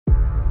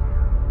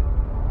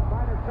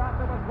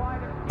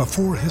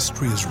Before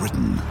history is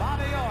written,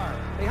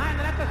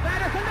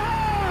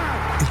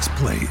 it's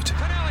played.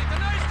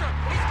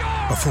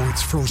 Before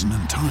it's frozen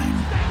in time,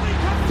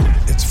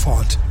 it's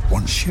fought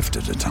one shift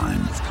at a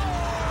time.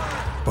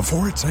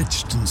 Before it's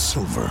etched in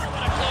silver,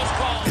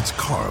 it's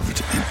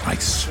carved in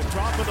ice.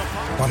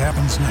 What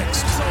happens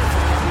next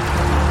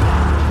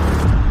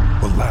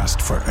will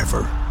last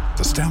forever.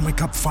 The Stanley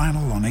Cup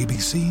Final on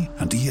ABC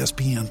and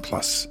ESPN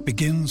Plus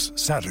begins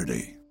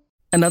Saturday.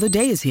 Another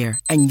day is here,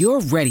 and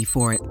you're ready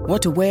for it.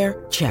 What to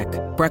wear? Check.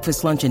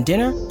 Breakfast, lunch, and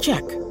dinner?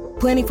 Check.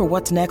 Planning for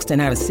what's next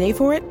and how to save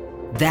for it?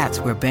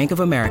 That's where Bank of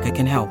America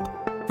can help.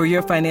 For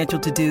your financial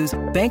to-dos,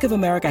 Bank of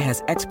America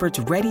has experts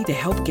ready to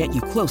help get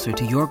you closer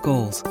to your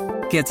goals.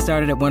 Get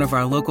started at one of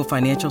our local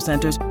financial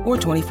centers or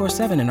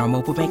 24/7 in our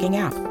mobile banking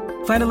app.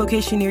 Find a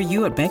location near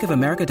you at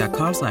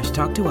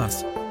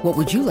bankofamerica.com/talktous. What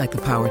would you like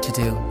the power to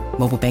do?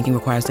 Mobile banking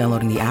requires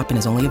downloading the app and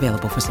is only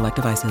available for select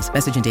devices.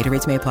 Message and data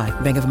rates may apply.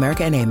 Bank of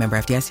America N.A., member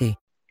FDIC.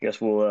 Guess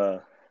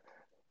we'll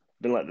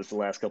been like this the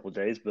last couple of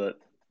days, but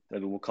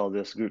maybe we'll call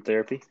this group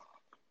therapy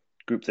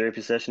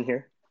session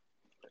here.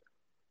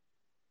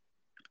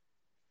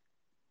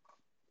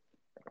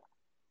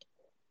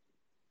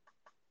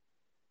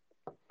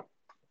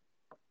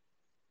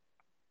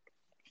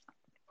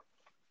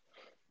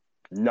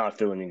 Not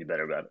feeling any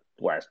better about it.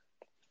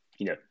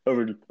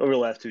 Over the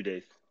last 2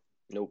 days.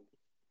 Nope.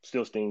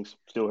 Still stings,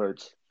 still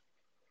hurts.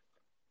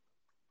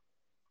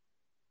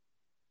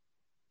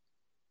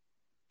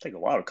 Take a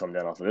while to come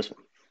down off of this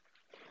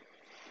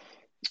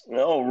one.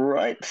 All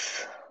right.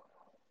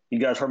 You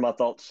guys heard my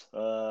thoughts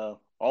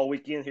all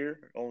weekend here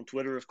on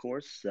Twitter, of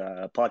course.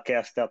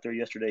 Podcast out there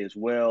yesterday as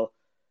well.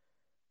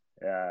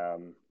 A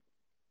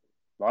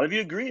lot of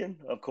you agreeing,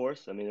 of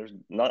course. I mean, there's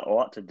not a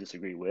lot to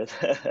disagree with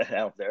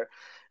out there.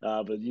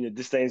 But,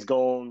 this thing's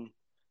going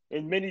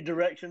in many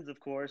directions, of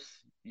course.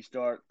 You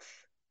start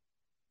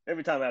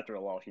every time after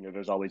a loss,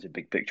 there's always a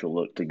big picture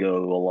look to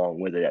go along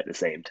with it at the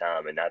same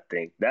time. And I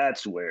think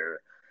that's where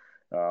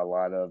a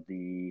lot of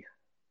the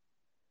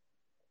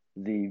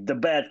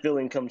bad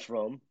feeling comes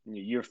from.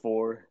 Year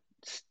 4,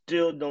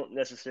 still don't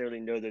necessarily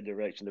know the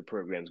direction the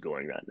program's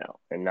going right now.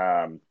 And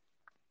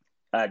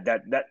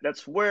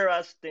that's where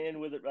I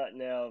stand with it right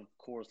now. Of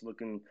course,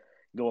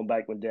 going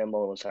back when Dan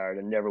Mullen was hired,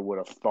 I never would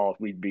have thought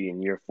we'd be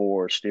in year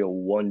 4 still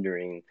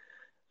wondering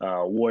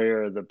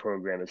where the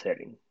program is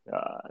heading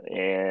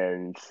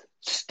and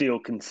still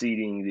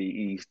conceding the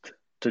East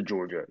to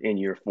Georgia in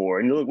year 4.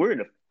 And look, we're in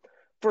the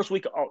first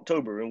week of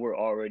October, and we're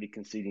already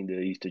conceding the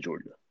East to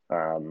Georgia.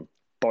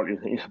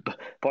 Partly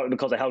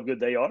because of how good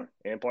they are,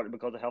 and partly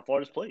because of how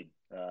Florida's played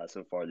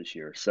so far this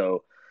year.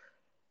 So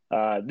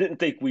didn't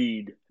think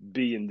we'd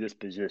be in this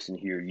position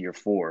here year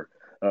 4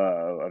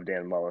 of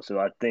Dan Mullen. So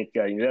I think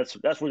that's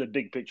where the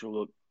big picture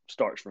look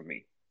starts for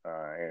me,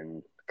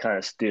 and kind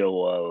of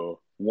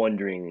still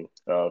wondering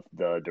of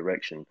the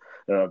direction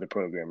of the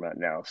program right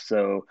now.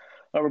 So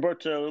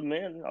Roberto,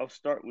 man, I'll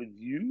start with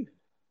you.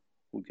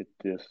 We'll get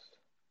this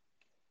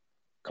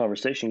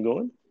conversation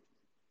going.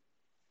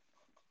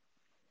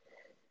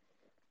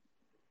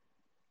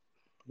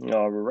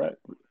 All right.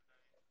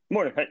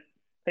 Morning. Hey,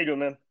 how you doing,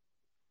 man?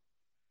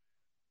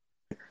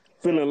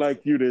 Feeling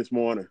like you this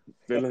morning.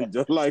 Feeling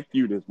just like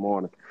you this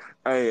morning.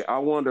 Hey, I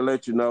wanted to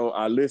let you know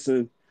I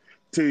listened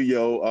to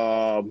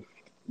your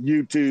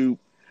YouTube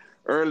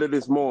early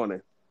this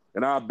morning,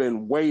 and I've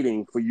been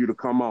waiting for you to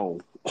come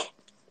on.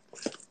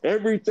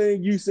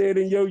 Everything you said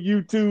in your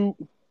YouTube,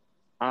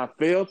 I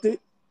felt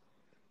it.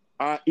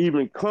 I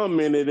even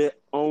commented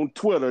it on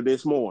Twitter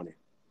this morning.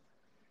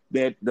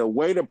 That the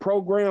way the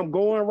program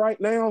going right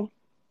now,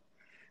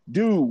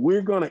 dude,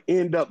 we're going to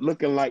end up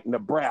looking like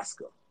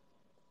Nebraska.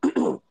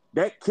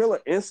 That killer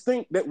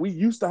instinct that we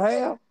used to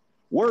have,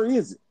 where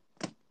is it?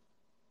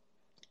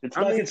 It's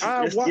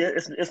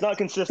not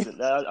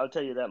consistent. I'll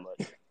tell you that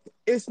much.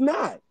 It's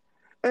not.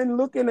 And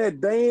looking at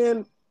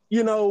Dan,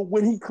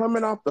 when he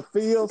coming off the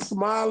field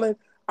smiling,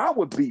 I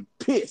would be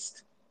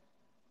pissed.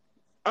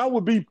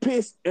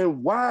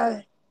 And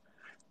why?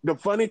 The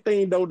funny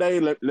thing, though,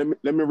 Dave, let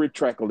me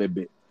retract a little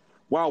bit.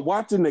 While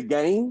watching the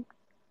game,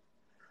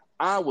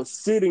 I was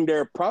sitting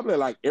there probably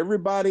like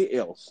everybody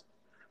else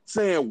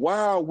saying, why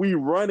are we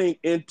running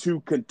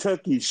into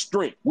Kentucky's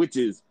strength, which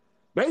is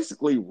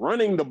basically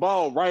running the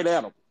ball right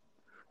at them,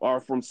 or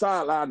from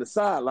sideline to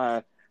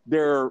sideline.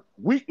 Their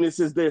weakness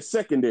is their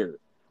secondary.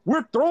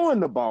 We're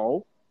throwing the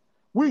ball.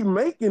 We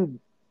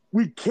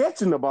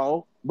catching the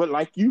ball. But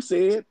like you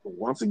said,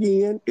 once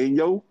again, in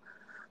your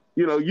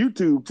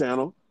YouTube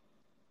channel,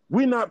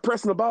 we're not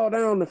pressing the ball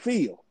down the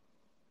field.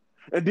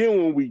 And then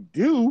when we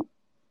do,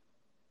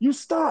 you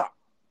stop.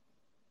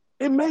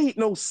 It made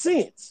no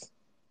sense.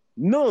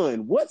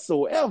 None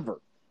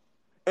whatsoever.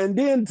 And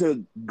then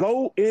to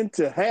go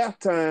into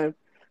halftime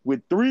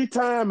with 3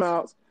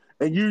 timeouts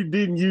and you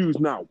didn't use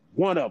not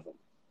one of them.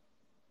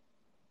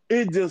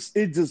 It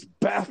just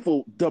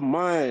baffled the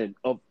mind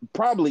of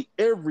probably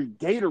every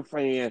Gator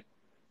fan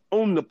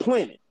on the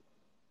planet.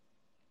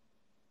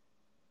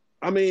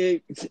 I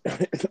mean,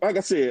 like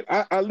I said,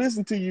 I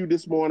listened to you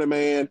this morning,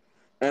 man,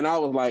 And I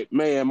was like,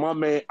 man, my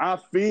man, I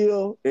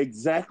feel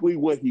exactly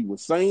what he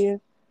was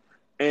saying.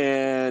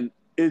 And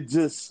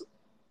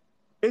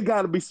it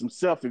got to be some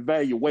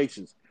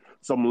self-evaluations,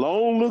 some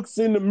long looks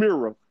in the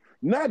mirror,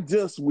 not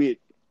just with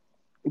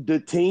the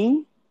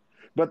team,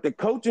 but the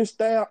coaching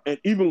staff and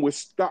even with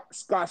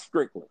Scott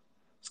Strickland.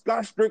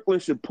 Scott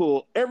Strickland should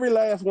pull every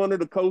last one of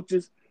the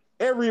coaches,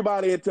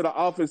 everybody into the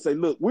office and say,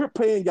 look, we're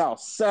paying y'all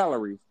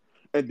salaries,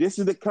 and this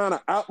is the kind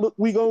of outlook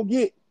we going to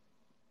get.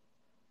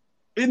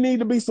 It need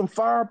to be some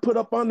fire put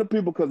up on the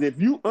people, because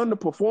if you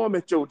underperform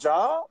at your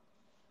job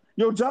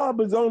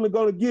is only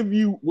going to give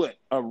you what?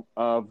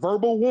 A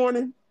verbal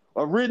warning,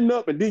 a written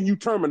up, and then you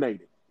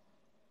terminate it.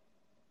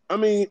 I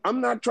mean,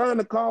 I'm not trying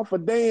to call for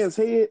Dan's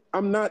head.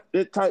 I'm not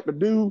that type of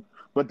dude,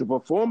 but the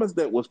performance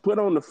that was put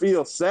on the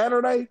field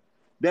Saturday,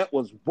 that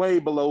was way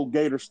below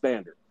Gator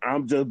standard.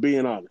 I'm just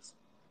being honest.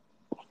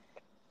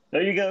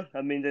 There you go.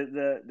 I mean,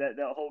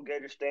 that whole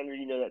Gator standard,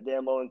 that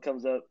Dan Mullen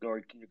comes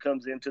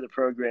into the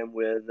program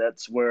with,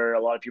 that's where a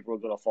lot of people are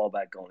going to fall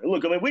back on. And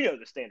look, I mean, we know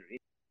the standard.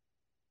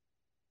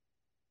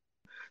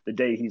 The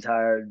day he's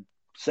hired,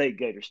 say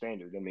Gator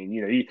standard. I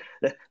mean,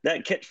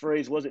 that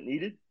catchphrase wasn't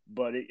needed,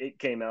 but it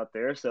came out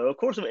there. So, of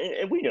course,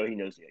 and we know he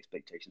knows the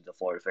expectations of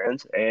Florida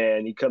fans,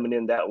 and he coming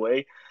in that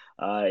way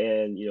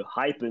and,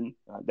 hyping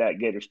that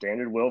Gator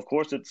standard. Well, of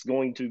course, it's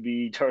going to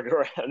be turned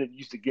around and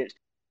used against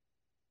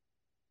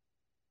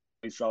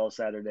we saw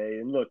Saturday.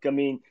 And look, I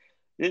mean,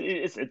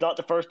 it's not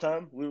the first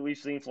time we've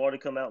seen Florida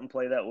come out and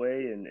play that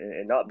way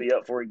and not be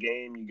up for a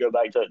game. You go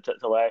back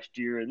to last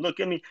year. And look,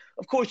 I mean,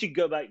 of course, you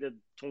go back to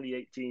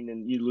 2018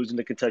 and you losing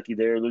to Kentucky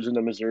there, losing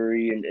to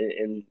Missouri,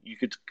 and you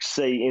could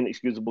say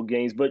inexcusable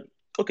games. But,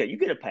 okay, you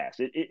get a pass.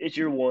 It's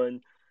your one.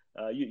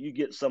 You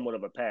get somewhat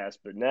of a pass.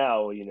 But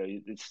now,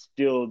 it's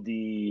still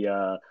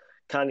the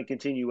kind of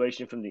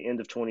continuation from the end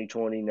of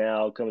 2020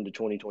 now coming to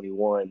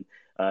 2021.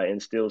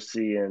 And still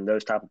seeing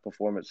those type of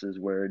performances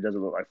where it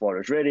doesn't look like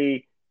Florida's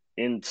ready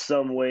in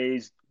some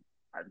ways,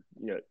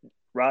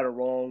 right or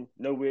wrong,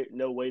 no way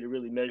to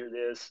really measure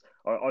this.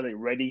 Are they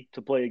ready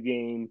to play a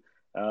game?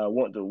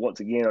 Once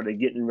again, are they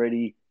getting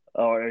ready?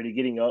 Or are they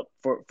getting up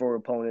for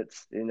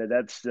opponents?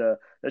 That's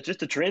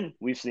just a trend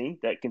we've seen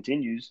that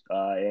continues.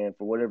 And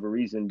for whatever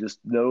reason, just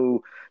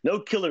no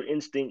killer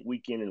instinct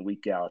week in and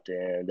week out.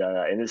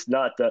 And it's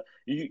not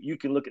you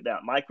can look at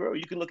that micro,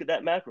 you can look at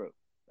that macro.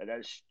 And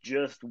that's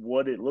just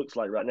what it looks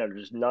like right now.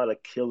 There's not a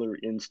killer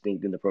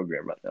instinct in the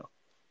program right now.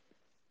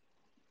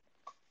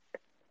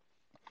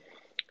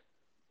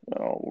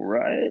 All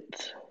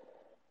right.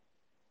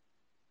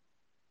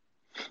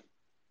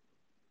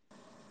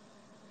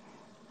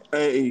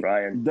 Hey,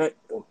 Ryan. What's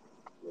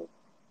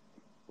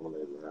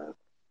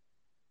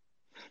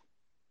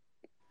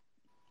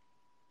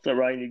up,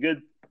 Ryan? You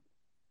good?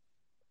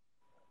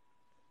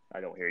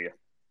 I don't hear you.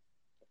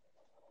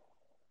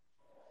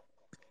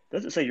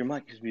 Doesn't say your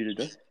mic is muted,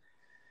 does it?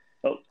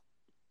 Oh.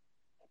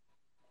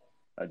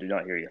 I do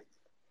not hear you.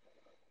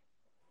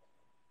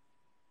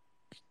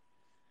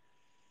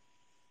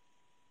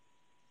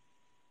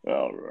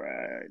 All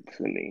right.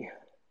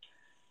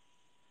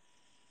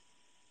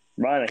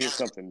 Ryan, I hear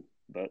something,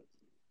 but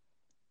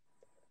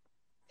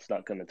it's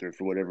not coming through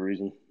for whatever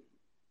reason.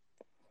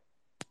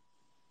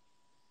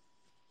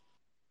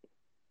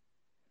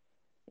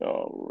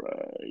 All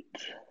right.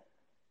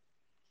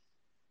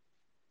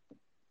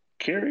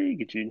 Carrie,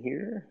 get you in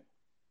here.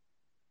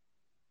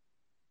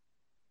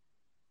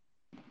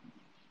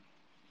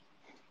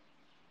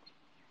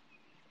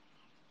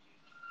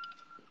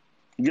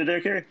 You good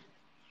there, Carrie?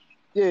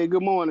 Yeah,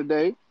 good morning,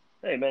 Dave.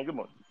 Hey, man, good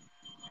morning.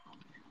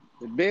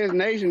 The best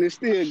nation is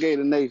still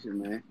Gator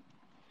Nation, man.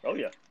 Oh,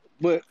 yeah.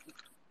 But,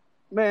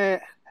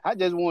 man, I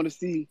just want to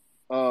see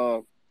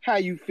how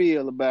you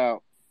feel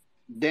about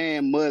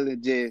Dan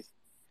Mullen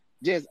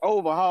just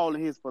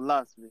overhauling his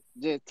philosophy,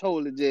 just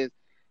totally just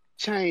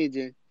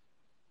changing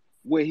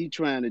what he's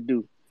trying to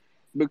do.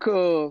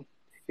 Because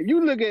if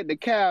you look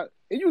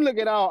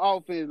at our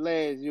offense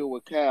last year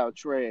with Kyle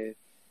Trask,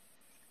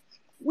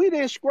 we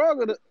didn't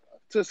struggle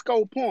to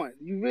score points.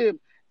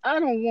 I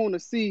don't want to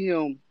see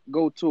him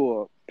go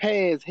to a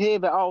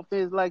pass-heavy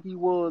offense like he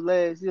was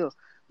last year.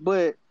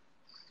 But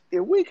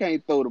if we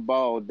can't throw the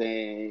ball,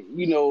 then,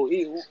 we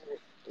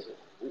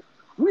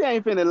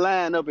ain't finna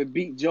line up and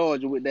beat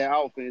Georgia with that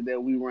offense that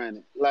we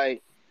running.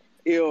 Like,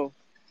 I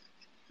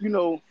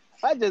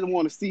just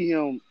want to see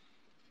him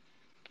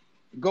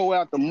go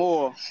after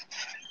more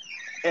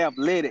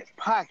athletic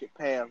pocket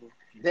passers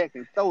that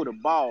can throw the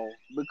ball,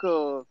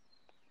 because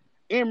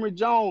Emory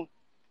Jones,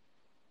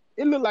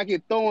 it looked like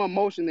his throwing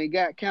motion and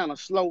got kind of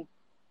slow,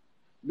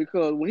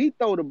 because when he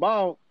throw the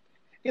ball,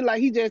 it's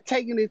like he just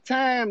taking his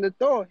time to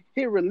throw.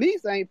 His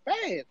release ain't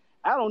fast.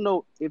 I don't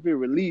know if his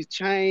release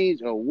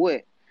changed or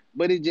what,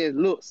 but it just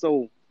looks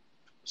so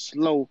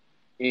slow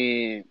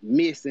and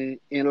missing.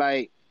 And,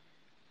 like,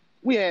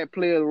 we had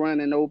players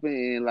running open,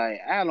 and,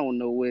 like, I don't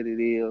know what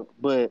it is,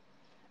 but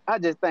I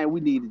just think we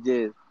need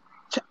to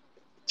just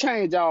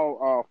change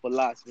our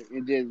philosophy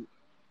and just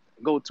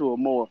go to a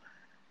more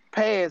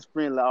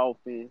pass-friendly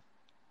offense.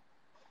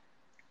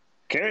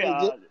 Kerry,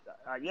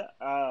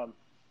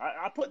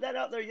 I put that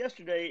out there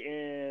yesterday,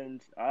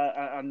 and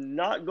I'm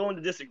not going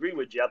to disagree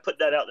with you. I put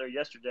that out there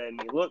yesterday,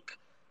 and you look,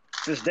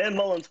 since Dan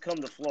Mullen's come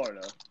to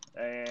Florida,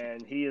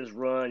 and he has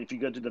run, if you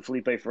go to the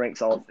Felipe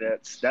Franks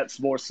offense, that's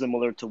more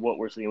similar to what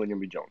we're seeing with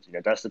Emory Jones.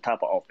 That's the type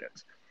of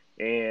offense.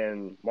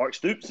 And Mark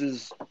Stoops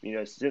is,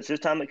 since his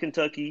time at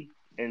Kentucky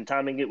and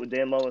timing it with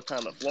Dan Mullen's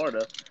time at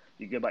Florida,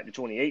 you go back to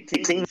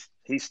 2018,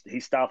 he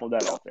stifled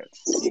that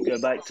offense. You go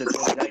back to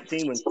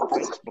 2019 when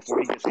Franks, before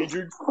he gets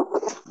injured,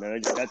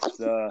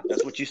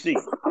 that's what you see.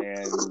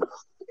 And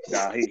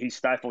he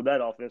stifled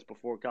that offense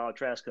before Kyle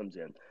Trask comes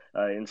in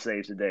and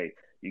saves the day.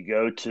 You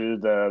go to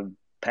the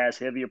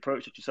pass-heavy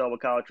approach that you saw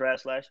with Kyle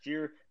Trask last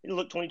year. And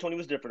look, 2020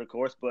 was different, of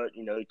course, but,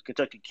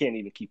 Kentucky can't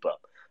even keep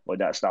up with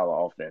that style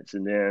of offense.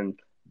 And then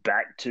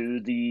back to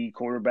the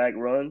quarterback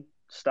run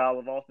style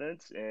of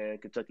offense,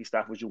 and Kentucky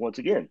stifles you once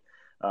again.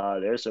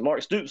 So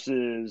Mark Stoops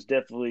is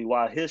definitely,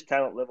 while his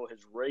talent level has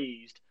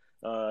raised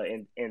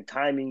and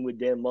timing with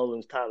Dan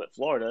Mullen's time at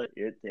Florida,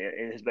 it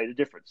has made a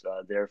difference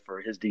there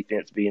for his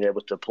defense being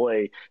able to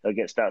play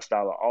against that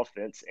style of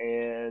offense.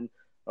 And,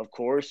 of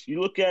course,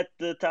 you look at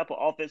the type of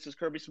offenses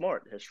Kirby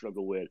Smart has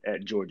struggled with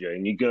at Georgia,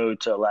 and you go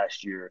to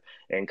last year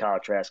and Kyle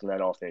Trask in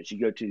that offense. You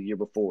go to the year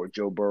before,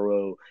 Joe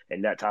Burrow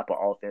and that type of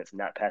offense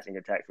and that passing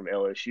attack from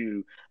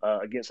LSU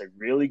against a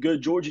really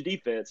good Georgia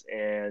defense,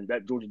 and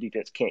that Georgia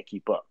defense can't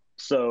keep up.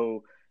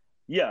 So,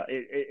 yeah,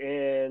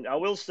 and I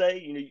will say,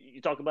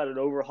 you talk about an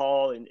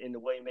overhaul in the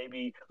way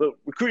maybe – look,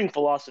 recruiting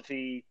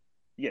philosophy –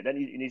 yeah, that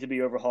needs to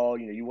be overhauled.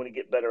 You want to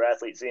get better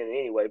athletes in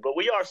anyway. But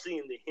we are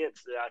seeing the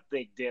hints that I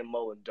think Dan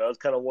Mullen does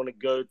kind of want to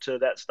go to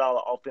that style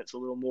of offense a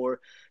little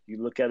more.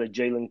 You look at a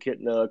Jalen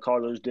Kitna,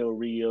 Carlos Del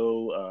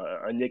Rio,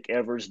 a Nick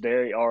Evers.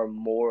 They are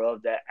more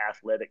of that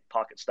athletic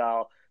pocket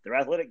style. They're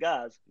athletic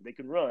guys. They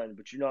can run,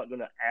 but you're not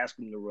going to ask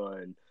them to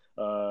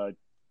run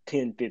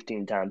 10,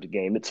 15 times a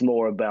game. It's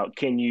more about,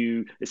 can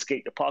you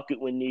escape the pocket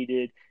when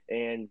needed?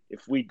 And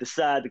if we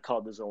decide to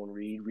call the zone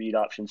read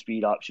option,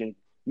 speed option,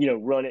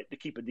 run it to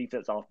keep a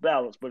defense off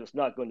balance, but it's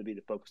not going to be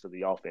the focus of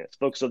the offense.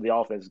 Focus of the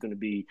offense is going to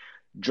be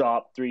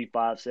drop 3,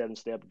 5, 7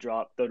 step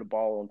drop, throw the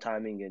ball on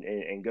timing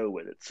and go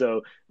with it.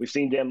 So we've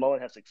seen Dan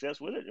Mullen have success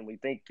with it. And we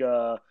think,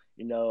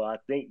 I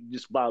think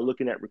just by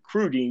looking at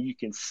recruiting, you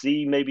can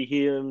see maybe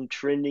him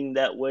trending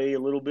that way a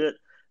little bit.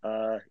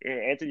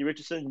 Anthony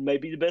Richardson may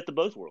be the best of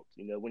both worlds,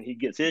 when he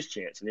gets his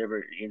chance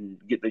and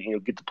get the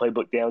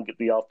playbook down, get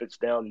the offense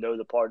down, know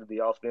the part of the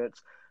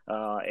offense,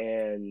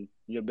 and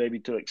maybe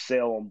to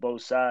excel on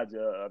both sides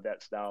of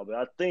that style. But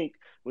I think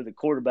with the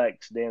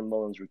quarterbacks Dan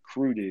Mullen's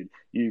recruited,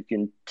 you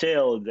can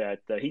tell that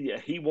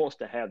he wants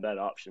to have that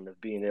option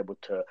of being able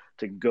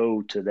to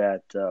go to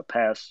that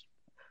pass.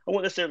 I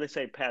won't necessarily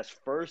say pass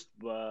first,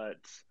 but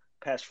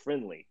pass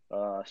friendly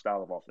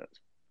style of offense.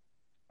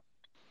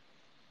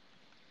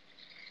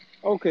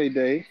 Okay,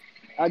 Dave.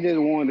 I just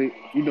wanted,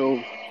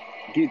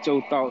 get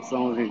your thoughts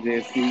on it,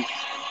 Jesse.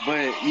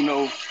 But,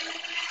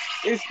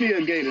 it's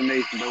still Gator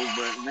Nation, though.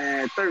 But,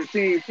 man,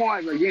 13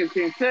 points against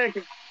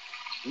Kentucky,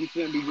 we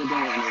shouldn't be doing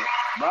that.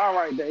 But all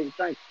right, Dave.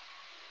 Thanks.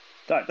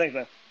 All right, thanks,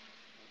 man.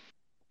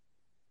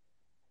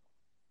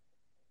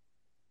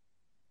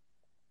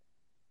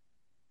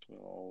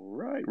 All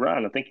right,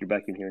 Ryan, I think you're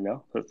back in here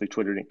now. Hopefully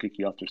Twitter didn't kick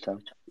you off this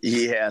time.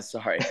 Yeah,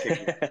 sorry.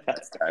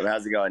 Last time.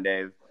 How's it going,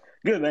 Dave?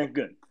 Good, man.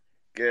 Good.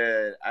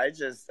 Good. I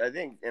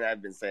think, and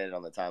I've been saying it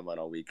on the timeline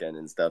all weekend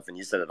and stuff, and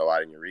you said it a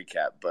lot in your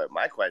recap, but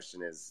my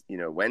question is,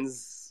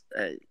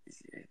 it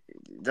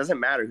doesn't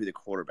matter who the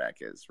quarterback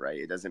is, right?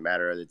 It doesn't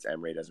matter if it's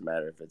Emory, it doesn't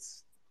matter if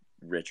it's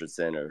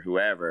Richardson or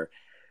whoever.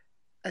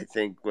 I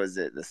think, was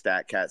it the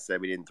stat cat said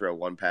we didn't throw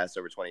one pass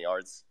over 20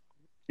 yards?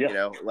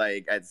 Yeah.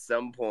 At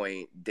some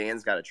point,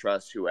 Dan's got to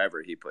trust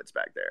whoever he puts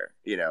back there,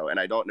 and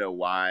I don't know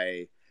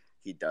why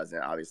he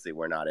doesn't. Obviously,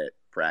 we're not at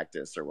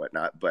practice or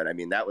whatnot, but I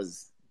mean, that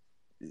was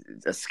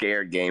a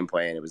scared game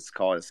plan. It was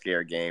called a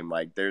scared game.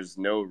 There's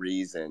no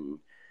reason,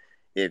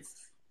 if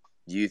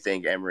you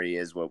think Emory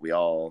is what we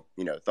all,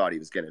 thought he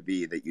was going to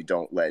be, that you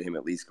don't let him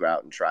at least go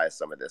out and try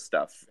some of this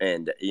stuff.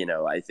 And,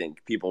 I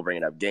think people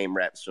bringing up game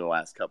reps from the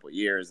last couple of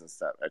years and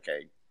stuff.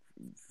 Okay,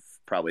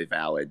 probably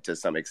valid to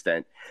some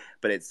extent,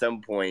 but at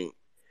some point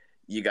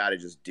you got to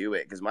just do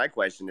it. Because my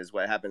question is,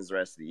 what happens the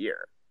rest of the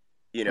year?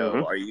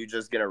 Are you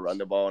just going to run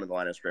the ball into the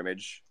line of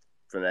scrimmage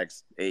for the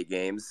next 8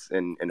 games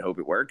and hope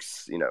it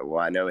works? Well,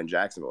 I know in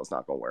Jacksonville it's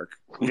not going to work,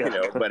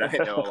 but I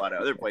know a lot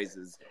of other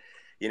places,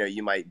 you're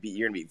going to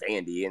be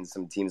Vandy and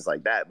some teams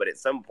like that. But at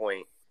some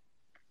point,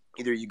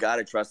 either you got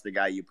to trust the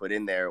guy you put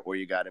in there, or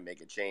you got to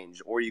make a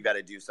change, or you got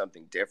to do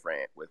something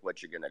different with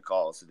what you're going to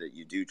call so that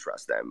you do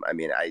trust them. I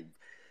mean,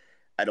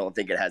 I don't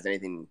think it has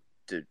anything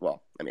to,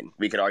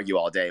 we could argue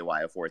all day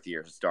why a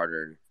 4th-year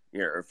starter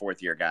or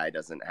 4th-year guy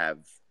doesn't have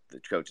the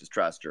coach's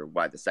trust, or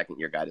why the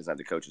 2nd-year guy doesn't have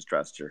the coach's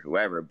trust, or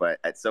whoever. But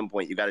at some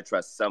point, you got to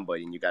trust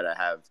somebody, and you got to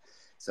have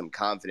some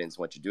confidence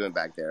in what you're doing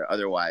back there.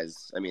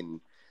 Otherwise,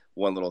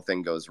 one little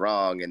thing goes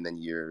wrong, and then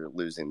you're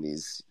losing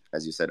these,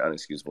 as you said,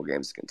 unexcusable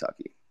games to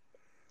Kentucky.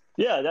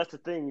 Yeah, that's the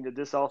thing.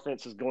 This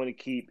offense is going to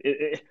keep –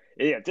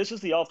 if this is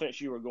the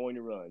offense you are going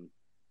to run,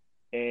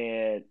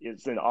 and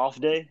it's an off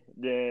day,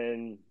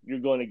 then you're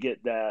going to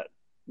get that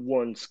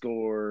one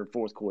score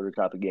fourth quarter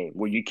type of game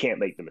where you can't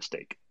make the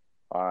mistake.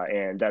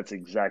 And that's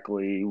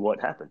exactly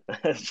what happened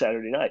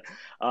Saturday night.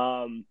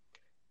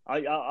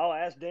 I'll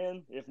ask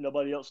Dan if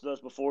nobody else does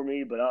before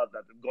me, but I'm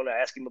going to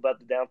ask him about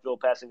the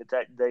downfield passing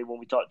attack today when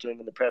we talk to him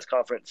in the press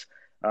conference.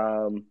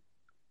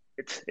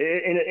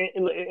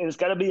 It's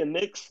got to be a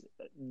mix.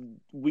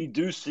 We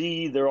do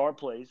see there are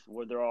plays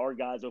where there are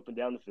guys open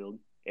down the field,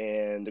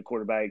 and the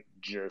quarterback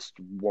just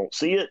won't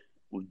see it,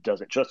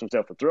 doesn't trust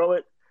himself to throw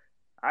it.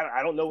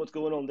 I don't know what's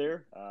going on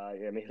there.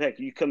 Heck,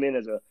 you come in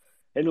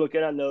and look,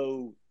 and I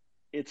know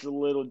it's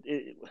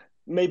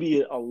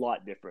maybe a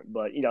lot different,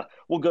 but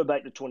we'll go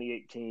back to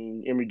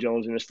 2018. Emory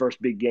Jones in his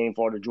first big game,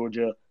 Florida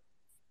Georgia,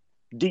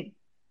 deep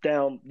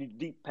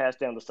pass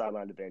down the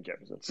sideline to Van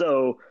Jefferson.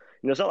 So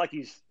it's not like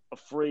he's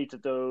afraid to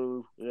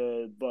throw,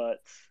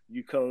 but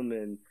you come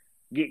and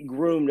get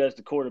groomed as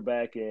the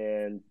quarterback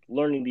and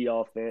learning the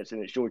offense,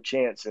 and it's your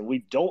chance. And we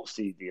don't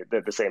see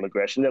the same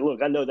aggression. That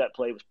look, I know that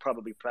play was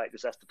probably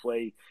practice. That's the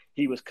play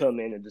he was come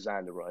in and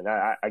designed to run.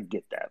 I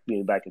get that.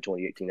 Back in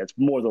 2018, that's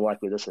more than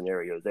likely the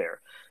scenario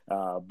there.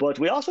 But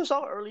we also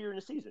saw it earlier in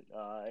the season,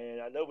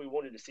 and I know we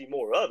wanted to see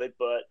more of it,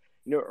 but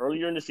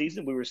earlier in the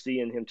season, we were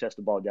seeing him test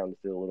the ball down the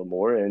field a little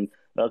more. And,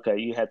 okay,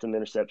 you had some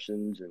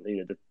interceptions and,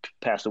 the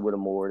pass to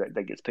Whittemore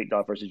that gets picked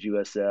off versus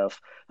USF.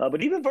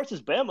 But even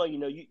versus Bama,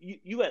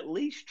 you at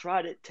least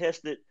tried it,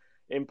 test it,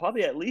 and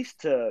probably at least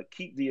to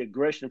keep the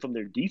aggression from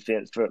their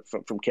defense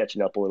from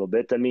catching up a little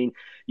bit. I mean,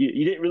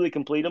 you didn't really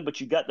complete them,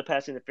 but you got the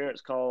pass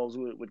interference calls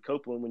with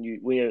Copeland when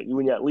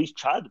you at least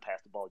tried to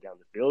pass the ball down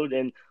the field.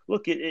 And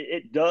look,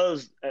 it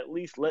does at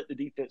least let the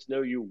defense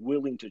know you're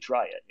willing to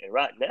try it. And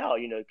right now,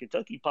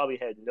 Kentucky probably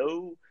had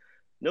no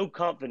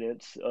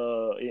confidence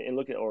in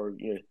looking, or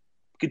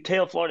could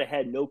tell Florida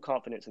had no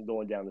confidence in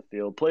going down the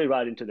field, play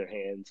right into their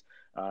hands.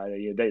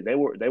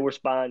 They were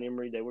spying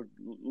Emory. They were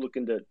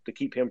looking to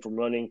keep him from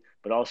running,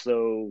 but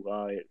also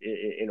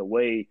in a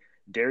way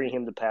daring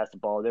him to pass the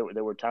ball.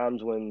 There were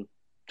times when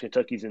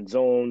Kentucky's in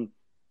zone,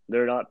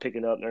 they're not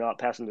picking up, they're not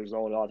passing their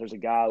zone off. There's a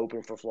guy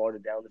open for Florida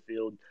down the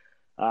field.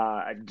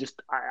 I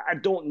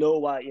don't know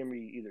why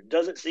Emory either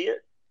doesn't see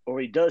it or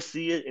he does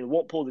see it and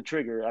won't pull the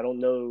trigger. I don't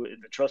know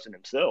the trust in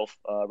himself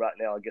right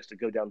now, I guess, to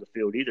go down the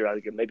field either. I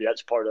think maybe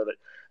that's part of it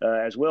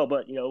as well.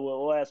 But,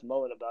 we'll ask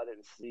Mullen about it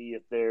and see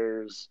if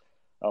there's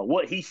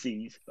what he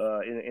sees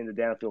in the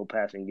downfield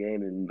passing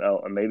game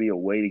and maybe a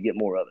way to get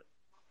more of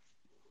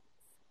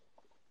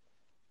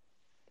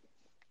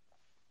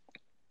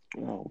it.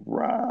 All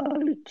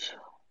right.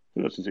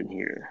 Who else is in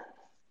here?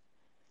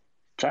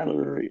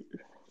 Tyler, let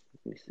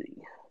me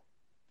see.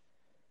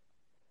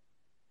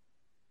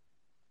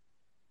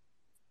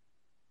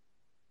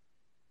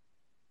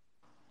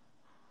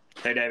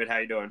 Hey, David, how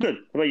you doing? Good.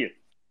 How about you?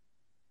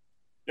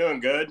 Doing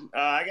good.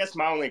 I guess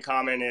my only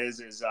comment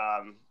is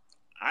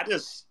I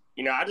just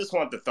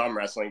want the thumb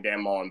wrestling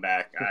Dan Mullen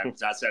back. I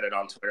said it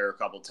on Twitter a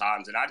couple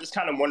times, and I just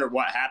kind of wonder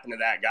what happened to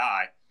that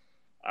guy.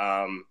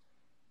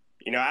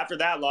 After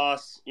that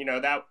loss,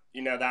 I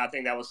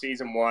think that was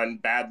season 1,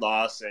 bad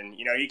loss, and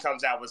he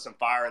comes out with some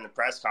fire in the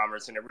press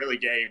conference, and it really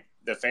gave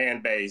the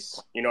fan base,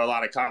 a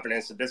lot of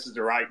confidence that this is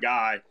the right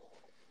guy.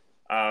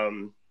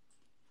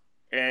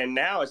 And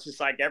now it's just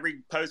like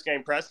every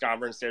post-game press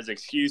conference, there's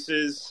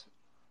excuses.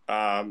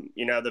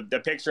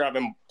 The picture of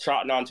him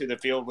trotting onto the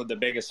field with the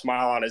biggest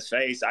smile on his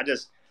face, I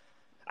just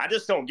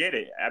don't get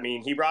it. I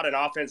mean, he brought an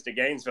offense to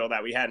Gainesville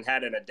that we hadn't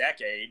had in a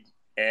decade,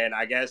 and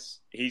I guess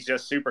he's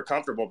just super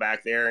comfortable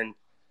back there. And,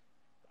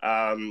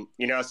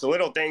 it's the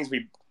little things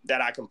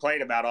that I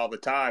complain about all the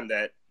time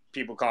that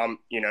people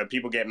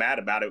people get mad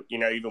about it,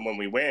 even when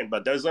we win.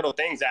 But those little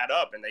things add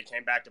up, and they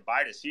came back to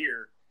bite us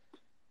here.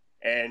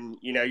 And,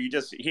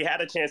 he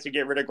had a chance to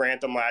get rid of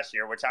Grantham last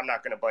year, which I'm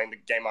not going to blame the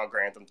game on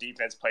Grantham.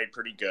 Defense played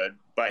pretty good,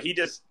 but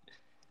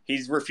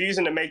he's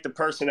refusing to make the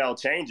personnel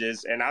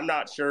changes, and I'm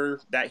not sure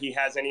that he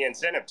has any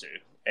incentive to.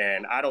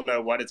 And I don't know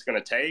what it's going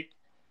to take,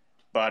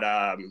 but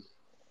I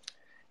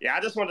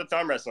just want the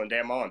thumb wrestling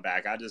Dan Mullen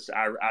back. I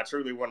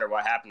truly wonder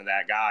what happened to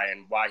that guy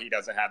and why he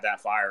doesn't have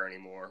that fire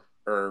anymore,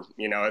 or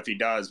if he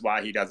does,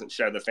 why he doesn't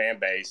show the fan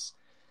base.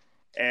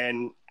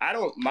 And I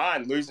don't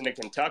mind losing to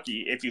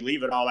Kentucky if you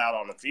leave it all out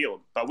on the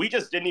field. But we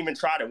just didn't even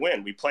try to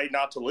win. We played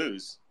not to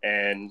lose.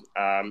 And,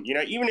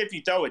 even if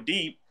you throw it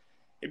deep,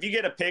 if you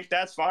get a pick,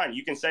 that's fine.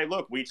 You can say,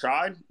 look, we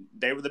tried.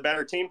 They were the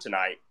better team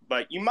tonight.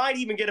 But you might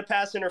even get a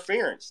pass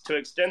interference to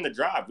extend the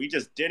drive. We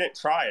just didn't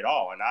try at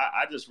all. And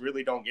I just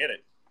really don't get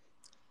it.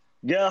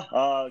 Yeah,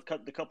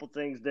 the couple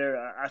things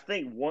there. I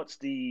think once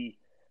he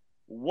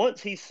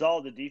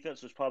saw the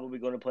defense was probably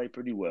going to play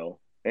pretty well,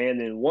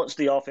 and then once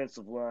the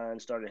offensive line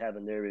started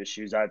having their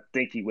issues, I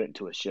think he went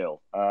into a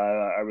shell.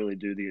 I really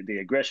do. The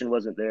aggression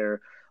wasn't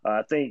there.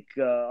 I think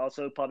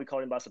also probably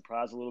caught him by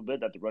surprise a little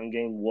bit that the run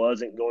game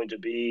wasn't going to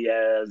be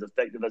as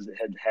effective as it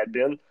had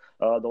been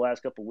the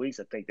last couple of weeks.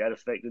 I think that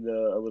affected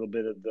a little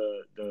bit of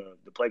the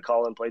play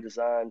calling, play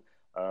design.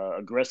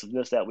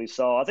 aggressiveness that we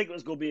saw. I think it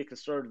was going to be a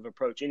conservative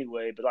approach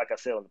anyway, but like I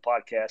said on the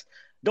podcast,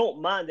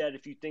 don't mind that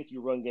if you think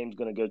your run game is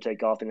going to go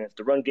take off. And if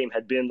the run game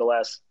had been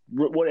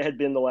what it had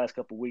been the last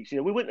couple of weeks, we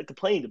wouldn't have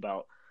complained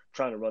about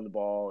trying to run the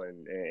ball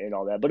and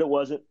all that, but it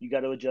wasn't. You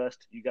got to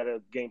adjust. You got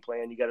to game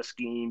plan. You got to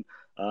scheme.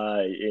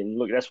 And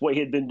look, that's what he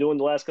had been doing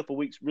the last couple of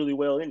weeks really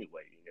well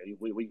anyway.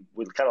 We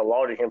kind of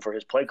lauded him for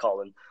his play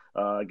calling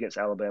against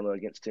Alabama,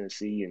 against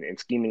Tennessee, and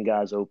scheming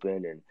guys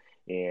open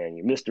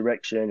and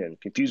misdirection and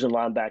confusing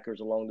linebackers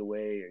along the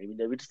way. And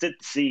we just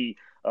didn't see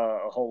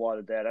a whole lot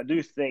of that. I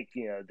do think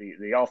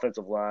the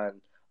offensive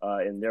line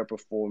and their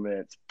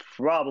performance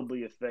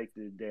probably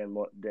affected Dan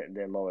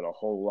Mullen a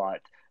whole lot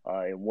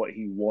in what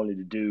he wanted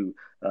to do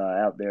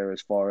out there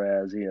as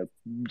far as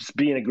just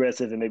being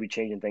aggressive and maybe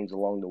changing things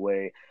along the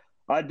way.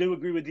 I do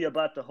agree with you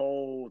about the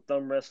whole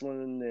thumb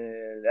wrestling,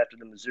 and after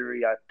the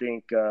Missouri, I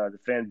think the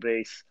fan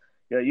base.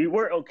 You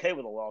weren't okay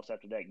with a loss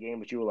after that game,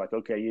 but you were like,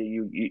 okay,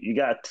 you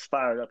got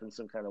fired up in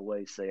some kind of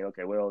way, saying,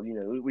 okay, well,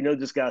 we know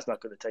this guy's not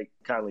going to take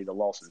kindly the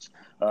losses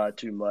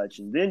too much.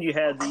 And then you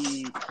had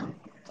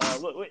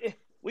look.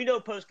 We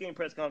know post-game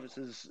press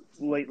conferences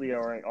lately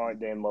aren't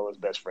Dan Mullen's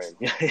best friend.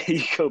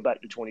 You go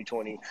back to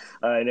 2020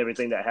 and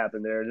everything that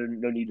happened there. There's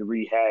no need to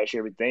rehash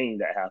everything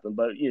that happened,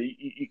 but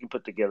you can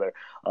put together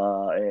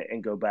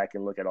and go back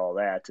and look at all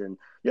that. And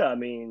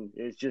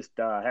it's just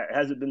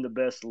hasn't been the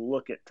best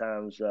look at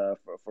times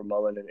for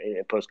Mullen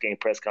in post-game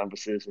press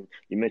conferences. And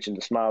you mentioned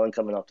the smiling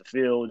coming off the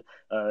field,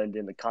 and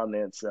then the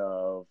comments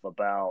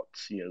about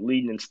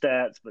leading in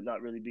stats but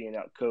not really being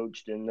out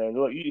coached. And then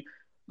look,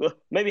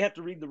 maybe have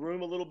to read the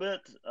room a little bit.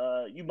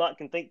 You might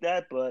can think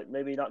that, but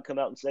maybe not come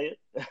out and say it.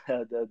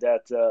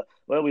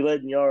 Well, we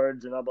led in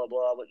yards and blah, blah,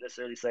 blah. I wouldn't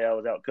necessarily say I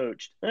was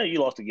out-coached. You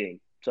lost a game.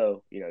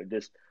 So,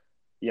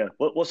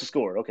 what's the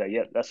score? Okay,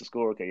 yeah, that's the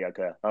score. Okay, yeah,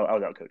 okay. I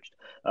was out-coached.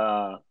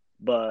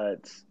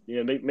 But,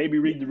 maybe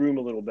read the room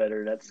a little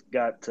better. That's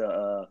got,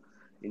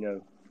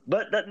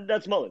 but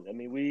that's Mullen. I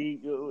mean,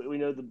 we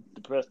know the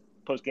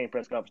post-game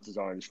press conferences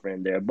aren't his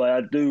friend there. But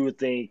I do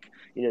think,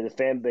 the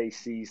fan base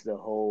sees the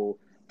whole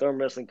 – thumb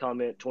wrestling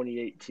comment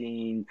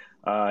 2018.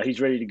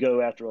 He's ready to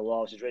go after a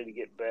loss. He's ready to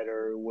get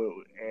better.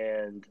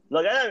 And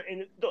look, I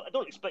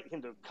don't expect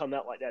him to come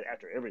out like that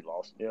after every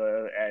loss.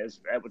 As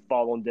that would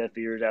fall on deaf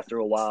ears after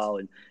a while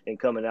and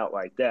coming out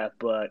like that.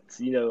 But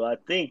I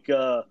think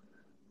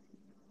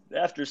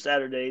after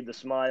Saturday, the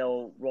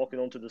smile walking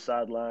onto the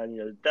sideline,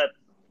 that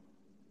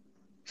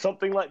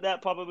something like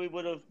that probably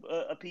would have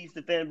appeased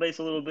the fan base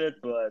a little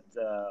bit. But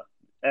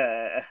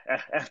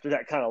after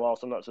that kind of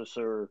loss, I'm not so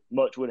sure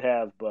much would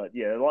have. But,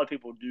 yeah, a lot of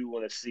people do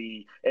want to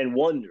see and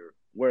wonder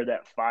where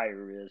that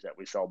fire is that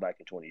we saw back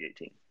in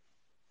 2018.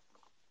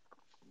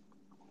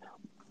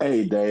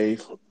 Hey,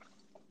 Dave,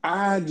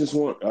 I just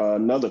want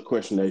another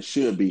question that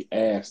should be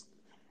asked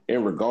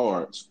in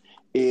regards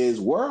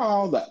is where are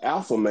all the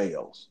alpha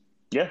males?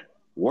 Yeah.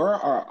 Where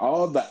are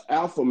all the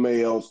alpha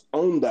males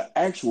on the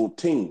actual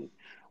team?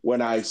 When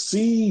I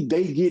see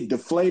they get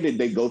deflated,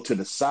 they go to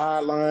the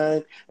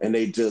sideline and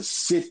they just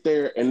sit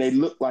there and they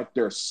look like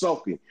they're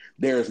sulking.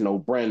 There's no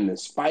Brandon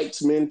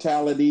Spikes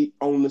mentality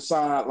on the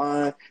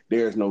sideline.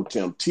 There's no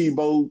Tim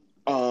Tebow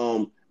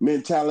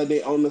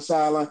mentality on the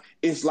sideline.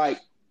 It's like,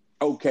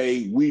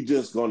 okay, we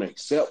just going to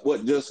accept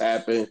what just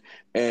happened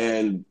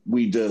and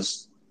we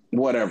just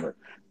whatever.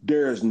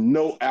 There's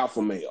no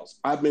alpha males.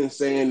 I've been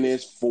saying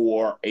this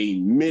for a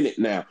minute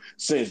now.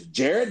 Since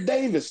Jared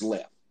Davis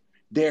left,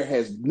 there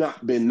has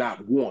not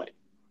one.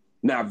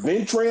 Now,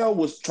 Ventrell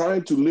was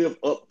trying to live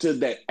up to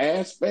that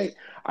aspect.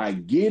 I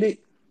get it.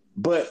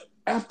 But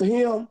after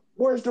him,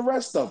 where's the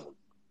rest of them?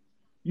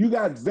 You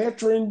got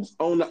veterans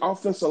on the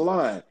offensive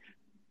line.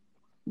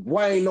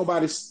 Why ain't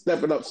nobody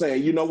stepping up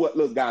saying, you know what,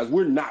 look, guys,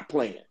 we're not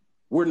playing.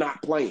 We're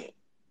not playing.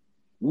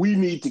 We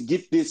need to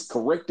get this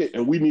corrected,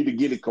 and we need to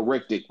get it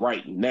corrected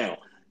right now.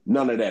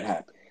 None of that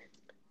happened.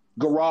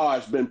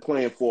 Garage been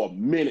playing for a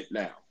minute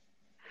now.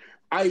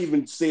 I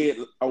even said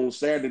on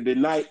Saturday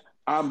night,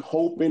 I'm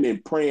hoping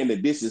and praying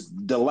that this is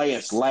the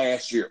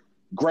last year.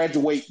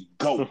 Graduate,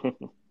 go.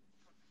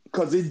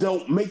 Because it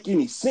don't make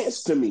any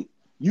sense to me.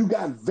 You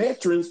got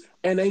veterans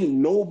and ain't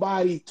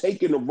nobody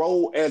taking the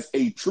role as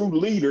a true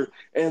leader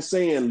and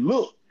saying,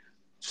 look,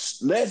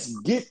 let's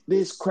get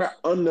this crap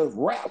under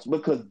wraps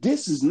because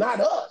this is not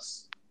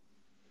us.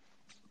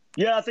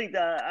 Yeah, I think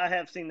that I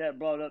have seen that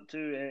brought up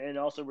too, and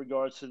also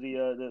regards to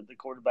the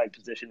quarterback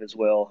position as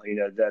well.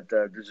 That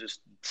there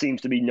just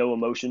seems to be no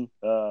emotion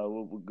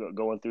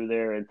going through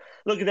there. And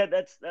look at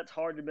that. That's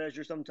hard to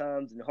measure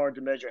sometimes, and hard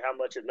to measure how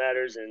much it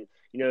matters. And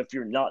if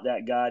you're not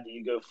that guy, do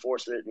you go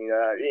force it?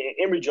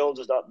 Emory Jones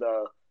is not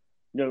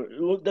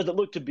doesn't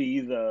look to be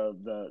the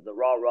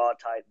rah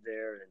type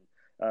there.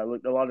 And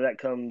look, a lot of that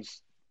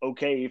comes.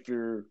 Okay, if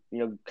you're,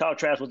 Kyle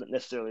Trask wasn't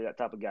necessarily that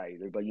type of guy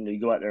either, but you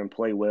go out there and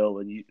play well,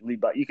 and you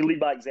can lead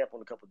by example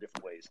in a couple of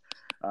different ways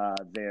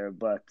there.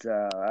 But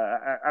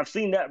I've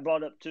seen that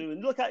brought up too,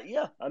 and look,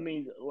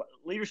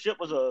 leadership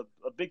was a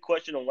big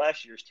question on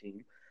last year's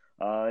team.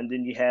 And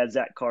then you had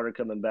Zach Carter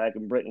coming back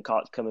and Brenton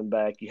Cox coming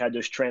back. You had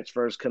those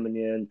transfers coming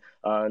in.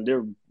 And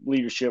their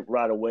leadership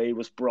right away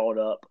was brought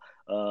up,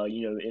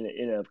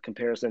 in a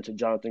comparison to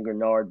Jonathan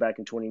Grenard back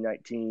in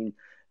 2019.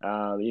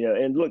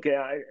 And look,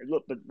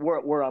 but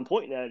where I'm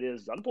pointing at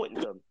is I'm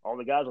pointing to all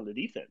the guys on the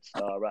defense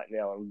right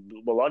now. And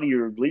a lot of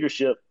your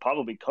leadership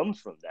probably comes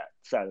from that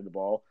side of the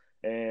ball.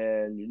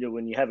 And,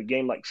 when you have a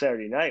game like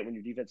Saturday night, when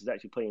your defense is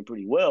actually playing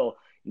pretty well,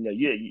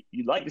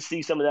 you'd like to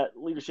see some of that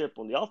leadership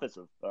on the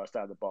offensive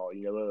side of the ball.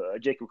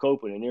 Jacob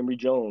Copeland and Emory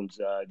Jones,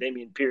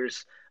 Damian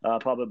Pierce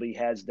probably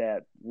has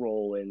that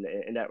role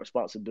and that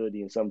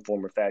responsibility in some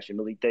form or fashion.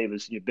 Malik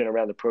Davis, you've been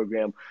around the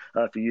program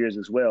for years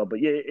as well. But,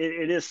 yeah,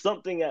 it is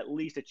something at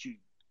least that you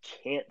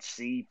can't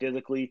see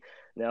physically.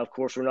 Now, of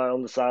course, we're not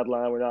on the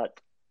sideline. We're not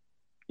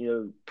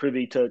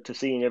privy to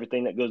seeing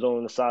everything that goes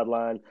on the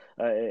sideline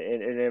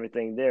and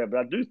everything there. But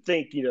I do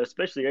think,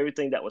 especially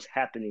everything that was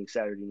happening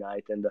Saturday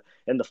night and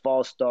the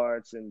false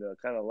starts and the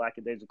kind of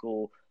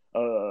lackadaisical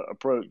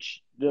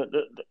approach,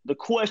 the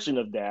question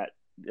of that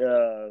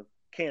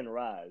can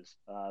rise,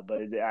 but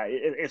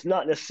it's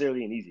not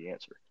necessarily an easy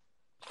answer.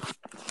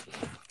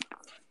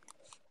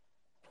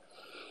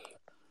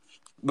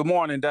 Good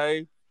morning,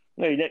 Dave.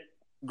 Hey, Nick.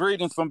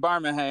 Greetings from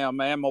Birmingham,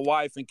 man. My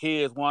wife and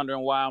kids wondering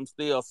why I'm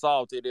still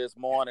salty this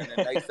morning,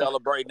 and they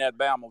celebrating that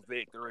Bama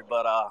victory,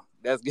 but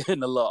that's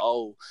getting a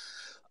little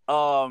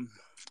old.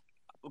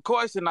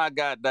 Question I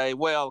got, Dave,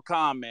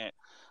 comment.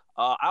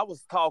 I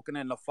was talking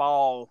in the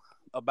fall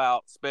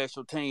about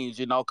special teams,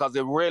 because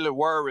it really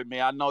worried me.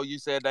 I know you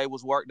said they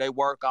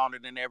work on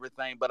it and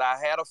everything, but I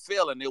had a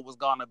feeling it was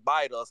going to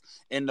bite us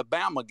in the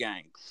Bama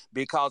game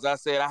because I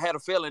said I had a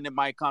feeling it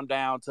might come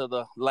down to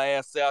the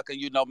last second,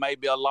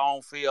 maybe a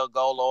long field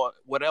goal or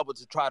whatever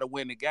to try to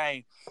win the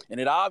game. And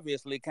it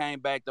obviously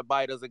came back to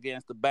bite us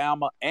against the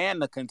Bama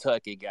and the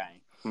Kentucky game.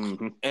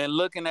 Mm-hmm. And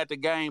looking at the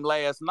game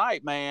last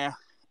night, man,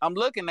 I'm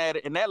looking at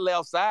it, and that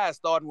left side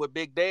starting with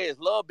Big Dez.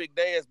 Love Big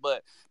Dez,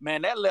 but,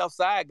 man, that left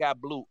side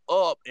got blew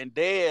up. And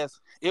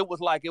Dez, it was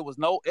like it was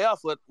no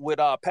effort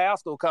with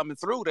Pascal coming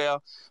through there,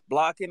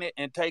 blocking it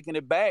and taking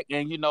it back,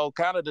 and,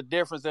 kind of the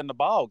difference in the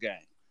ball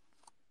game.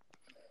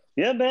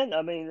 Yeah, man.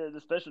 I mean,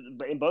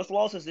 in both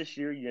losses this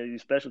year,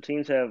 these special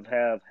teams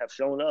have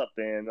shown up,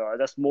 and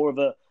that's more of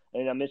a –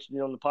 and I mentioned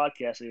it on the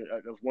podcast,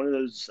 one of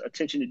those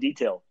attention to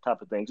detail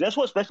type of things. That's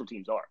what special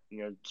teams are.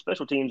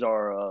 Special teams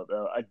are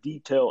a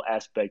detail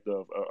aspect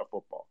of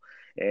football,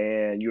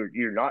 and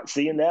you're not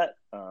seeing that.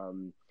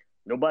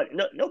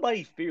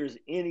 Nobody fears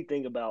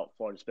anything about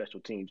Florida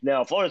special teams.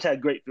 Now, Florida's had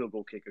great field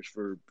goal kickers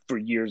for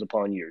years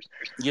upon years.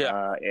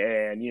 Yeah,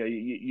 and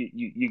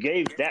you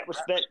gave that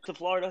respect to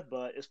Florida,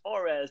 but as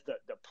far as the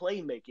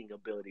playmaking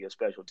ability of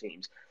special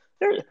teams,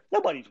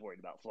 nobody's worried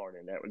about Florida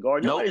in that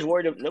regard. Nope.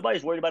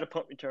 Nobody's worried about a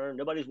punt return.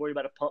 Nobody's worried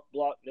about a punt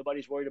block.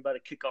 Nobody's worried about a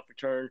kickoff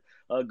return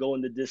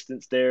going the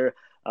distance there.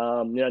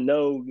 I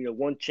know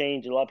one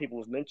change a lot of people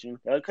have mentioned.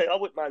 Okay, I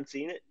wouldn't mind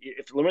seeing it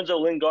if Lorenzo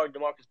Lingard,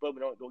 DeMarcus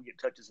Bowman don't go get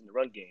touches in the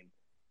run game.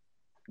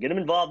 Get them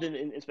involved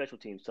in special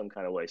teams some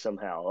kind of way,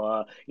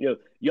 somehow.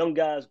 Young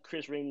guys,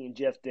 Chris Rainey and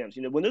Jeff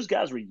Demps. When those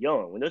guys were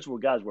young, when those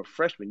guys were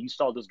freshmen, you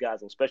saw those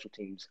guys on special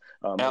teams.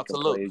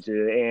 Absolutely.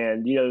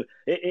 And,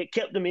 it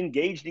kept them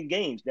engaged in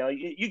games. Now,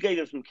 you gave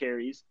them some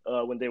carries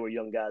when they were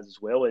young guys as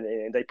well,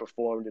 and they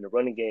performed in the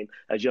running game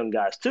as young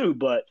guys too.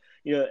 But,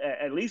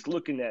 at least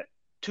looking at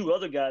two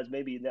other guys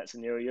maybe in that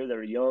scenario that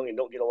are young and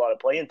don't get a lot of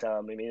playing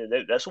time, I mean,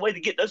 that's a way to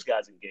get those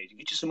guys engaged.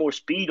 Get you some more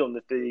speed on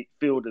the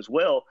field as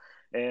well.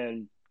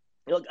 And,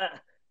 Look,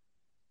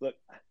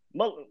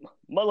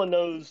 Mullen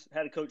knows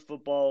how to coach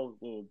football.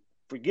 Will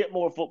forget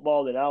more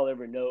football than I'll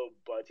ever know,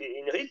 but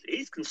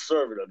he's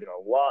conservative in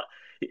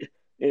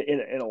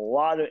a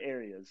lot of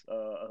areas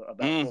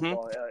about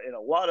football, and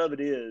a lot of it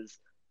is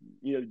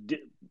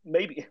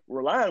maybe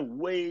relying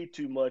way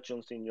too much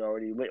on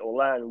seniority,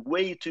 relying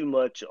way too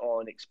much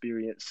on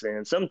experience,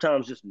 and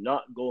sometimes just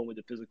not going with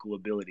the physical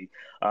ability.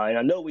 And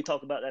I know we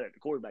talk about that at the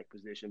quarterback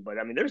position, but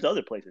I mean, there's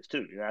other places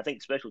too. I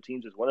think special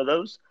teams is one of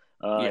those.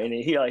 And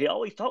he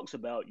always talks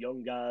about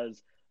young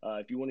guys.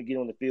 If you want to get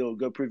on the field,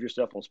 go prove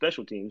yourself on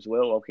special teams.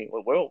 Well, okay,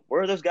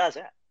 where are those guys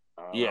at?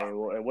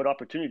 And what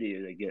opportunity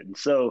are they getting?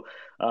 So,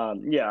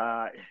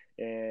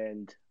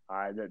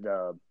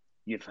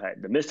 you've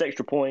had the missed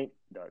extra point,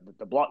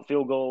 the blocked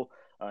field goal,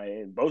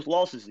 in both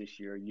losses this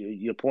year.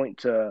 You point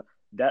to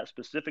that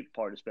specific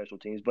part of special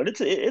teams, but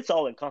it's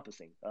all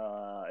encompassing.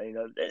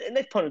 And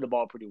they've punted the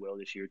ball pretty well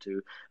this year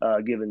too,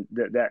 given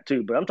that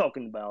too. But I'm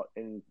talking about,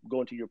 and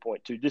going to your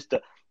point too, just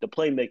the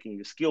playmaking,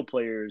 the skill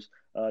players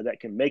that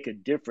can make a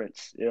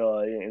difference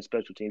in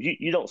special teams.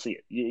 You don't see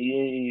it.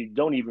 You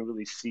don't even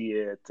really see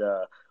it.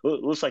 It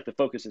looks like the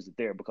focus isn't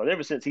there, because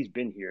ever since he's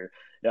been here,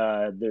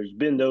 there's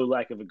been no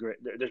lack of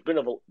there's been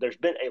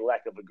a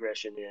lack of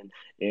aggression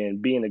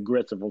in being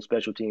aggressive on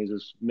special teams,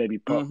 as maybe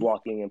punt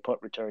blocking and punt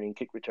returning,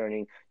 kick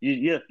returning.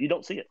 You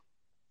don't see it.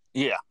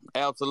 Yeah,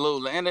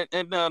 absolutely. And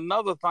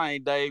another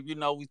thing, Dave,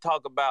 we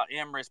talk about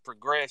Emory's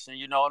progression.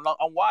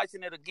 I'm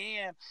watching it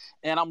again,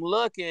 and I'm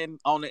looking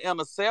on the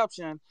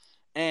interception,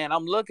 And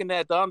I'm looking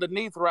at the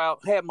underneath route,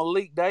 had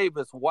Malik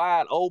Davis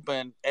wide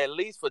open at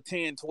least for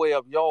 10,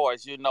 12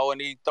 yards,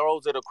 and he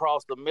throws it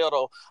across the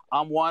middle.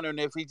 I'm wondering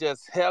if he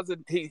just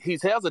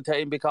he's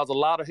hesitating because a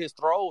lot of his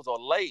throws are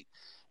late.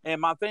 And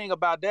my thing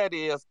about that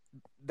is,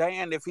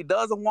 Dan, if he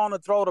doesn't want to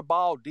throw the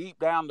ball deep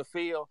down the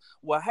field,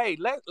 well, hey,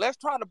 let's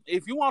try to,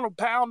 if you want to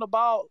pound the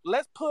ball,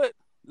 let's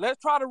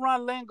try to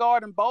run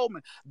Lingard and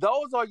Bowman.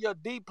 Those are your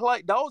deep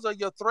play. Those are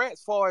your threats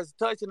as far as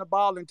touching the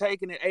ball and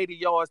taking it 80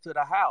 yards to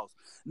the house.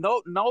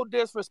 No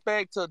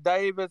disrespect to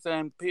Davis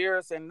and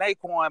Pierce and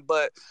Naquan,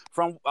 but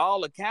from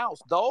all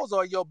accounts, those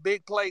are your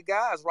big play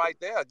guys right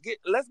there.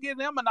 Let's give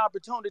them an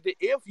opportunity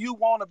if you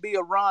want to be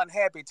a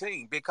run-happy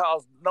team,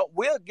 because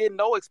we'll get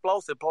no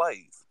explosive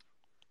plays.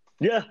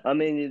 Yeah, I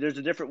mean, there's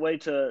a different way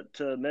to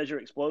measure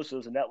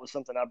explosives, and that was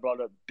something I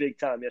brought up big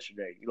time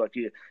yesterday.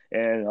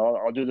 And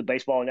I'll do the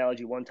baseball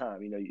analogy one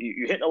time.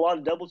 You're hitting a lot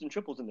of doubles and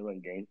triples in the run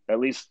game, at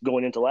least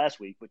going into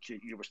last week, but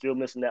you were still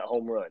missing that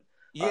home run.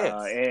 Yes.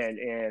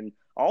 And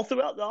all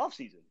throughout the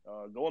offseason,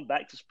 going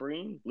back to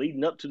spring,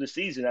 leading up to the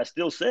season, I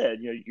still said,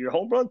 your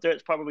home run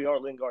threats probably are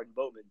Lingard and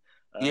Bowman.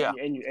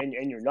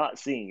 And you're not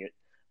seeing it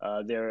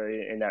there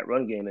in that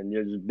run game. And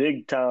there's a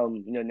big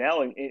time,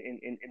 now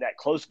in that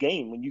close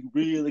game when you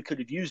really could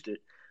have used it,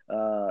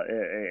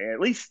 at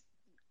least.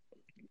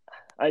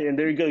 And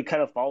there you go,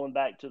 kind of falling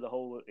back to the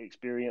whole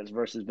experience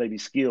versus maybe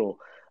skill.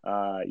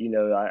 I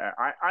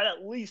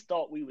at least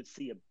thought we would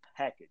see a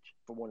package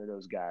for one of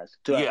those guys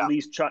to at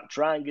least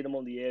try and get them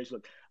on the edge.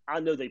 Look,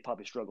 I know they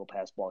probably struggle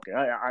pass blocking.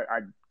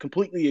 I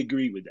completely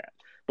agree with that.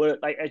 But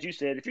as you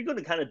said, if you're going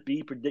to kind of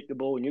be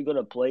predictable and you're going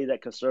to play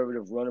that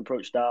conservative run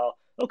approach style,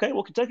 okay,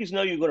 well, Kentucky's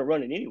know you're going to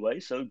run it anyway.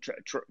 So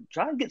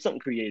try and get something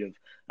creative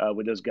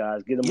with those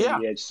guys. Get them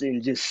on the edge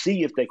and just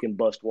see if they can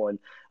bust one.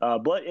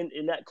 But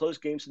in that close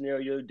game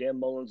scenario, Dan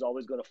Mullen's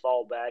always going to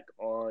fall back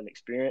on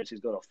experience. He's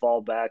going to fall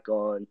back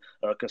on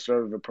a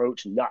conservative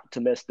approach, not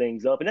to mess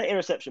things up. And that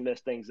interception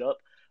messed things up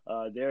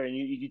there. And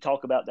you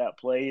talk about that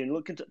play. And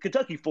look,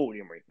 Kentucky fooled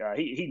Emory.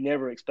 He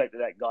never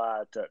expected that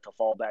guy to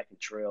fall back and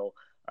trail.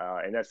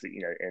 And that's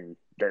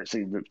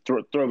the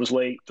throw was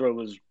late, throw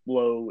was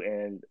low,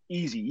 and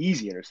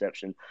easy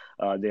interception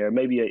there.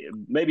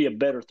 Maybe a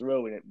better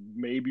throw, and it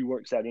maybe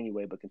works out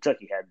anyway. But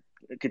Kentucky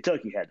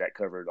had that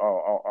covered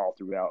all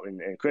throughout,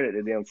 and credit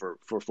to them for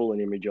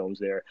fooling Emory Jones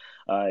there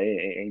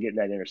and getting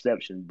that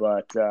interception.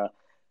 But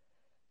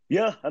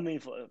yeah, I mean,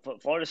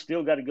 Florida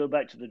still got to go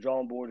back to the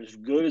drawing board. As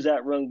good as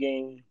that run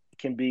game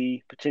can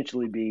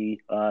potentially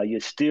be, you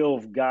still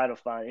got to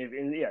find,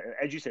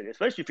 as you said,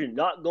 especially if you're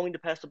not going to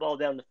pass the ball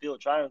down the field,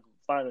 try and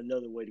find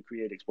another way to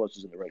create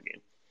explosives in the run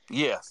game.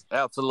 Yes,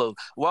 absolutely.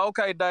 Well,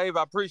 okay, Dave,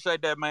 I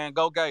appreciate that, man.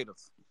 Go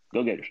Gators.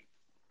 Go Gators.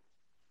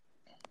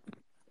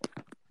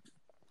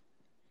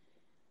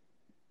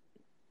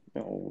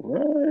 All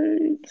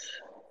right.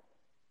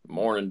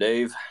 Morning,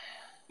 Dave.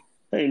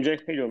 Hey, MJ.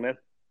 How you doing, man?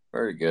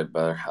 Very good,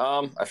 brother.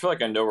 I feel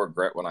like I know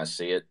regret when I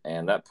see it.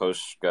 And that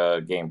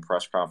post-game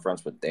press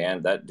conference with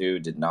Dan, that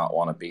dude did not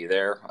want to be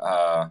there.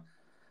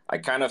 I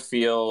kind of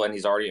feel, and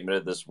he's already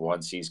admitted this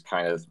once, he's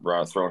kind of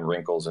thrown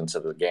wrinkles into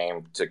the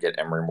game to get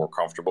Emory more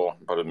comfortable,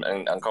 put him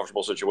in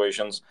uncomfortable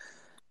situations.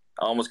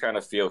 I almost kind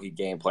of feel he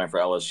game planned for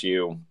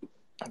LSU,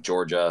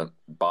 Georgia,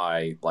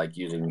 by like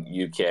using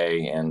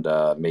UK and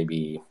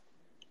maybe,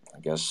 I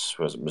guess,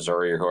 was it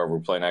Missouri or whoever we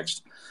play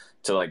next,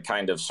 to like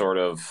kind of sort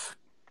of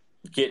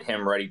get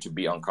him ready to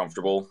be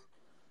uncomfortable.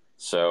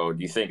 So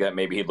do you think that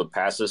maybe he'd look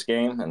past this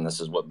game and this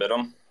is what bit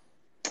him?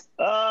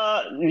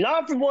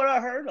 Not from what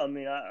I heard. I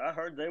mean, I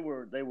heard they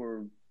were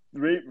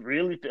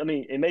really, I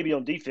mean, it may be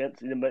on defense,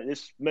 but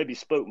this maybe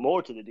spoke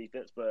more to the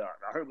defense, but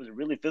I heard it was a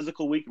really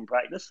physical week in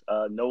practice,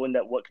 knowing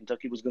that what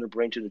Kentucky was going to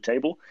bring to the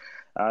table.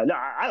 No,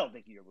 I don't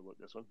think he overlooked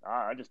this one.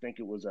 I just think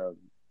it was a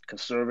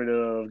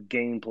conservative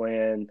game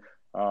plan,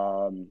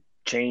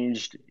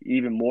 changed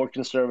even more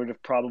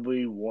conservative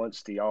probably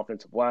once the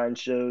offensive line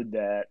showed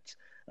that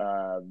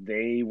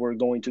they were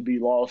going to be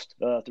lost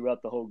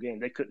throughout the whole game.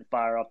 They couldn't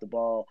fire off the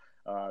ball.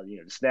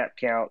 The snap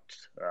count,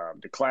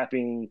 the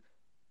clapping,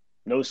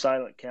 no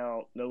silent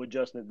count, no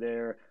adjustment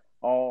there,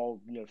 all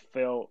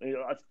fell.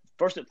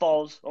 First it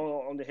falls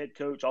on the head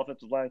coach,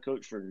 offensive line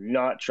coach, for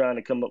not trying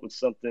to come up with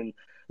something.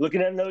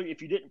 Looking at it,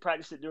 if you didn't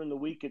practice it during the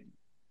week, it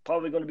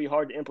probably going to be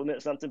hard to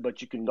implement something,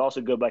 but you can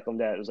also go back on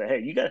that. It was like,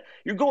 hey,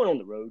 you're going on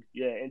the road.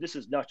 Yeah. And this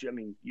is not your, I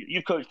mean,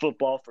 you've coached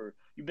football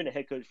you've been a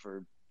head coach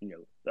for,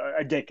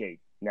 a decade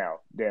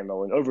now, Dan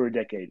Mullen, over a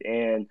decade.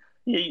 And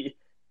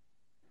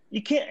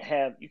you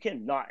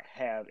cannot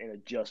have an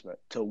adjustment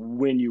to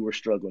when you were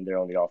struggling there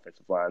on the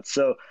offensive line.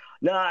 So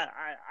no, I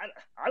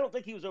don't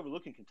think he was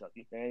overlooking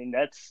Kentucky, and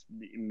that's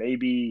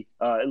maybe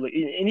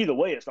in either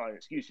way, it's not an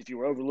excuse. If you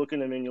were overlooking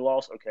them and you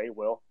lost, okay,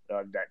 well,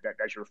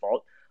 that's your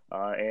fault.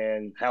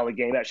 And how the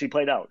game actually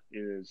played out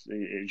is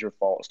your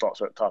fault. It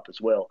starts at the top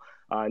as well.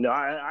 No,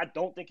 I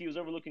don't think he was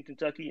overlooking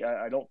Kentucky.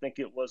 I don't think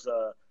it was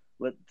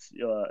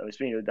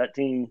that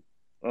team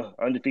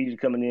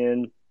undefeated coming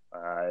in.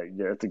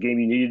 It's a game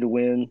you needed to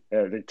win.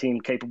 The team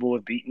capable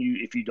of beating you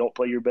if you don't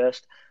play your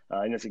best,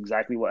 and that's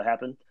exactly what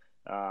happened.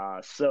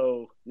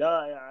 So no,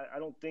 I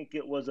don't think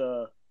it was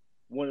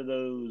one of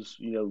those,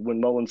 when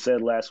Mullen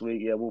said last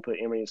week, yeah, we'll put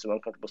Emery in some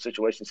uncomfortable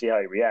situations, see how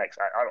he reacts.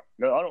 I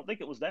don't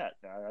think it was that.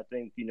 I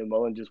think,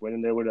 Mullen just went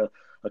in there with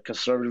a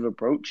conservative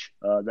approach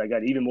that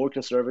got even more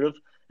conservative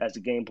as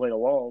the game played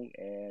along,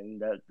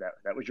 and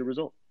that was your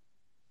result.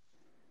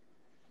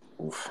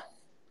 Oof.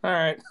 All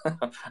right,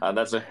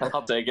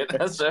 I'll take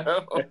it.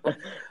 So,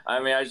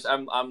 I mean,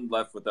 I'm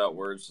left without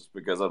words just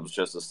because I was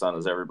just as stunned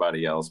as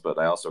everybody else, but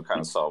I also kind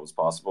of saw it was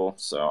possible.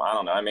 So I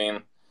don't know. I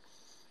mean,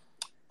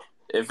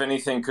 if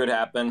anything could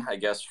happen, I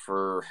guess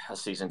for a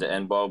season to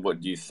end, Bob,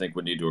 what do you think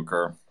would need to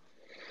occur?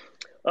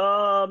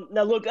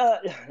 Now look,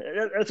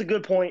 that's a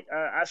good point.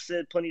 I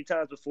said plenty of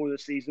times before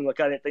this season, look,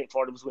 I didn't think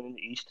Florida was winning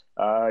the East.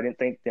 I didn't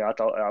think, I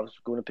thought I was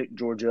going to pick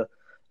Georgia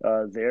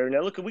there.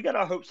 Now look, we got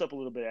our hopes up a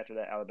little bit after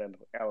that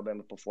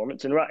Alabama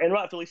performance, and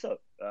rightfully so.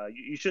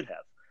 You should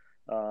have.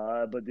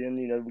 But then,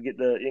 we get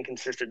the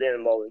inconsistent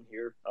Dan Mullen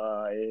here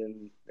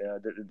in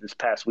this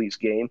past week's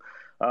game.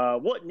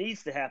 What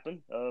needs to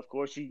happen? Of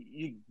course,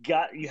 you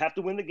have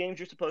to win the games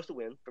you're supposed to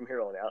win from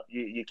here on out.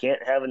 You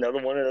can't have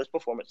another one of those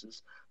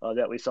performances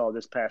that we saw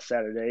this past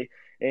Saturday.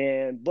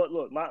 But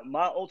look,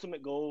 my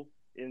ultimate goal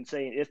in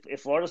saying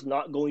if Florida's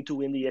not going to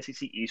win the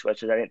SEC East,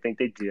 which I didn't think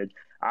they did,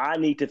 I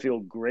need to feel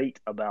great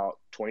about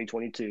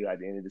 2022 at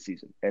the end of the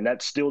season. And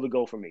that's still the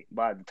goal for me.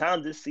 By the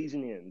time this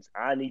season ends,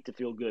 I need to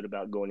feel good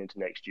about going into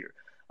next year.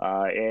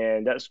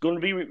 And that's going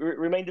to be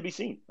remain to be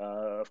seen.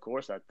 Of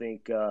course, I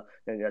think,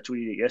 and I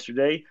tweeted it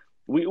yesterday,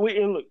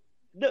 and look,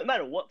 no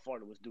matter what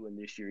Florida was doing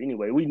this year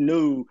anyway, we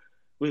know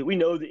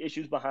the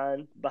issues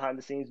behind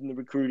the scenes in the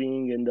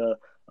recruiting and the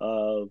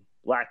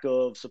lack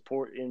of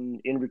support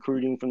in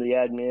recruiting from the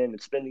admin and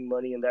spending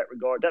money in that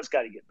regard. That's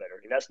got to get better,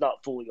 and that's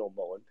not fully on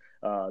Mullen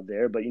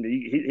there. But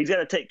he's got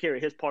to take care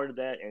of his part of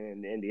that,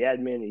 and the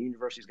admin and the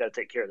university's got to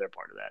take care of their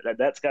part of that.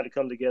 That's got to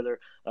come together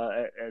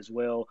as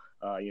well.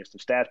 Some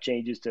staff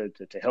changes to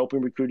help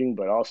in recruiting,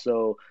 but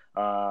also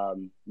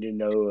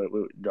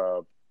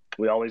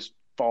we always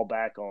fall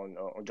back on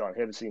John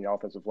Hevesy and the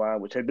offensive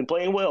line, which had been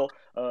playing well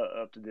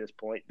up to this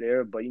point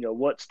there. But,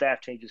 what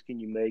staff changes can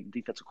you make?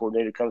 Defensive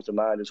coordinator comes to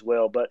mind as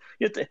well. But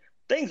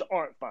things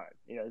aren't fine.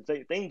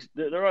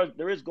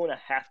 There is going to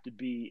have to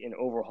be an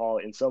overhaul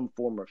in some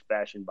form or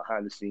fashion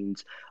behind the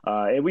scenes.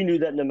 And we knew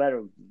that no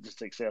matter the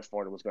success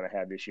Florida was going to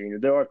have this year,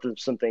 there are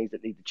some things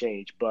that need to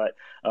change. But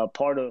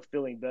part of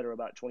feeling better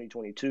about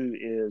 2022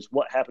 is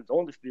what happens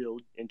on the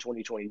field in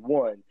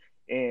 2021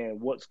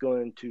 and what's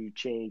going to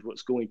change,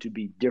 what's going to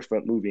be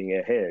different moving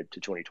ahead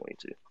to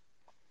 2022.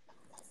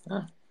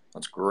 Yeah,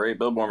 that's great.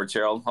 Billboard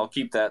material. I'll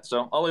keep that.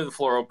 So I'll leave the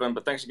floor open,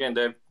 but thanks again,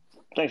 Dave.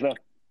 Thanks, man.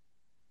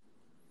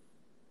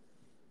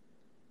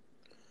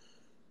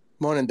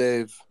 Morning,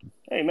 Dave.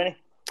 Hey, Manny.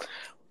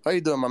 How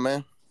you doing, my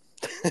man?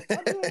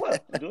 I'm doing well.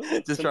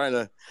 Just trying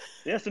to.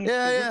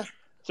 Yeah,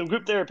 some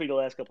group therapy the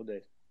last couple of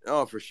days.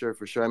 Oh, for sure.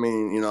 I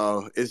mean,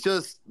 it's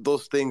just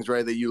those things,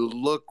 right, that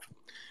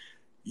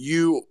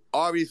you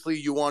obviously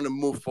you want to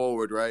move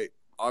forward, right?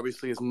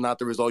 Obviously, it's not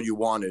the result you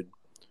wanted.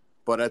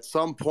 But at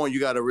some point, you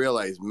got to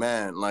realize,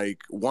 man,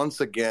 like,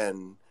 once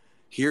again,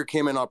 here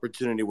came an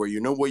opportunity where you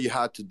know what you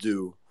had to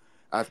do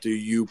after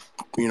you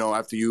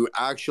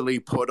actually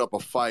put up a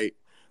fight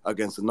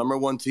against the number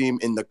one team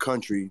in the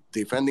country,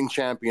 defending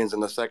champions in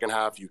the second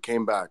half. You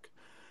came back.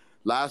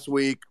 Last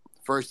week,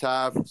 first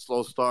half,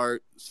 slow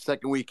start.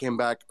 Second week, came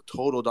back,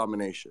 total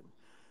domination.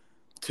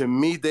 To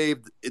me, Dave,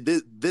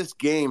 this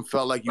game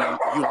felt like you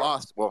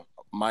lost. Well,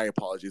 my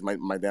apologies.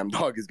 My damn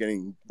dog is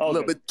getting a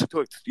little bit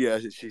too. Yeah,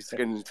 she's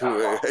getting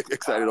too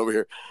excited over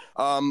here.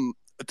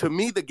 To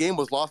me, the game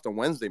was lost on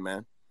Wednesday,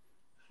 man.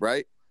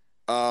 Right?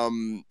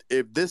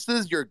 If this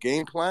is your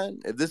game plan,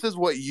 if this is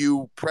what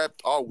you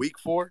prepped all week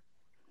for,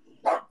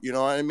 you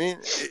know what I mean?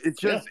 It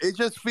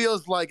just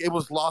feels like it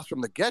was lost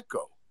from the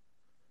get-go.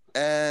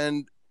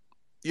 And,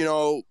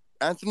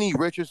 Anthony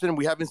Richardson,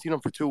 we haven't seen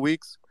him for 2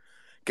 weeks,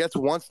 gets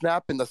one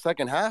snap in the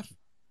second half.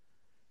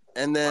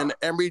 And then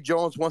Emory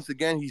Jones, once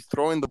again, he's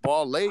throwing the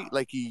ball late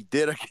like he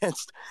did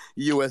against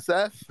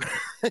USF.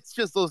 It's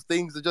just those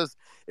things. It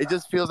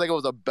just feels like it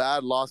was a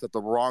bad loss at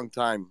the wrong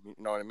time. You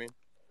know what I mean?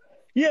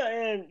 Yeah,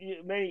 and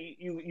Manny,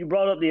 you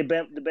brought up the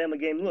Bama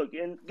game. Look,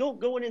 and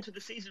going into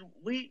the season,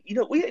 we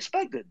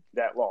expected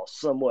that loss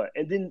somewhat,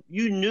 and then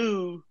you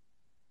knew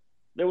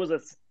there was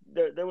a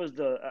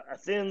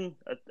thin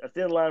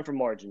line for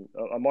margin,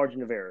 a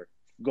margin of error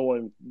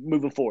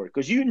moving forward,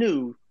 because you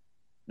knew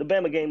the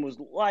Bama game was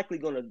likely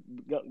going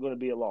to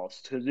be a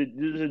loss. Because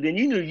then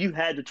you knew you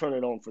had to turn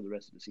it on for the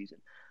rest of the season,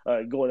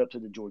 going up to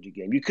the Georgia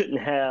game. You couldn't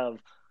have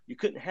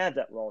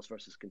that loss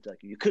versus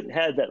Kentucky. You couldn't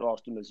have that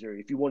loss to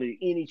Missouri if you wanted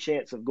any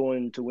chance of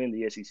going to win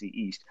the SEC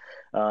East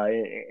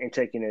and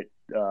taking it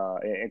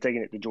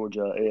to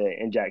Georgia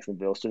and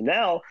Jacksonville. So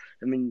now,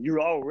 I mean,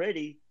 you're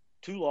already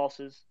 2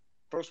 losses,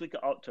 first week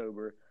of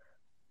October.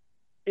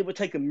 It would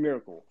take a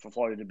miracle for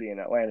Florida to be in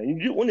Atlanta. You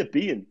didn't want to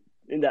be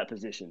in that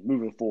position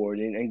moving forward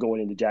and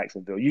going into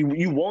Jacksonville.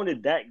 You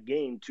wanted that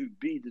game to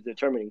be the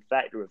determining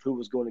factor of who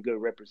was going to go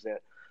represent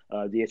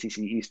the SEC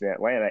East in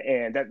Atlanta,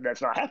 and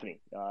that's not happening.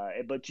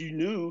 But you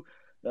knew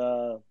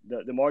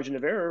the margin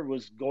of error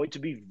was going to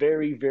be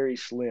very, very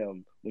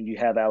slim when you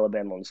have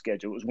Alabama on the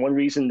schedule. It was one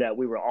reason that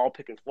we were all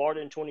picking Florida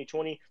in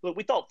 2020. Look,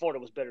 we thought Florida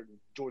was better than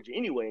Georgia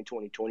anyway in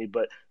 2020,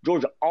 but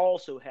Georgia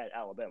also had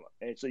Alabama,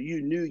 and so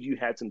you knew you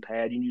had some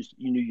pad. You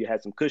knew you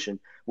had some cushion.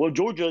 Well,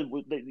 Georgia,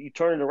 you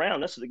turn it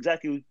around. That's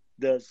exactly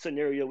the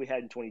scenario we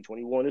had in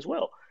 2021 as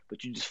well.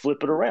 But you just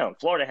flip it around.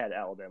 Florida had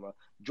Alabama.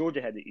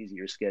 Georgia had the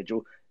easier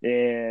schedule,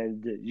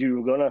 and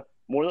you were gonna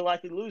more than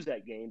likely lose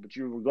that game, but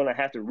you were going to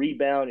have to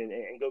rebound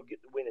and go get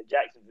the win in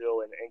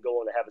Jacksonville and go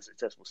on to have a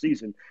successful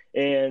season.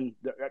 And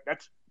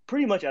that's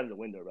pretty much out of the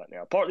window right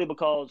now, partly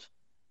because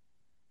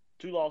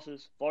 2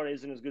 losses, Florida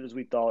isn't as good as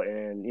we thought,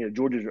 and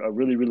Georgia's a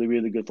really, really,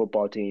 really good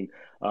football team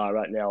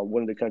right now.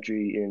 One of the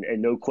country, and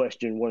no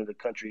question, one of the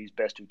country's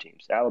best 2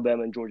 teams.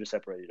 Alabama and Georgia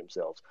separated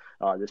themselves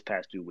this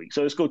past 2 weeks.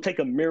 So it's going to take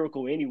a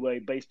miracle anyway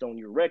based on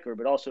your record,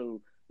 but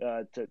also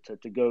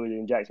to go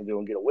in Jacksonville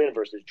and get a win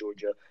versus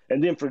Georgia,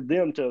 and then for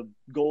them to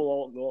go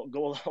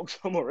along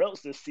somewhere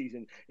else this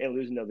season and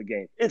lose another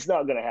game. It's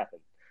not going to happen.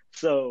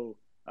 So,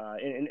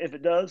 and if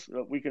it does,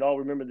 we can all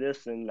remember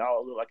this, and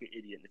I'll look like an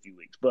idiot in a few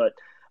weeks. But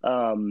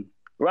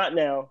right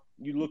now,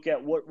 you look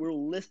at what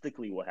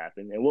realistically will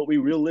happen and what we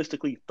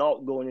realistically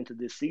thought going into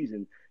this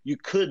season, you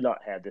could not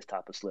have this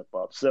type of slip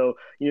up. So,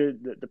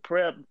 the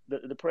prep,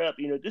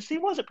 this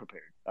team wasn't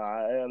prepared.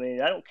 I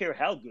mean, I don't care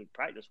how good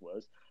practice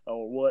was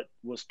or what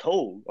was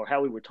told or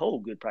how we were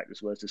told good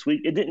practice was this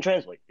week. It didn't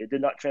translate. It did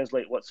not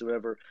translate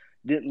whatsoever.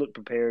 Didn't look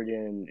prepared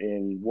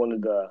in one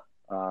of the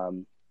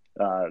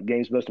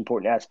game's most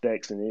important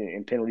aspects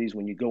and penalties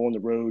when you go on the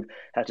road,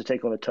 have to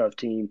take on a tough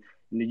team.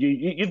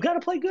 You've got to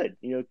play good,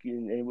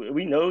 and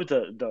we know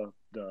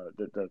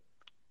the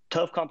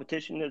tough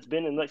competition that's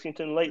been in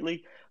Lexington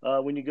lately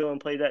when you go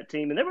and play that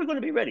team, and they were going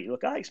to be ready.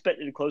 Look, I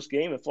expected a close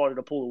game and Florida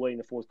to pull away in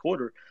the fourth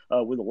quarter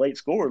with a late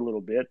score a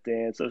little bit,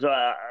 and so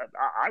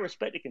I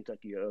respected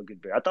Kentucky a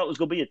good bit. I thought it was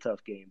going to be a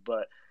tough game,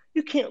 but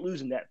you can't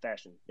lose in that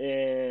fashion.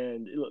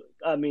 And look,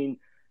 I mean,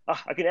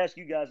 I can ask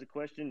you guys a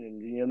question,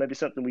 and maybe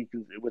something we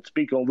would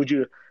speak on. Would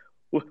you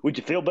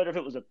feel better if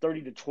it was a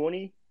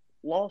 30-20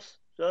 loss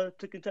to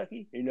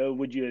Kentucky?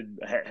 Would you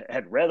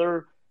had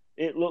rather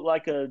it look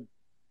like a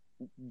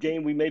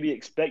game we maybe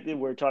expected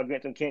where Todd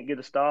Grantham can't get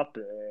a stop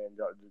and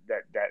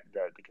that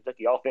the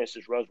Kentucky offense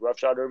just runs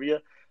roughshod over you,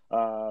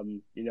 or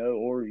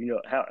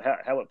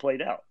how it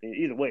played out?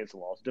 Either way, it's a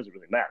loss. It doesn't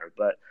really matter.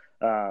 But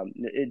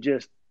it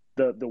just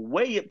the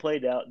way it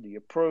played out, the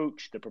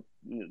approach, the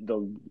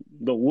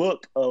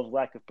look of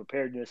lack of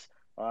preparedness.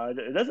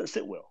 It doesn't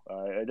sit well.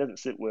 It doesn't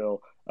sit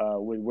well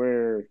with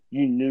where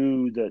you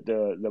knew that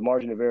the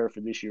margin of error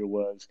for this year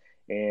was,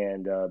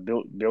 and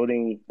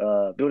building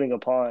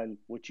upon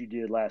what you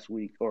did last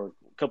week or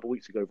a couple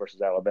weeks ago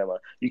versus Alabama.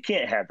 You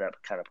can't have that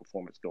kind of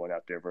performance going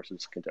out there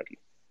versus Kentucky.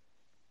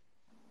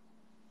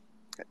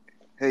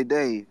 Hey,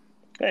 Dave.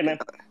 Hey, man.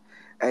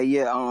 Hey,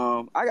 yeah.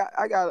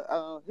 I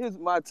got. Here's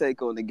my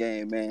take on the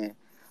game, man.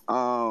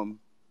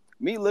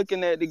 Me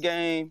looking at the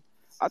game,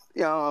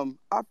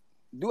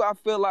 do I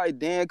feel like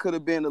Dan could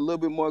have been a little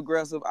bit more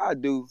aggressive? I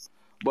do.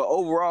 But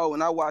overall,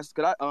 when I watched,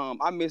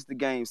 I missed the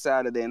game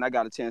Saturday and I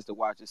got a chance to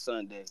watch it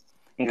Sunday.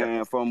 Okay.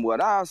 And from what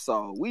I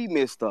saw, we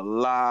missed a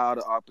lot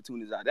of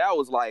opportunities out there. I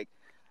was like,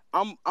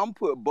 I'm gonna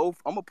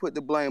put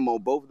the blame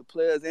on both of the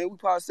players, and we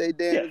probably say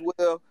Dan as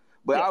well.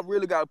 But I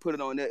really got to put it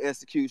on their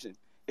execution.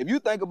 If you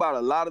think about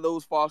a lot of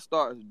those false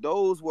starts,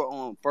 those were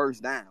on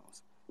first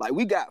downs. Like,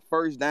 we got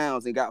first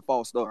downs and got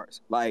false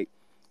starts. Like,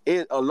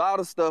 a lot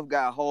of stuff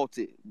got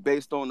halted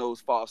based on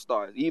those false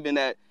starts. Even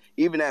that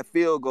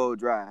field goal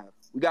drive,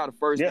 we got a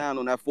first down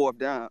on that fourth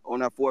down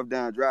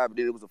drive, but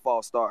then it was a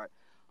false start.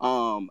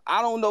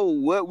 I don't know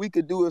what we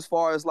could do as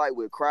far as like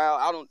with crowd.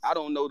 I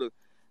don't know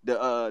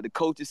the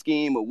coaching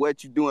scheme or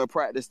what you do in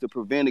practice to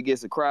prevent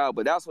against the crowd,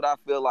 but that's what I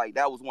feel like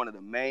that was one of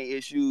the main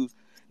issues.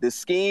 The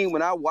scheme,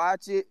 when I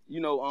watch it,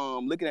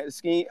 looking at the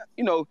scheme,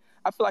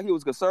 I feel like he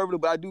was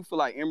conservative, but I do feel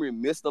like Emory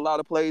missed a lot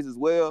of plays as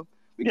well.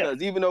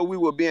 Because even though we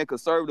were being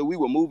conservative, we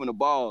were moving the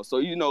ball. So,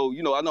 I know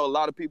a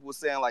lot of people were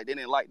saying, like, they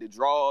didn't like the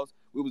draws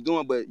we was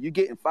doing, but you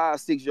getting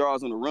 5-6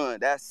 yards on the run,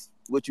 that's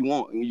what you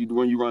want when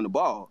you run the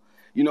ball.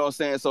 You know what I'm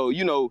saying?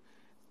 So,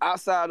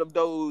 outside of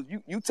those,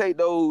 you take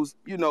those,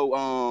 you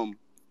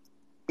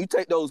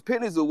take those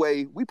penalties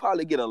away, we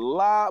probably get a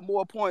lot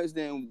more points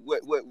than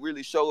what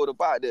really showed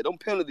up out there. Them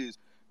penalties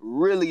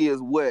really is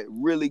what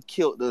really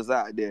killed us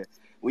out there.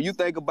 When you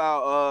think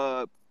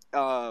about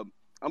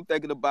I'm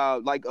thinking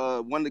about, like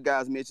one of the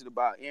guys mentioned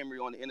about Emory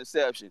on the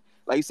interception.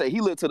 Like you say,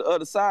 he looked to the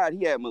other side.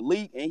 He had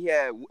Malik and he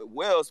had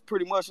Wells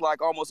pretty much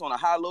like almost on a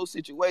high-low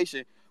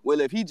situation. Well,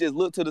 if he just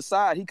looked to the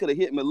side, he could have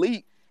hit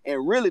Malik.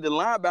 And really, the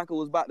linebacker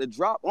was about to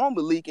drop on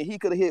Malik, and he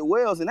could have hit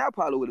Wells, and that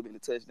probably would have been a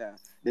touchdown.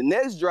 The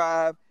next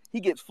drive,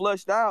 he gets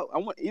flushed out.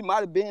 It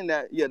might have been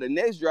that, the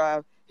next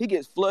drive, he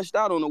gets flushed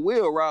out on the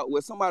wheel route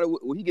where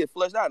he gets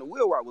flushed out, and the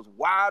wheel route was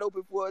wide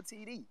open for a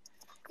TD.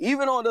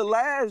 Even on the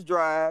last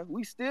drive,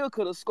 we still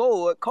could have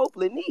scored.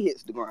 Copeland knee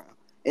hits the ground.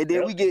 And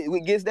then we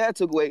gets that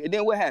took away. And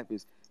then what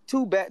happens?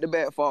 2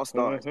 back-to-back false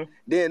starts. Mm-hmm.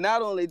 Then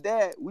not only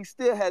that, we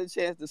still had a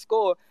chance to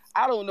score.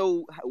 I don't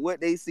know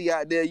what they see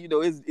out there.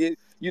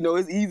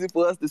 It's easy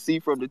for us to see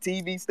from the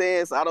TV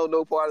stand. So I don't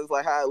know part of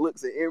like how it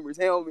looks at Emory's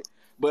helmet.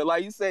 But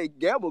like you say,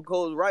 Gamble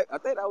goes right. I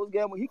think that was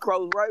Gamble. He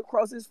crossed right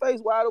across his face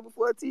wide open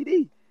for a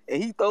TD.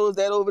 And he throws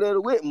that over there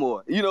to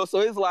Whitmore. So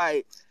it's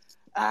like,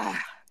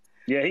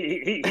 Yeah,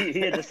 he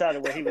had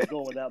decided where he was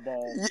going with that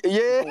ball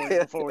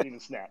before it even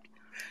snapped.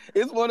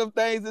 It's one of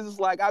them things. It's just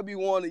like I be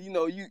wanting,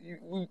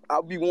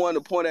 I'll be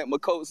wanting to point at my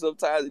coach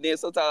sometimes, and then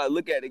sometimes I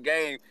look at the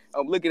game.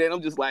 I'm looking at it,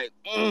 I'm just like,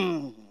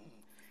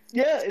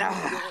 Yeah,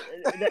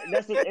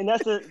 that's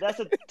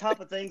the type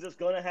of things that's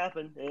going to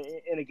happen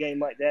in a game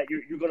like that.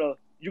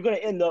 You're gonna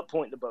end up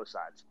pointing to both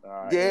sides.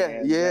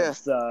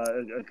 That's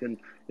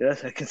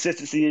a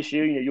consistency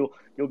issue.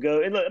 You'll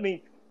go and look. I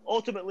mean,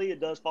 ultimately, it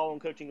does fall on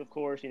coaching, of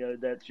course.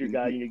 That's your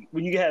guy.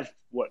 When you have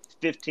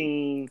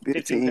 15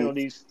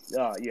 penalties,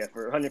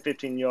 for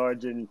 115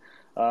 yards and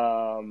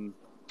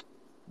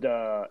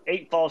the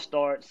 8 false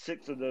starts,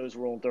 6 of those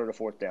were on 3rd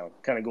or 4th down.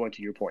 Kind of going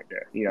to your point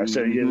there,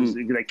 So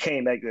they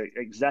came at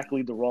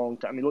exactly the wrong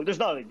time. I mean, look, there's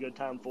not a good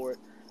time for it,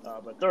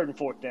 but 3rd and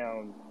 4th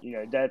down,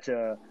 that's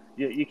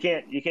you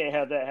can't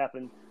have that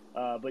happen.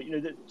 But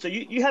so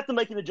you have to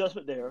make an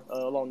adjustment there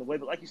along the way.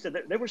 But like you said,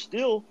 there were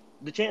still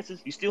the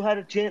chances. You still had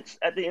a chance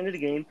at the end of the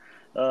game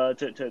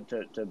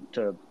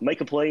to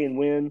make a play and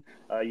win.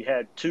 You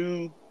had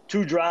two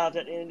drives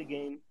at the end of the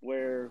game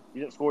where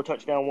you didn't score a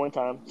touchdown one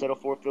time,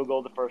 settled for a field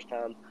goal the first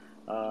time.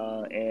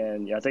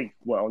 And I think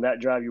on that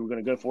drive you were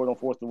going to go for it on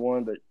 4th and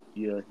 1, but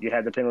you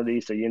had the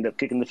penalty, so you end up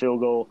kicking the field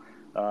goal.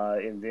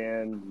 And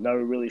then no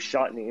really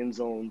shot in the end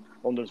zone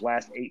on those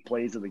last 8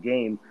 plays of the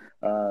game.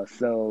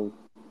 It's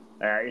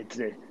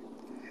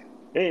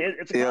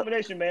a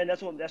combination, man.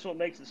 That's what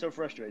makes it so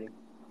frustrating.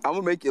 I'm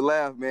gonna make you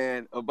laugh,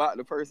 man, about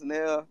the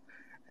personnel.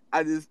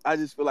 I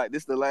just feel like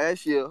this is the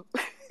last year.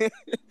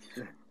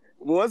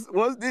 Once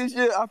this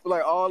year, I feel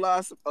like all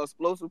our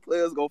explosive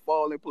players gonna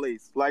fall in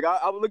place. Like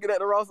I was looking at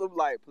the roster, I'm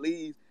like,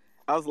 please.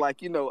 I was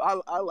like,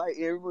 I like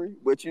Emory,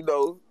 but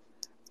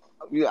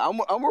I'm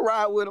gonna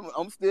ride with him.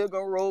 I'm still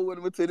gonna roll with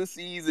him until the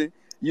season.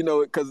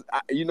 Because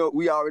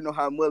we already know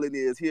how Mullen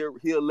is.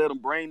 He'll let him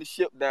bring the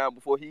ship down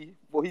before he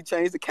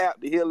changed the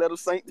captain. He'll let him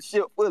sink the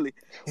ship fully.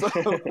 So,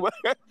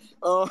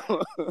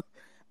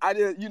 I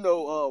just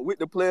with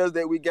the players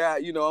that we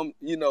got,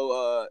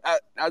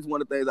 that's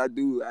one of the things I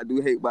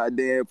do hate about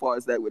Dan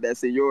parts that with that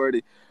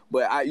seniority.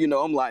 But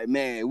I'm like,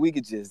 man, we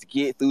could just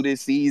get through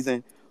this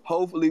season.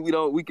 Hopefully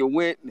we can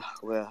win.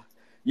 Well,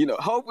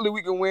 hopefully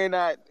we can win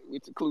that,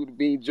 which included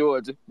being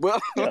Georgia.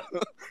 But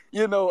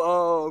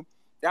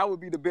that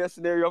would be the best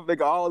scenario. I think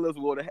all of us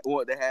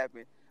want to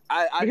happen.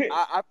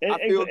 I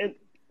feel. And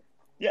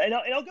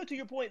I'll go to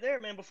your point there,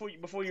 man. Before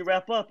you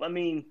wrap up, I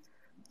mean,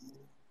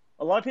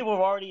 a lot of people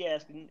are already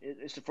asking.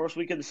 It's the first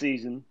week of the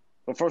season,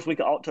 or first week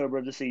of October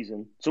of the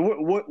season. So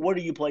what are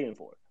you playing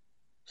for?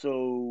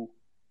 So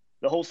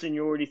the whole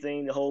seniority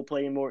thing, the whole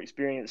playing more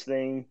experience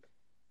thing.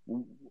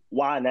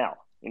 Why now?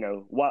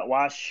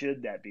 Why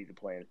should that be the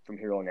plan from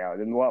here on out?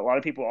 And a lot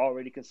of people are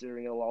already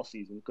considering it a lost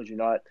season because you're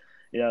not.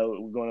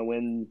 We're going to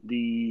win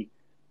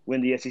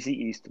the SEC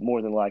East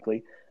more than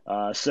likely.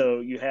 So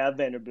you have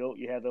Vanderbilt,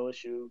 you have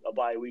LSU, a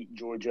bye week,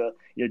 Georgia.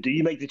 Do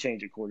you make the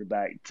change at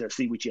quarterback to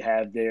see what you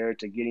have there,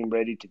 to get him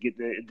ready, to get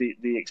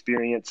the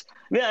experience?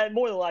 I mean,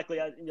 more than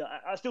likely,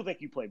 I still think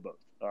you play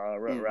both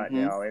right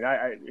now.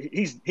 And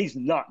he's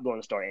not going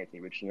to start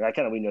Anthony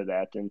Richardson. We know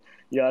that. And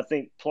I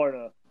think part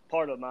of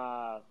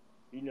my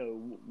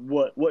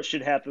what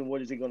should happen,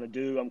 what is he going to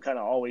do? I'm kind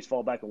of always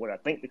fall back on what I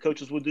think the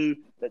coaches will do.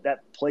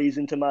 That plays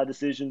into my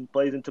decision,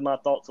 plays into my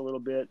thoughts a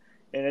little bit.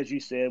 And as you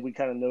said, we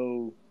kind of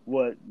know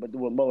what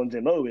Mullen's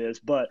MO is,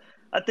 but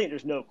I think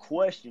there's no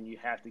question you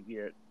have to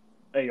get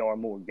AR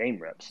more game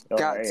reps.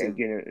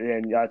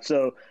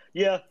 So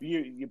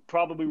you're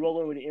probably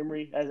rolling with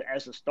Emory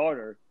as a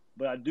starter.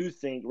 But I do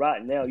think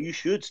right now you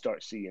should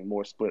start seeing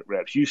more split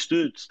reps. You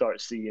should start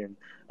seeing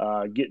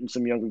getting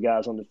some younger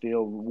guys on the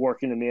field,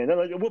 working them in.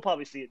 We'll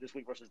probably see it this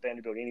week versus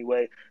Vanderbilt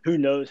anyway. Who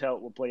knows how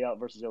it will play out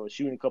versus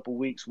LSU in a couple of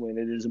weeks when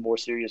it is a more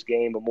serious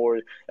game,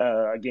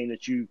 a game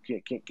that you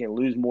can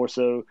lose more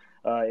so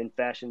in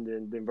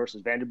fashion than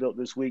versus Vanderbilt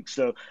this week.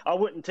 So I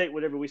wouldn't take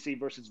whatever we see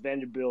versus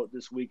Vanderbilt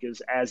this week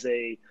as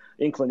a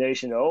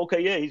inclination of,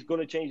 he's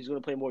going to change. He's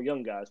going to play more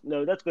young guys.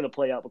 No, that's going to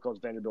play out because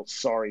Vanderbilt's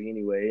sorry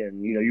anyway,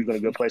 and you're going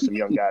to go play some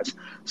young guys.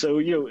 So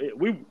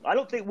I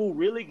don't think we'll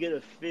really get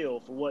a feel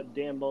for what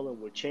Dan Mullen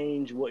would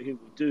change, what he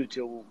would do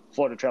till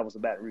Florida travels to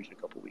Baton Rouge in a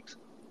couple of weeks.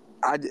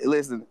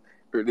 Listen,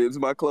 this is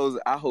my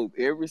closing. I hope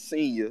every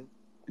senior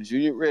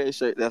junior red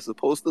shirt that's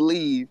supposed to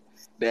leave,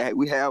 that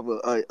we have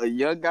a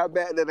young guy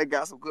back there that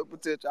got some good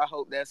potential. I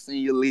hope that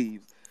senior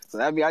leaves. So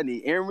that means I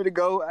need Emory to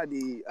go. I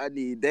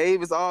need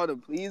Davis, all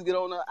them. Please get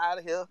on out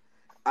of here.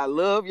 I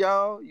love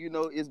y'all.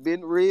 It's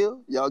been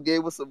real. Y'all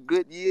gave us some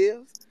good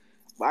years.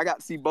 But I got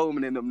to see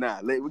Bowman in them now.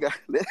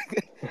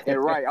 And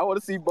right, I want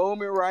to see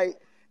Bowman right.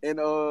 and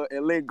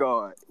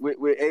Lingard with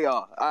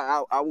AR.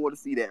 I want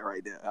to see that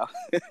right there.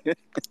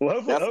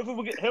 Well,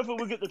 hopefully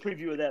we'll get the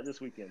preview of that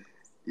this weekend.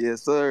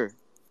 Yes, sir.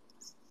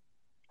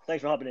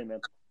 Thanks for hopping in,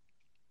 man.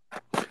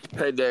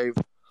 Hey, Dave.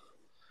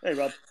 Hey,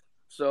 Rob.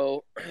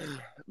 So,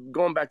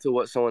 going back to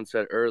what someone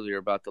said earlier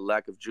about the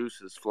lack of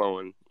juices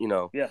flowing,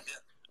 Yeah.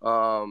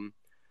 I'm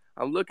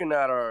looking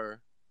at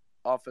our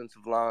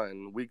offensive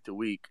line week to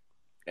week,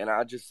 and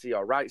I just see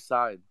our right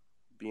side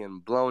being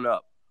blown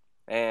up.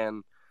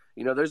 And,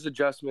 there's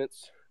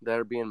adjustments that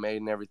are being made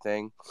and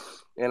everything.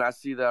 And I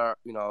see that,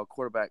 our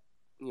quarterback,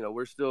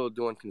 we're still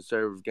doing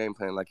conservative game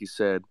plan, like you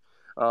said.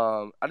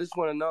 I just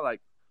want to know,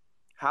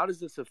 how does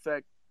this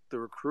affect the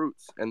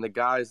recruits and the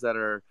guys that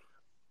are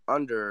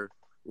under –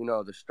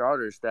 the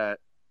starters that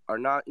are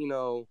not,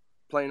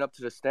 playing up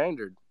to the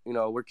standard?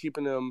 We're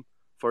keeping them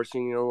for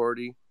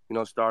seniority,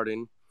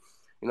 starting.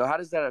 How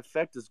does that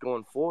affect us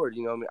going forward?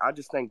 I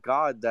just thank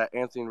God that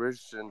Anthony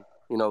Richardson,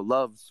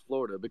 loves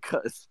Florida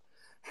because,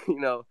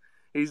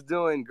 he's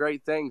doing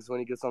great things when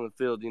he gets on the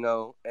field,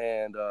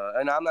 and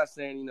I'm not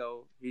saying,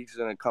 he's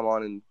going to come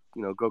on and,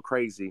 go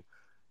crazy,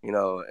 and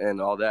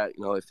all that,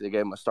 if they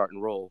gave him a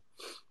starting role.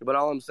 But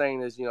all I'm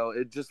saying is,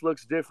 it just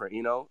looks different,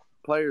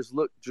 Players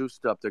look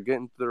juiced up. They're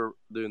getting through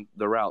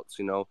the routes,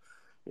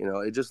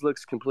 it just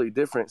looks completely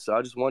different. So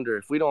I just wonder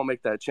if we don't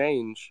make that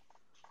change,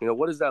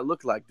 what does that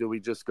look like? Do we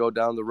just go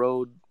down the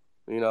road,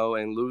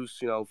 and lose,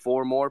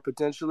 4 more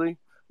potentially?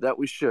 That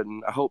we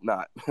shouldn't. I hope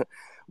not.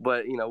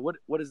 But,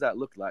 what does that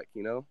look like,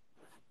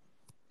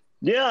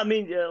 Yeah, I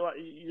mean, a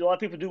lot of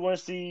people do want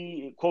to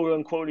see "quote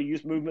unquote" a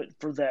youth movement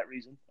for that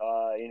reason.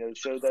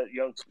 Show that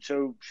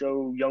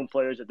show young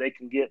players that they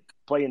can get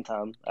playing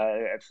time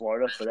at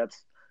Florida. But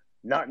that's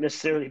not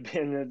necessarily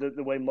been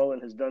the way Mullen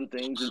has done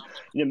things.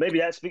 And, maybe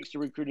that speaks to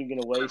recruiting in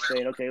a way,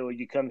 saying, okay, well,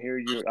 you come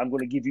here, I'm going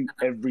to give you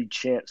every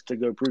chance to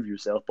go prove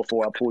yourself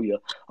before I pull you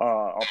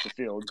off the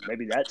field.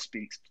 Maybe that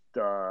speaks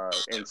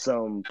in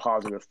some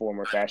positive form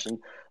or fashion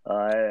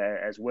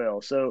as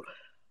well. So,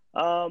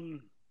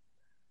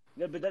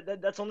 yeah,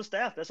 but that's on the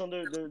staff. That's on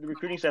the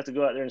recruiting staff to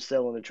go out there and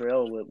sell on the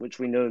trail, which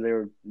we know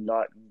they're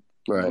not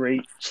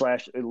great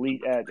 /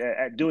 elite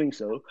at doing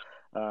so.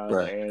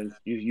 And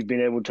you've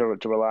been able to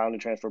rely on the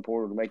transfer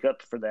portal to make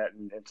up for that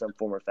in some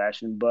form or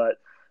fashion. But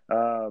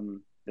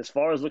as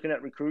far as looking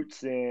at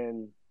recruits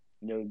and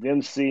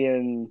them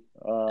seeing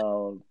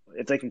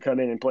if they can come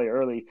in and play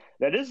early,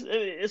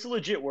 it's a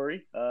legit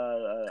worry.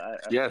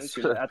 Yes,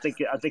 I think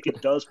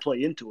it does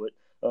play into it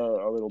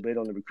a little bit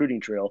on the recruiting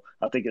trail.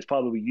 I think it's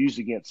probably used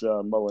against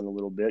Mullen a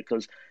little bit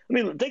because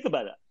think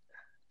about it.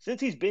 Since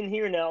he's been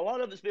here now, a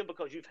lot of it's been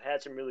because you've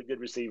had some really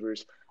good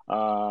receivers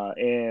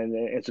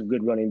and some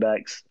good running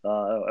backs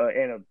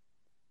and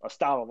a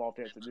style of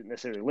offense that didn't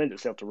necessarily lend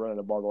itself to running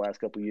the ball the last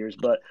couple of years.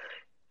 But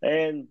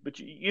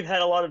you've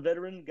had a lot of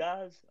veteran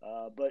guys,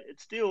 but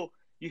it's still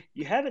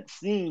you haven't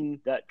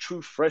seen that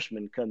true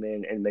freshman come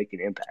in and make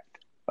an impact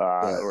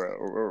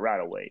or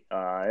right away.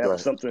 That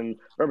was something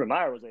Urban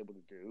Meyer was able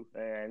to do,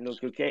 and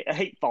look, okay, I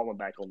hate falling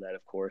back on that.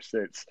 Of course,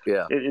 it's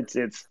not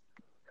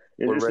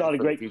a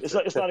great.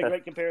 It's not a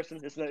great comparison.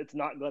 It's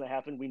not going to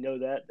happen. We know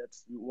that.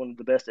 That's one of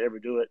the best to ever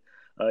do it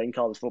in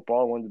college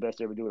football. One of the best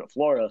to ever do it at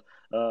Florida,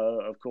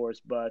 of course.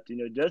 But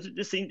it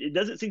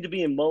doesn't seem to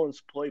be in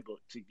Mullen's playbook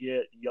to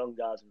get young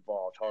guys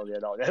involved hardly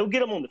at all. Now, he'll get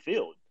them on the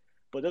field,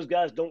 but those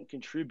guys don't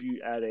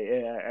contribute at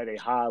a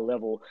high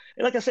level.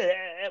 And like I said,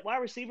 at wide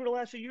receiver the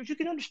last few years, you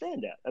can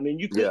understand that. I mean,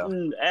 you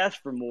couldn't ask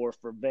for more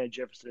for Van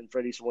Jefferson,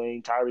 Freddie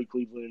Swain, Tyree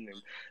Cleveland,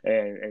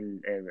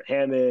 and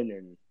Hammond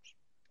and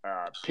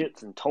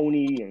Pitts and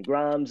Tony and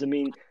Grimes. I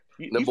mean,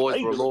 the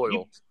boys were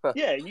loyal.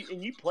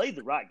 You played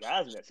the right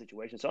guys in that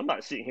situation. So I'm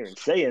not sitting here and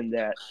saying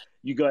that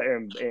you go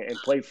and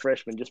play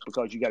freshmen just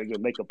because you got to go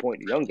make a point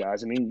to young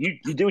guys. I mean,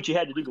 you do what you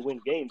had to do to win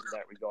games in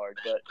that regard.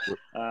 But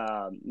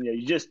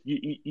you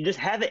just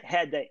haven't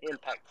had that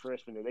impact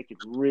freshman that they could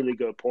really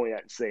go point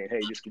at and saying,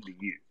 hey, this could be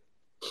you.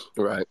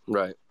 Right.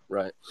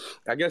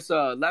 I guess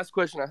last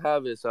question I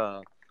have is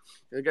I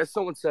guess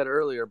someone said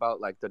earlier about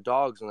the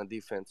dogs on the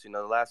defense.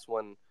 The last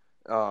one.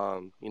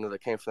 That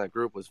came from that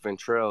group was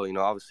Ventrell.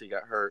 Obviously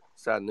got hurt.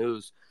 Sad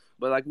news.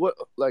 But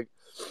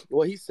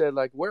what he said,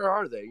 where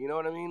are they? You know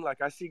what I mean?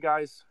 I see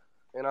guys,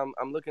 and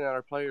I'm looking at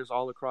our players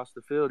all across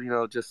the field.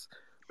 Just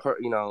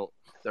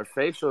their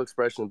facial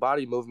expression,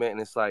 body movement,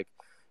 and it's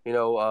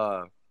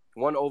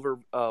one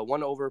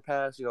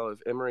overpass. If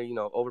Emory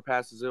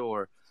overpasses it,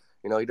 or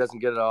he doesn't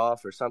get it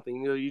off or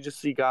something. You just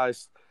see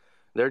guys.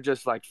 They're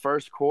just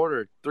first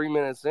quarter, 3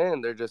 minutes in,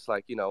 they're just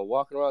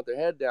walking around with their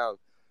head down.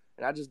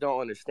 And I just don't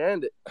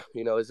understand it.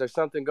 Is there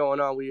something going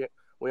on we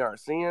aren't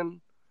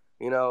seeing?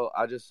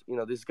 I just,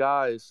 these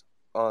guys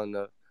on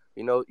the,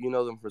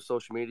 them from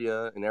social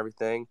media and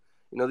everything.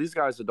 These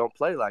guys that don't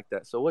play like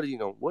that. So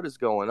what is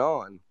going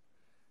on?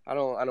 I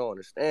don't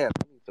understand.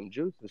 I need some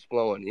juice is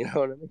flowing. You know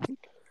what I mean?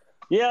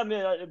 Yeah, I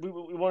mean,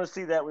 we want to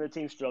see that when the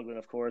team's struggling,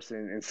 of course,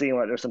 and seeing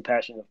there's some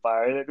passion and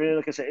fire. And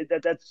like I said,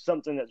 that's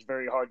something that's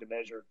very hard to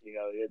measure.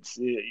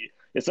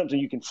 It's something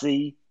you can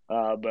see,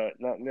 but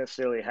not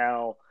necessarily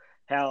how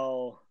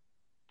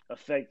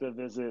effective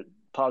is it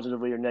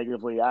positively or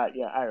negatively? I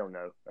don't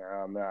know.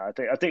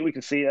 I think we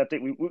can see it. I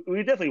think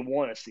we definitely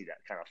want to see that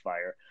kind of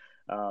fire.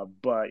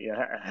 But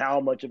how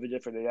much of a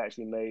difference it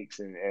actually makes,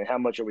 and how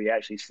much are we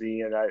actually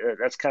seeing?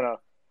 That's kind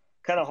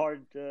of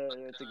hard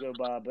to go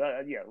by.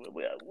 But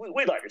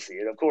we'd like to see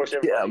it. Of course,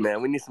 yeah,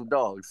 man, we need some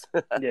dogs.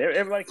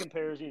 Everybody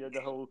compares,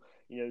 the whole,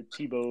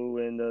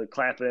 Tebow and the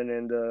clapping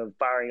and the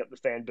firing up the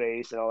fan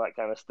base and all that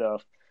kind of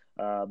stuff.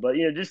 But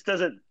just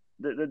doesn't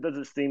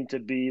seem to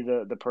be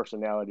the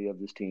personality of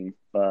this team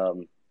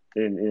in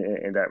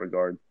that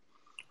regard.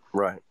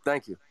 Right.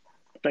 Thank you.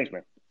 Thanks,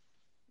 man.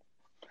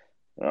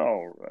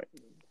 All right.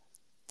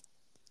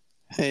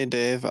 Hey,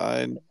 Dave.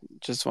 I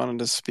just wanted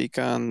to speak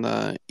on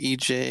the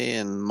EJ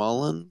and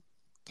Mullen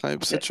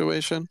type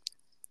situation.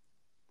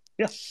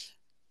 Yeah.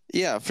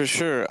 Yeah, for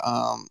sure.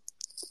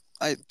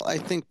 I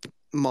think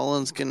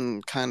Mullen's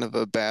getting kind of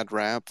a bad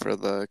rap for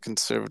the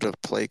conservative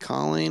play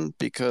calling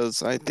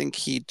because I think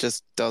he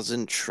just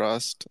doesn't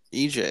trust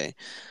EJ.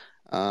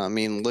 I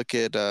mean, look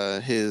at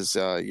his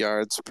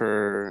yards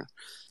per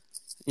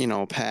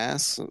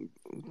pass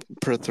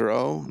per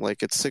throw.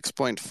 Like, it's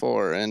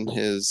 6.4, and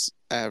his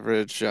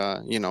average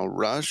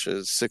rush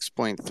is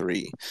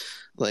 6.3.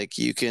 Like,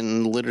 you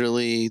can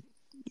literally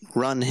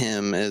run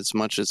him as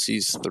much as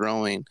he's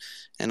throwing,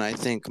 and I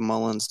think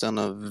Mullen's done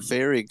a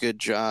very good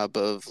job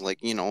of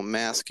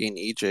masking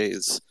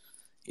EJ's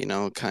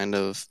kind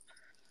of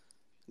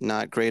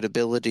not great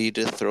ability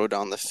to throw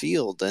down the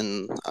field.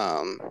 And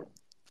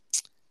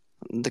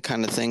the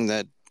kind of thing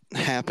that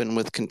happened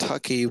with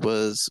Kentucky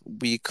was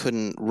we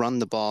couldn't run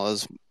the ball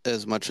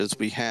as much as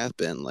we have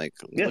been. Like,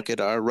 look at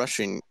our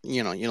rushing,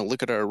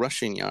 look at our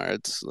rushing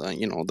yards,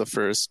 the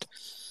first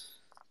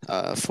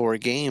 4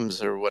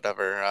 games or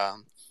whatever.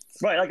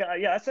 Right.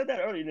 I said that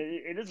earlier.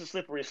 It is a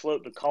slippery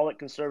slope to call it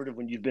conservative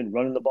when you've been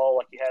running the ball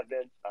like you have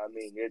been. I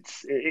mean,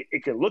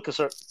 it can look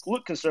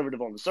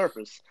conservative on the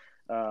surface,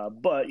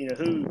 but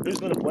who's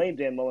going to blame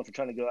Dan Mullen for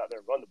trying to go out there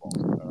and run the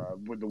ball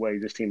with the way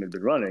this team has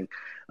been running?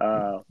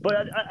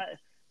 But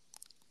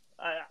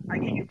I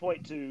get your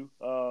point too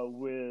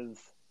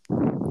with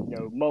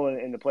Mullen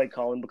and the play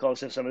calling, because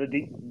some of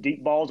the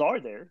deep balls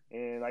are there,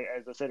 and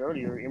as I said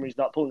earlier, Emory's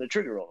not pulling the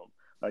trigger on them.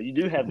 You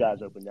do have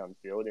guys open down the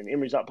field, and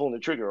Emory's not pulling the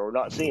trigger or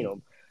not seeing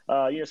them.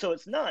 So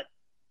it's not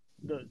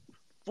the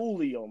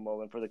fully on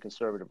Mullen for the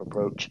conservative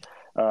approach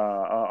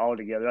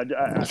altogether.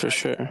 For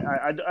sure.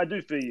 I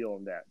do feel you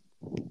on that.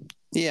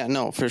 Yeah,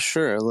 no, for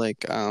sure.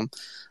 Like,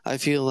 I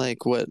feel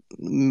like what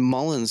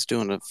Mullen's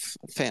doing a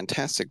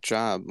fantastic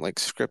job, like,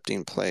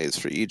 scripting plays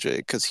for EJ,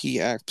 because he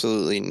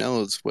absolutely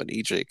knows what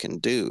EJ can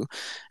do,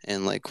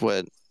 and like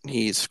what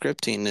he's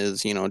scripting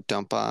is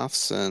dump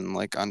offs and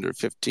like under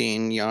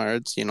 15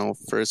 yards,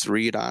 first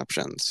read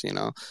options,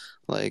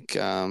 like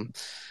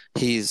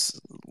he's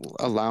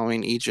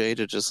allowing EJ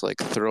to just like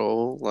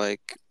throw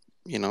like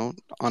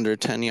under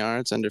 10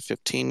 yards, under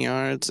 15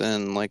 yards,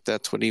 and like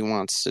that's what he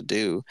wants to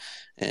do.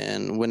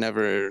 And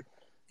whenever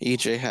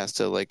EJ has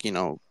to like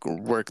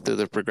work through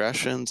the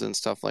progressions and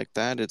stuff like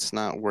that, it's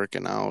not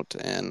working out.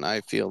 And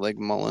I feel like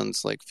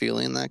Mullen's like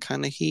feeling that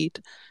kind of heat.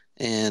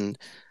 And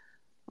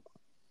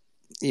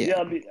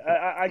I mean,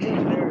 I get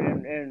you there,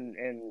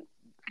 and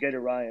Gator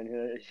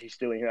Ryan, he's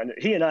still in here.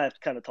 He and I have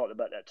kind of talked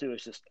about that too.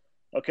 It's just,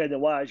 okay, then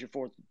why is your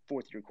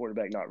fourth year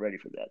quarterback not ready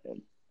for that?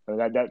 Then I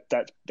mean,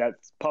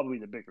 that's probably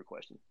the bigger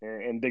question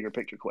and bigger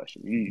picture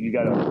question. You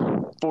got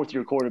a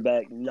fourth-year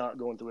quarterback not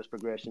going through his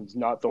progressions,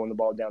 not throwing the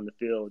ball down the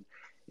field,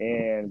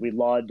 and we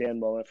laud Dan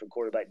Mullen for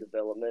quarterback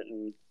development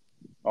and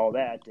all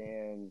that.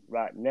 And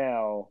right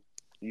now,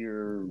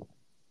 you're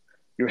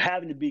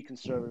having to be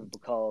conservative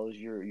because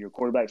your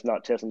quarterback's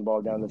not testing the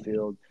ball down the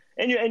field,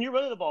 and you're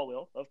running the ball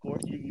well. Of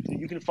course,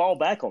 you can fall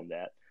back on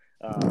that.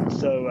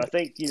 So I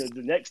think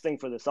the next thing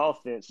for this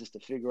offense is to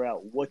figure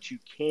out what you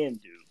can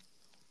do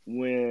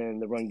when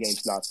the run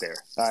game's not there.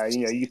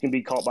 You can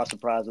be caught by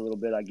surprise a little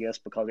bit, I guess,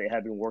 because it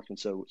had been working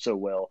so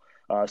well.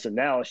 So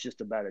now it's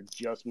just about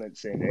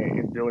adjustments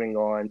and building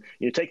on,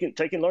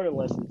 taking learning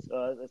lessons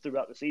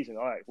throughout the season.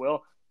 All right,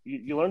 well,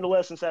 you learned a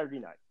lesson Saturday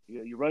night.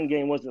 Your run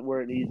game wasn't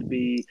where it needed to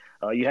be.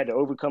 You had to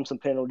overcome some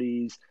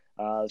penalties.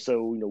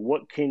 So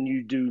what can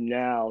you do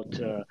now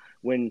to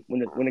when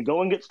the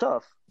going gets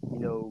tough?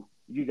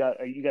 You got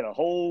a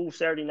whole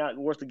Saturday night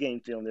worth of game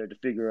film there to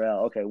figure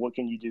out, okay, what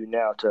can you do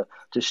now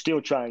to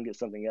still try and get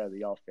something out of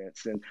the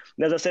offense? And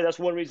as I said, that's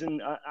one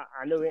reason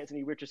I know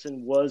Anthony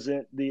Richardson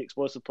wasn't the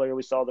explosive player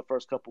we saw the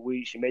first couple of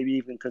weeks. You maybe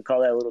even could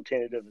call that a little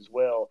tentative as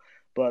well.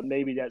 But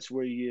maybe that's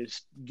where you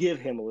give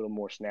him a little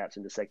more snaps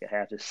in the second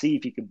half to see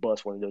if he can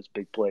bust one of those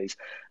big plays.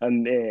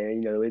 And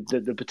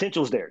the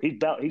potential's there. He's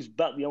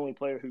about the only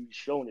player who's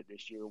shown it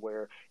this year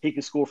where he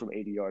can score from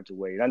 80 yards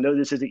away. And I know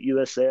this isn't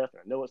USF.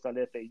 I know it's not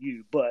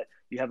FAU, but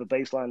you have a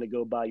baseline to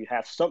go by. You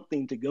have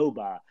something to go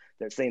by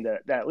that's saying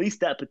that at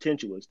least that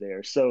potential is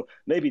there. So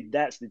maybe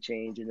that's the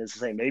change. And as I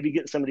say, maybe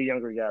get some of the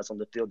younger guys on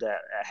the field that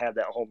have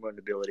that home run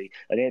ability,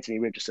 an Anthony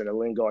Richardson, a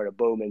Lingard, a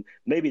Bowman.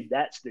 Maybe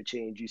that's the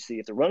change you see.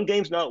 If the run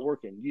game's not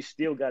working, you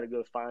still got to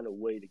go find a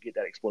way to get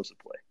that explosive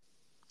play.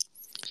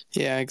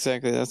 Yeah,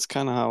 exactly. That's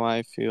kind of how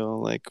I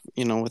feel. Like,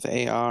 with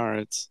AR,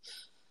 it's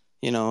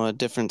a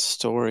different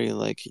story.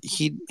 Like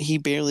he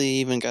barely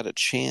even got a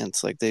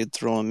chance. Like they'd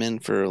throw him in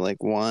for like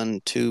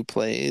 1-2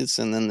 plays,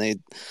 and then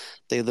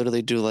they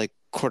literally do like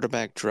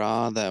quarterback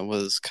draw that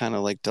was kind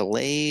of like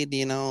delayed.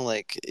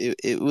 Like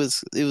it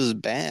was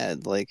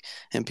bad. Like,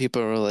 and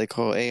people were like,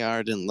 "Oh,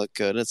 AR didn't look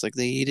good." It's like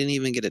he didn't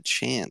even get a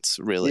chance,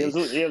 really. It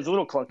was a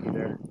little clunky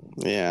there.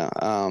 Yeah,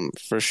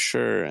 for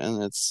sure,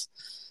 and it's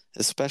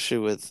especially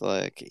with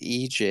like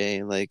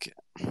EJ, like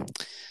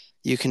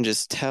you can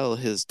just tell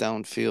his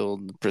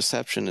downfield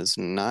perception is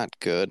not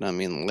good. I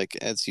mean, like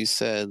as you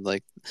said,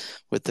 like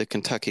with the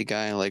Kentucky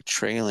guy like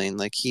trailing,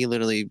 like he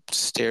literally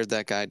stared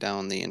that guy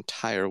down the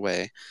entire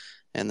way.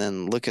 And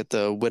then look at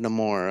the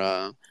Whittemore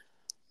on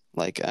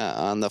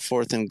the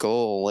 4th and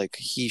goal, like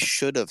he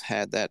should have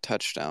had that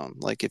touchdown.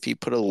 Like if he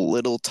put a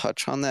little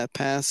touch on that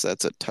pass,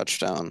 that's a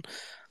touchdown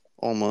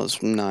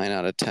almost 9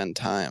 out of 10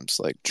 times.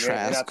 Like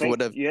Trask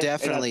would have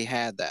definitely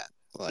had that.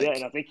 Like,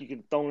 and I think you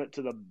can throw it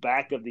to the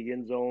back of the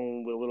end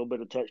zone with a little bit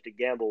of touch to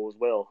Gamble as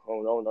well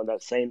on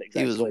that same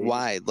exact He was play.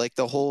 wide. Like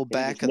the whole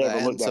back of the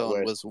end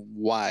zone was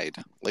wide.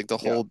 Like the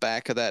whole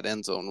back of that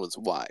end zone was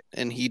wide.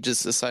 And he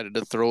just decided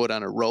to throw it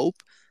on a rope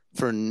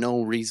for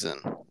no reason.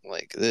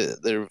 Like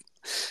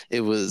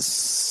it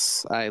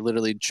was, I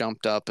literally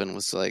jumped up and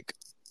was like,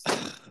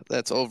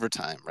 that's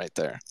overtime right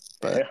there.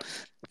 But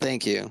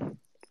thank you.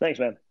 Thanks,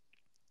 man.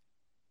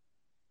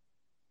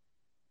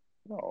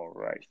 All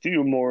right, a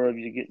few more of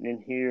you getting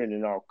in here, and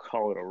then I'll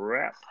call it a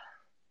wrap.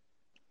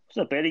 What's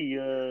up, Eddie?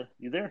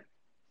 You there?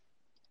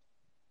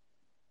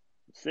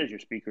 It says your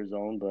speaker's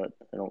on, but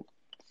I don't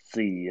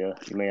see you.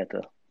 You may have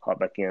to hop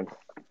back in.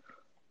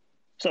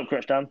 What's up,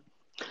 Crunch Time?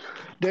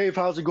 Dave,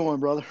 how's it going,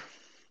 brother?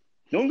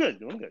 Doing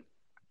good.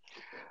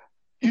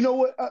 You know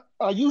what?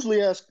 I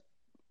usually ask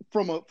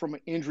from an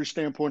injury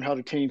standpoint how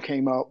the team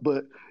came out,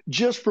 but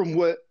just from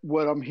what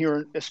I'm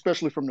hearing,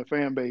 especially from the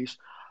fan base,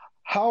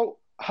 how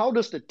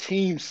does the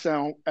team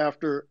sound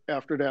after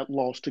that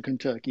loss to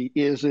Kentucky?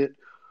 Is it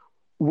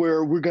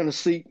where we're going to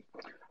see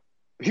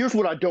 – here's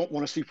what I don't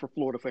want to see for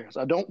Florida fans.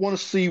 I don't want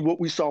to see what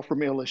we saw from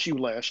LSU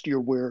last year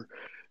where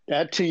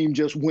that team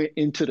just went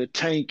into the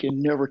tank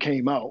and never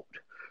came out.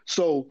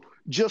 So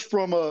just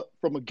from a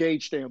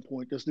gauge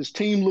standpoint, does this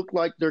team look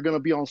like they're going to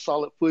be on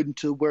solid footing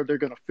to where they're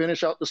going to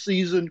finish out the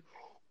season,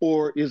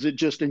 or is it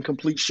just in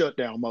complete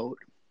shutdown mode?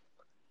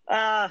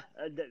 Hard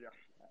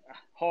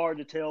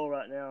to tell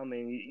right now. I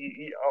mean,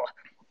 you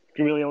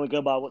can really only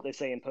go by what they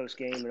say in post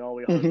game, and all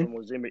we heard from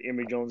was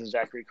Emory Jones and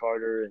Zachary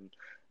Carter,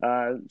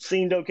 and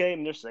seemed okay. I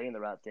mean, they're saying the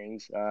right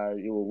things.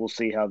 We'll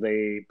see how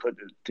they put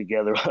it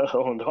together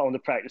on the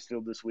practice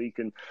field this week,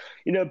 and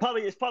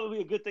it's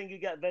probably a good thing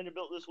you got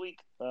Vanderbilt this week.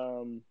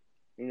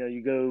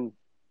 You go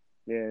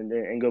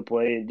and go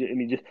play. I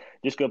mean,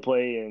 just go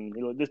play, and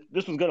this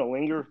was going to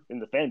linger in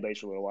the fan base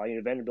for a little while.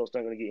 Vanderbilt's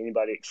not going to get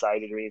anybody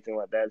excited or anything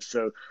like that.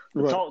 So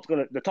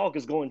the talk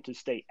is going to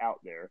stay out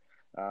there.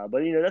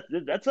 But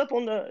that's up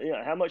on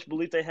the how much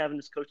belief they have in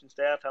this coaching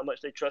staff, how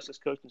much they trust this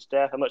coaching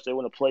staff, how much they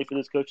want to play for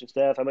this coaching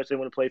staff, how much they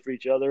want to play for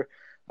each other.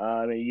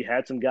 I mean, you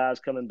had some guys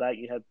coming back.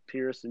 You had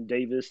Pierce and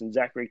Davis and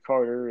Zachary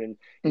Carter, and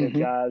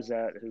guys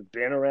that have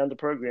been around the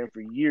program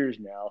for years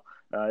now.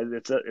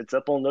 It's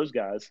up on those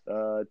guys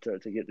to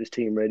get this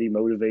team ready,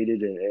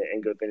 motivated,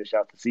 and go finish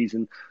out the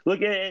season.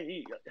 Look,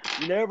 you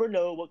never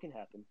know what can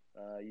happen.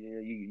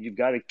 You've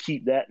got to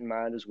keep that in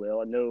mind as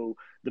well. I know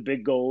the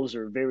big goals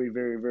are very,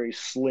 very, very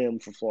slim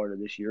for Florida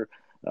this year.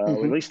 At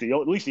least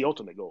the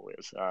ultimate goal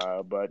is.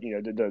 But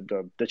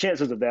the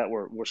chances of that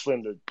were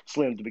slim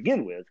to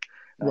begin with.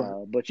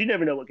 But you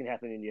never know what can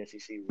happen in the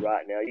SEC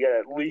right now. You got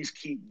to at least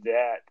keep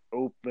that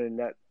open,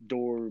 that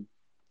door,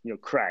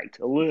 cracked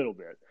a little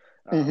bit.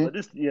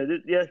 But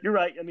you're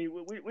right. I mean,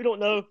 we don't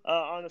know,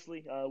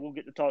 honestly. We'll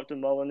get to talk to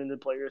Mullen and the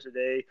players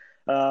today.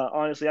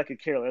 Honestly, I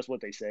could care less what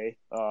they say.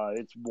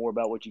 It's more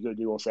about what you go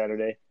do on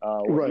Saturday,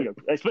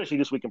 especially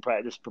this week in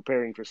practice,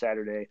 preparing for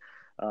Saturday.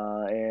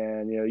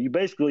 And you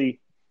basically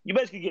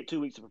get 2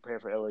 weeks to prepare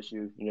for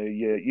LSU.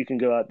 You can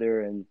go out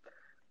there and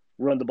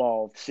run the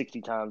ball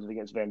 60 times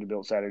against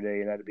Vanderbilt Saturday,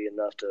 and that'd be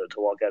enough to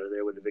walk out of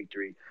there with a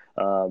victory.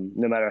 No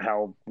matter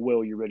how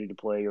well you're ready to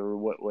play or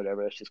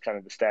whatever, that's just kind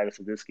of the status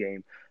of this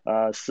game.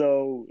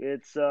 So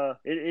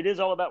it is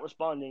all about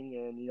responding,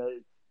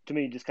 and to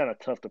me, just kind of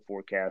tough to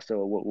forecast.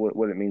 So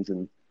what it means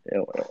on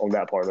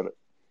that part of it.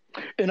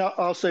 And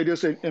I'll say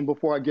this, and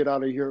before I get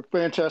out of here,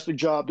 fantastic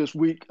job this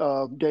week,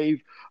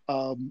 Dave,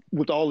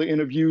 with all the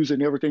interviews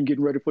and everything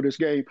getting ready for this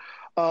game.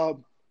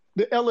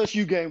 The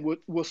LSU game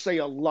will say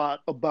a lot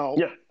about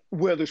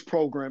where this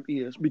program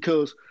is,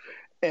 because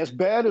as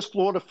bad as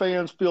Florida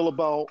fans feel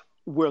about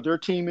where their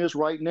team is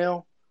right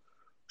now,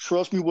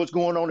 trust me, what's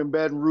going on in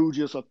Baton Rouge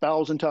is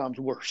 1,000 times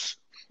worse.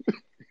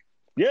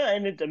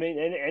 And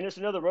it's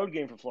another road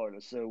game for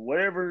Florida. So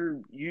whatever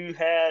you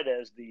had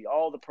as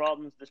all the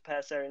problems this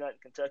past Saturday night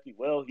in Kentucky,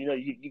 well,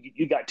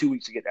 you got 2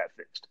 weeks to get that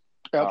fixed.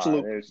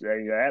 Absolutely.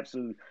 There's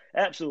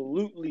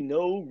absolutely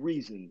no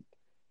reason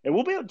And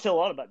we'll be able to tell a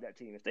lot about that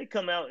team. If they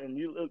come out and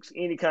it looks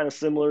any kind of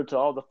similar to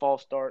all the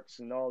false starts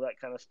and all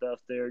that kind of stuff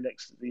there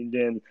next,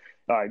 then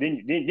all right,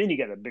 then you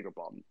got a bigger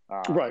problem.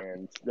 Right.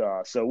 And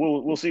so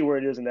we'll see where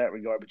it is in that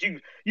regard. But you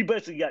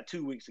basically got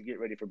 2 weeks to get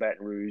ready for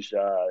Baton Rouge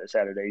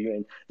Saturday,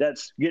 and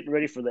that's getting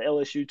ready for the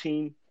LSU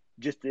team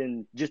just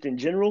in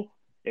general,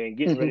 and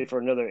getting ready for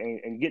another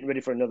and getting ready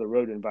for another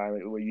road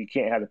environment where you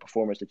can't have the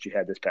performance that you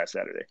had this past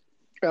Saturday.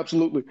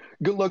 Absolutely.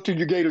 Good luck to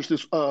your Gators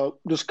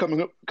this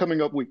coming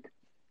up week.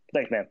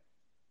 Thanks, man.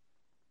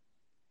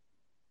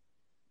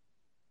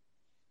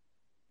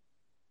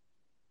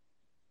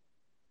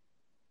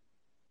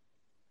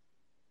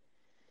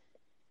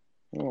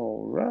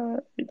 All right.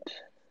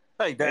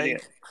 Hey,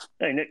 Dave.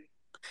 Hey, Nick.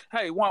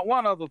 Hey,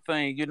 one other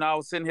thing. I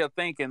was sitting here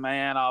thinking,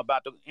 man,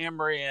 about the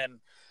Emory and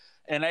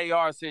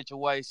AR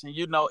situation.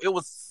 It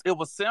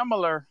was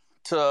similar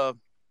to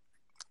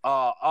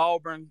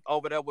Auburn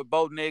over there with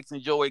Bo Nix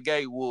and Joey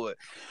Gatewood.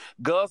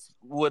 Gus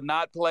would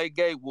not play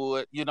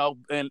Gatewood,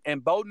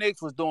 and Bo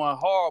Nix was doing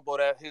horrible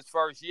that his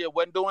first year,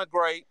 wasn't doing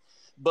great.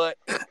 But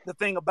the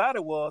thing about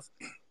it was,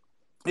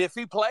 if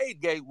he played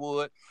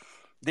Gatewood,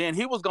 then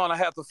he was going to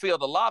have to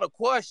field a lot of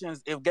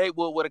questions if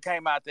Gatewood would have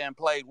came out there and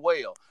played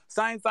well.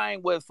 Same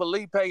thing with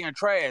Felipe and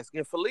Trask.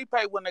 If Felipe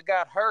wouldn't have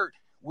got hurt,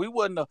 we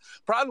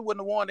probably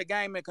wouldn't have won the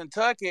game in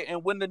Kentucky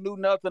and wouldn't have knew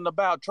nothing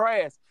about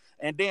Trask.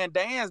 And then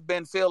Dan's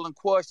been fielding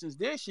questions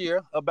this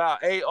year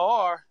about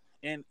AR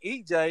and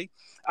EJ.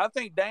 I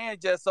think Dan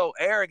just so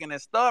arrogant and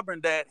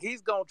stubborn that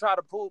he's going to try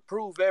to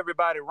prove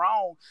everybody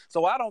wrong.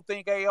 So I don't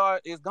think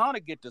AR is going to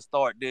get the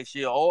start this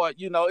year. Or,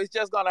 it's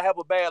just going to have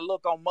a bad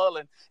look on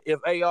Mullen if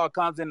AR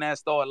comes in there and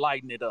start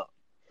lighting it up.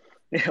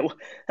 Yeah, well,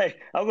 hey,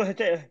 I'm going to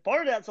tell you,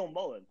 part of that's on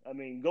Mullen. I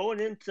mean, going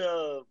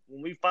into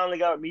when we finally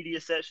got our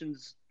media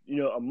sessions,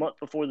 a month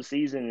before the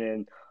season,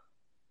 and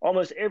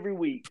almost every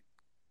week,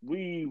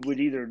 we would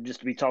either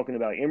just be talking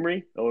about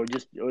Emory or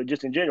just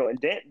in general. And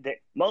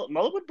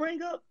Mullen would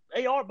bring up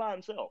AR by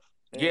himself.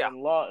 And a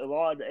lot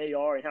of the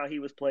AR and how he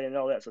was playing and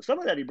all that. So some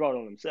of that he brought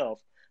on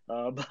himself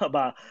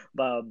by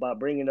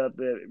bringing up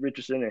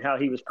Richardson and how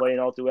he was playing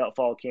all throughout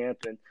fall camp.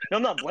 And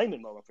I'm not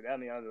blaming Mullen for that. I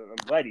mean, I'm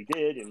glad he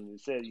did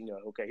and said,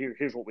 okay,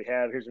 here's what we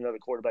have. Here's another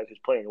quarterback who's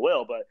playing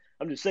well. But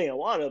I'm just saying a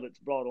lot of it's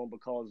brought on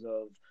because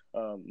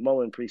of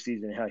Mullen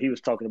preseason and how he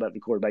was talking about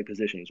the quarterback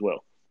position as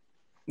well.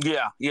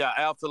 Yeah,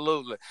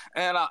 absolutely.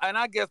 And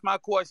I guess my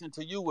question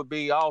to you would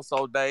be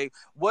also, Dave,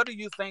 what do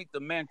you think the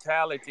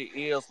mentality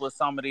is with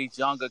some of these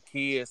younger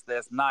kids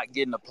that's not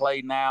getting to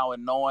play now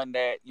and knowing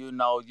that,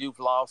 you've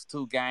lost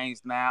 2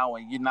 games now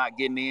and you're not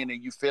getting in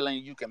and you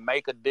feeling you can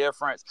make a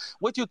difference?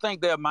 What do you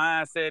think their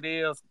mindset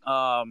is,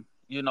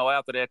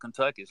 after that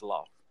Kentucky's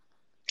loss?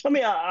 I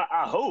mean,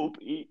 I hope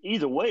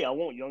either way, I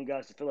want young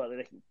guys to feel like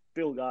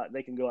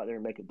they can go out there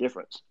and make a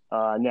difference.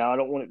 Now, I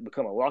don't want it to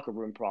become a locker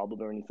room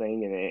problem or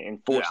anything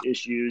and force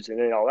issues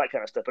and all that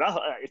kind of stuff.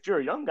 But if you're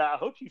a young guy, I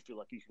hope you feel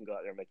like you can go out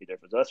there and make a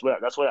difference. That's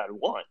what I'd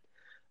want.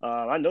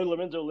 I know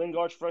Lorenzo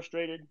Lingard's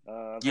frustrated.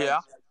 I've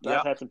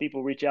had some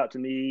people reach out to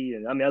me,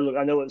 and I mean,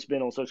 I know it's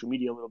been on social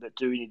media a little bit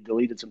too. He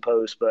deleted some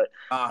posts, but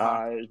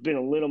it's been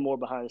a little more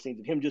behind the scenes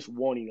of him just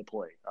wanting to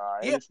play.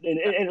 And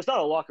it's not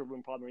a locker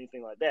room problem or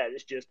anything like that.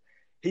 It's just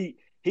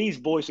he's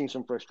voicing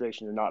some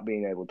frustration of not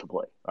being able to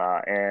play.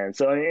 And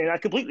I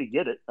completely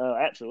get it.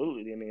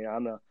 Absolutely. I mean,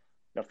 I'm a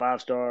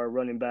 5-star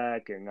running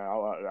back, and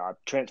I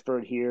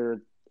transferred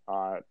here.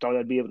 Thought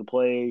I'd be able to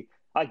play.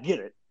 I get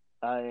it.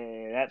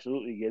 I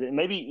absolutely get it. And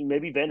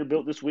maybe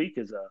Vanderbilt this week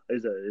is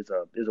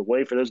a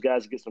way for those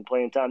guys to get some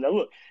playing time. Now,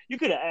 look, you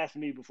could have asked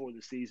me before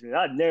the season, and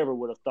I never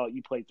would have thought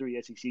you played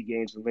 3 SEC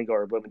games and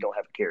Lingard or Bowman don't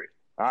have a carry.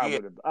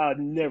 I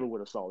never would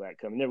have saw that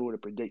coming. Never would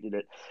have predicted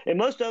it. And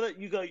most of it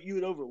you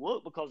would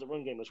overlook because the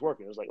run game was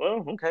working. It was like,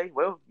 well, okay,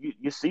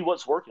 you see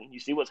what's working, you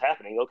see what's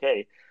happening,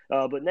 okay.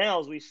 But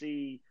now as we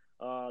see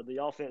the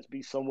offense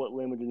be somewhat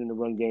limited in the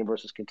run game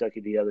versus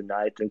Kentucky the other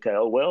night, and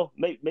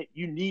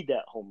you need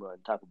that home run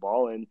type of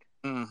ball. And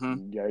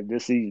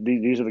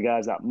these are the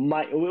guys that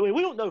might.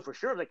 We don't know for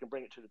sure if they can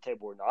bring it to the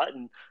table or not,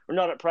 and we're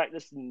not at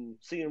practice and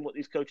seeing what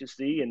these coaches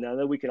see. And I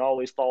know we can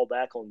always fall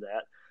back on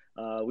that.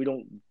 We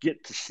don't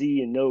get to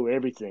see and know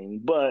everything,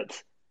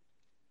 but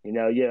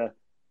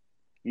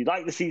you'd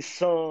like to see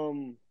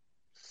some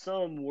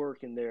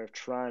work in there of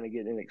trying to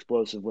get in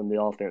explosive when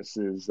the offense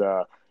is,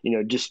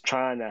 just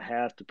trying to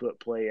have to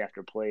put play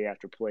after play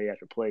after play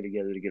after play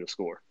together to get a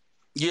score.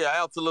 Yeah,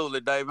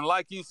 absolutely, Dave. And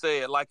like you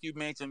said, like you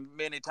mentioned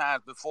many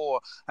times before,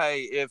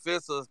 hey, if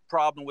it's a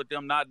problem with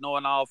them not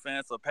knowing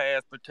offense or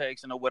pass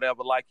protection or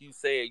whatever, like you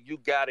said, you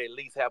got to at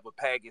least have a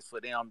package for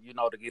them,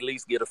 to at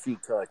least get a few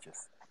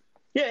touches.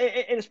 Yeah,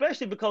 and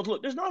especially because,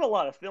 look, there's not a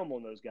lot of film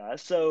on those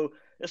guys, so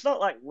it's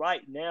not like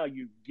right now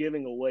you're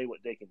giving away what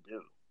they can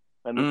do.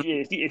 I mean,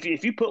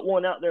 if you put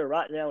one out there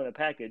right now in a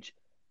package,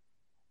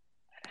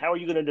 how are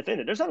you going to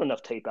defend it? There's not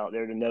enough tape out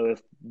there to know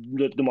if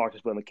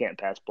DeMarcus Bowman can't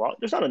pass block.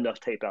 There's not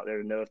enough tape out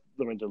there to know if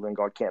Lorenzo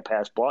Lingard can't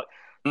pass block.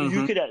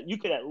 You could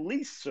at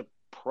least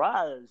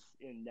surprise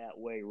in that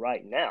way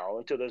right now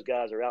until those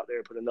guys are out there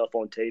and put enough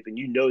on tape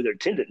and their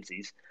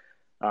tendencies.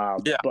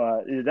 Yeah.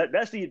 But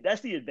that's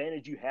the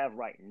advantage you have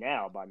right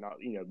now by not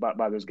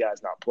by those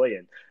guys not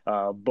playing.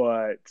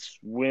 But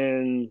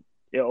when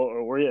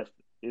or if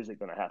is it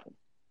going to happen?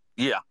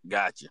 Yeah,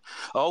 gotcha.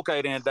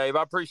 Okay, then, Dave,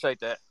 I appreciate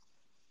that.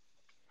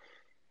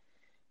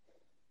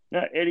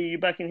 Now, Eddie, you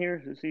back in here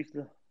to see if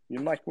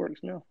your mic works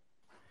now?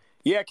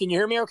 Yeah, can you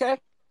hear me okay?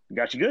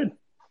 Got you good.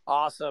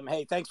 Awesome.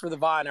 Hey, thanks for the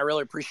Vine. I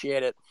really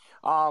appreciate it.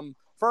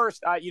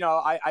 First, I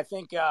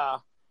think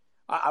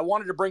I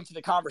wanted to bring to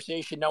the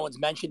conversation, no one's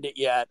mentioned it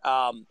yet.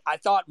 I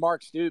thought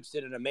Mark Stoops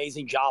did an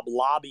amazing job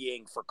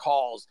lobbying for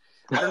calls.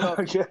 I don't know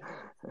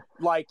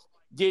if,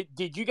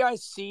 did you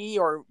guys see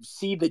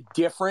the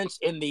difference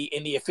in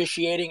the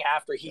officiating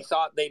after he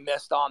thought they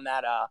missed on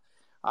that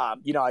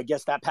I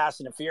guess that pass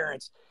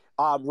interference?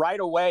 Right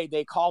away,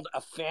 they called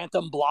a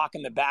phantom block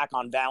in the back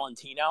on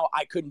Valentino.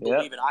 I couldn't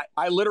believe it.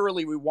 I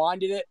literally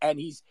rewinded it, and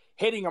he's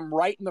hitting him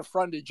right in the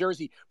front of the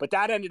jersey. But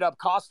that ended up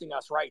costing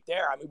us right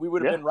there. I mean, we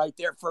would have been right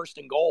there, first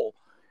and goal.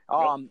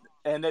 And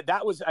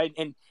that was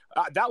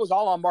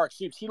all on Mark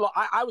Stoops.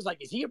 I was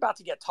like, is he about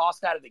to get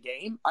tossed out of the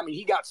game? I mean,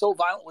 he got so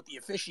violent with the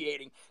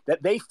officiating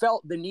that they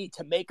felt the need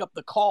to make up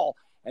the call,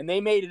 and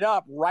they made it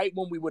up right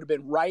when we would have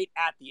been right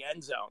at the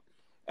end zone.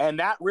 And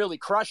that really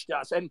crushed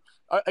us. And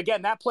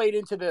again, that played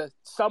into the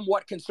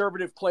somewhat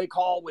conservative play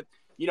call with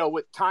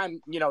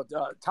time,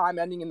 time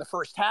ending in the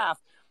first half.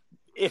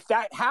 If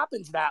that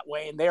happens that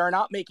way and they are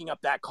not making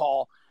up that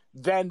call,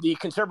 then the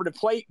conservative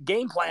play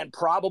game plan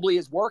probably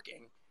is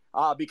working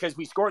because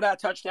we score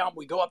that touchdown.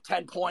 We go up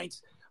 10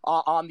 points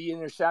on the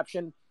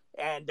interception.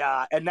 And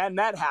then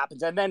that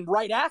happens. And then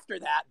right after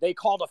that, they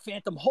called a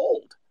phantom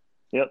hold.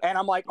 Yep. And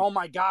I'm like, oh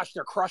my gosh,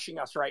 they're crushing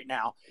us right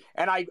now.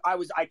 And I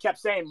kept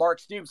saying, Mark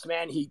Stoops,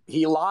 man,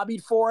 he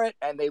lobbied for it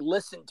and they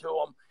listened to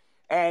him.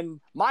 And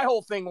my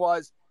whole thing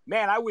was,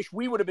 man, I wish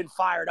we would have been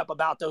fired up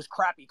about those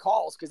crappy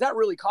calls because that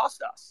really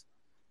cost us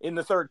in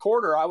the third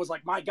quarter. I was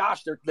like, my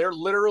gosh, they're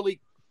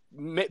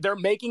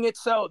making it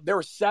so. There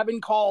were 7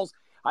 calls.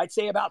 I'd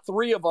say about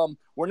 3 of them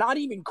were not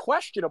even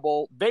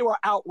questionable. They were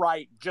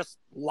outright just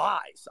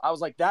lies. I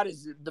was like, that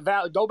is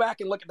go back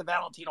and look at the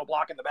Valentino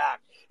block in the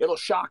back. It'll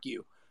shock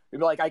you. You'd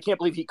be like, I can't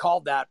believe he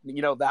called that,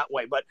 that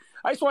way. But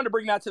I just wanted to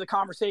bring that to the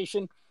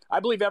conversation. I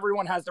believe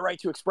everyone has the right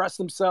to express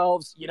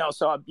themselves,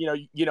 so,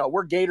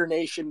 we're Gator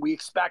Nation. We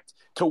expect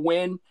to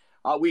win.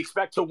 We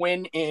expect to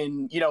win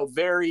in,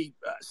 very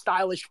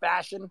stylish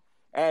fashion.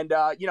 And,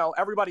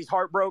 everybody's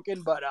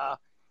heartbroken, but,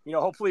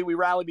 hopefully we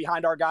rally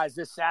behind our guys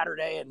this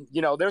Saturday. And,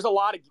 there's a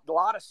lot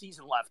of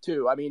season left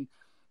too. I mean,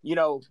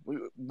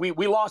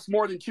 we lost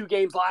more than 2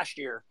 games last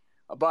year.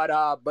 But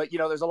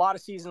there's a lot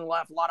of season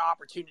left, a lot of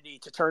opportunity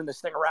to turn this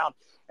thing around.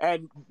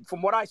 And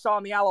from what I saw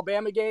in the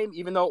Alabama game,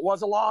 even though it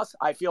was a loss,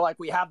 I feel like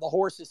we have the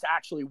horses to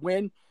actually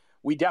win.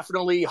 We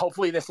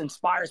hopefully this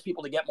inspires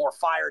people to get more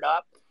fired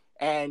up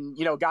and,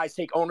 guys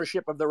take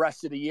ownership of the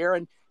rest of the year.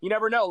 And you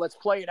never know. Let's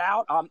play it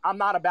out. I'm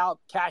not about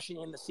cashing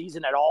in the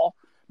season at all.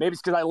 Maybe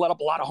it's because I let up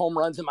a lot of home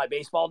runs in my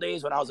baseball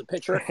days when I was a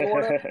pitcher at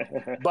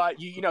Florida. But,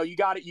 you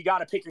got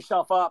to pick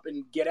yourself up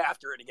and get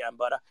after it again.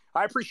 But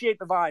I appreciate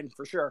the Vine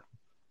for sure.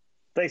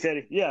 Thanks,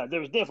 Eddie. Yeah, there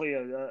was definitely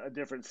a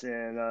difference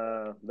in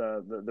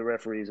the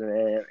referees and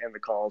the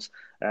calls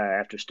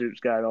after Stoops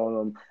got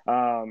on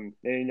them.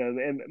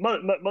 And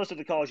most of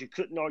the calls you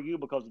couldn't argue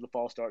because of the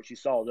false starts. You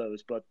saw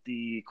those, but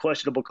the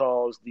questionable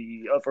calls,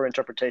 the up for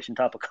interpretation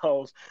type of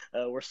calls,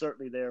 were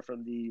certainly there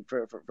from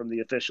the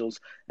officials,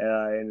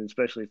 and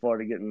especially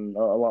Florida getting a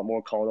lot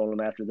more called on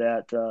them after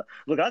that.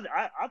 Look,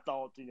 I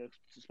thought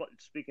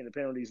speaking of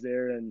penalties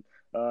there and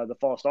the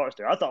false starts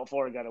there, I thought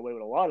Florida got away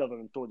with a lot of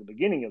them toward the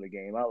beginning of the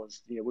game.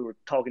 We were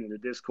talking in the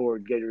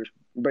Discord, Gators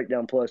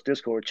Breakdown Plus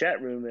Discord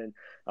chat room, and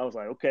I was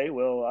like, okay,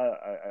 well,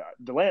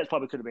 DeLance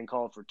probably could have been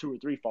called for 2 or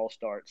 3 false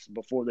starts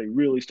before they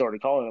really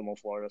started calling them on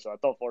Florida. So I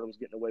thought Florida was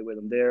getting away with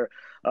them there.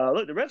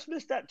 Look, the refs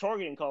missed that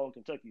targeting call in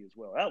Kentucky as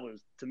well. That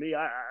was, to me,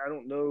 I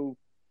don't know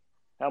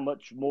how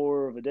much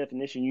more of a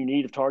definition you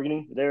need of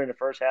targeting there in the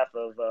first half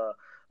of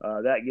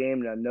that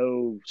game. And I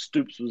know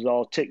Stoops was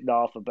all ticked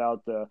off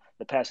about the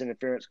pass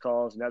interference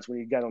calls, and that's when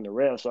he got on the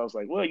ref. So I was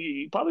like, well,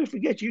 you probably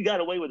forget you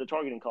got away with a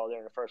targeting call there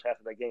in the first half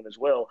of that game as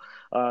well.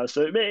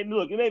 So it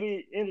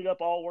maybe ended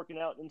up all working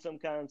out in some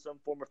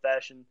form or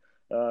fashion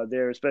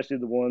there, especially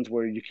the ones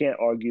where you can't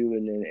argue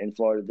in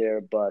Florida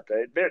there. But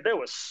there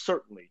was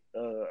certainly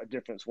a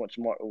difference once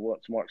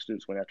Mark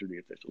Stoops went after the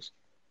officials.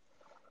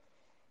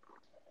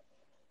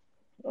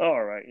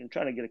 All right, I'm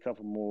trying to get a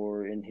couple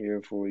more in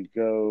here before we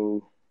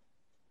go.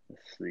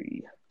 Let's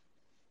see.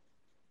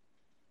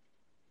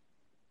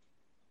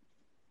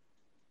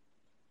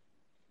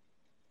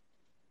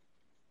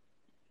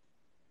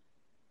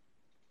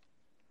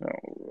 All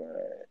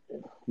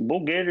right.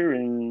 Bull Gator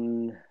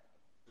and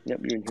you're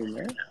in here,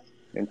 man.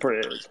 And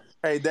Perez.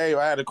 Hey, Dave,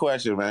 I had a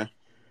question, man.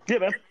 Yeah,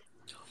 man.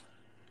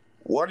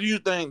 What do you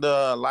think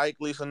the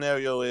likely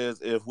scenario is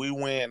if we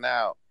win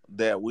out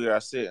that we are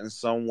sitting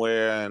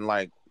somewhere in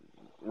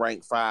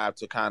rank 5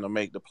 to kind of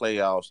make the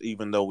playoffs,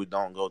 even though we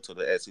don't go to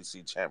the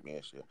SEC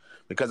championship?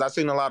 Because I've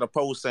seen a lot of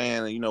posts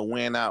saying,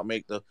 win out,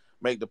 make the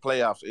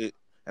playoffs.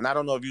 And I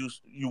don't know if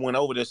you went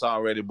over this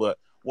already, but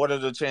what are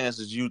the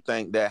chances you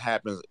think that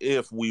happens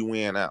if we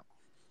win out?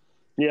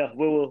 Yeah,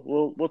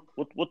 we'll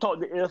talk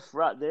the if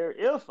right there.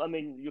 If I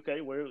mean,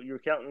 okay, you're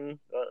counting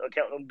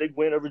a big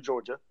win over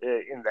Georgia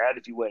in that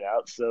if you went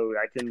out. So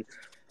I can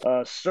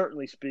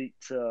certainly speak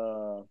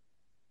to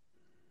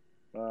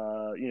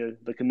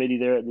the committee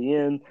there at the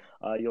end.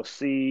 You'll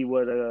see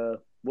what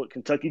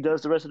Kentucky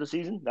does the rest of the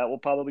season. That will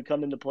probably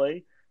come into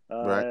play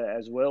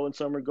as well in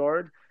some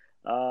regard.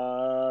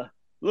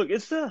 Look,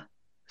 it's a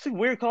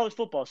weird college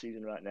football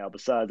season right now.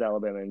 Besides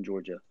Alabama and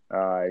Georgia,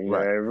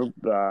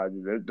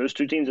 those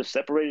two teams have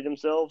separated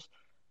themselves.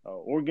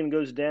 Oregon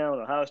goes down.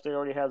 Ohio State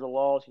already has a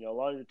loss. A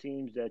lot of the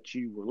teams that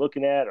you were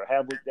looking at or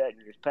have looked at in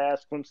years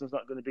past, Clemson's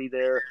not going to be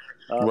there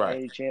by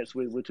any chance.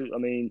 With two, I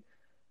mean,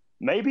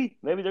 maybe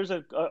there's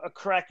a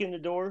crack in the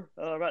door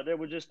right there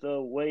with just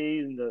the way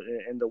and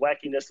the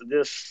wackiness of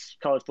this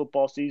college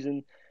football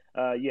season.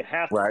 You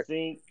have to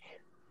think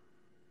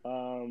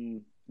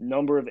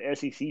number of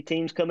SEC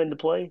teams come into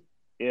play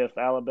if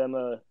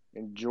Alabama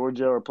and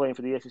Georgia are playing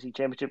for the SEC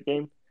championship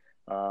game,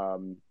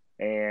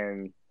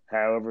 and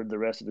however the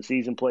rest of the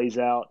season plays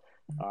out,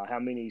 how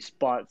many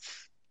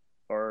spots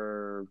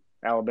are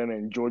Alabama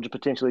and Georgia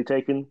potentially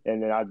taking,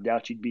 and then I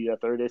doubt you'd be a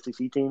third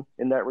SEC team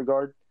in that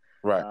regard.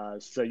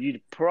 Right. So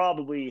you'd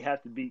probably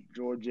have to beat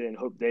Georgia and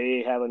hope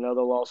they have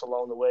another loss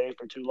along the way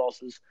for 2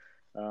 losses.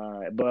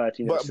 But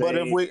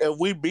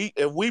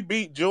if we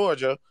beat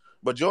Georgia,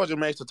 but Georgia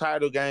makes the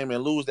title game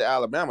and lose to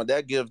Alabama,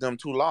 that gives them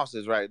 2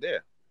 losses right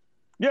there.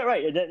 Yeah,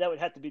 right. That would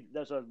have to be.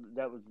 That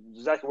was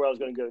exactly where I was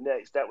going to go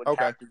next. That would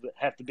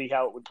have to be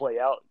how it would play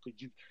out, because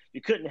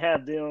you couldn't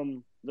have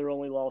them their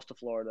only loss to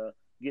Florida,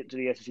 get to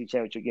the SEC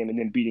championship game, and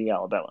then beating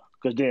Alabama,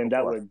 because then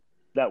that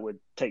would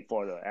take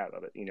Florida out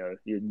of it.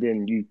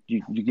 Then you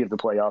give the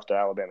playoff to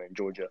Alabama and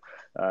Georgia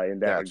in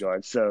that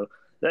regard. So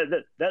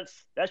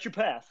that's your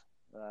path.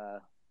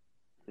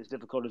 As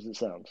difficult as it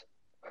sounds.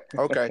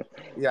 Okay.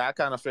 Yeah, I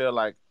kind of feel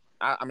like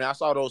I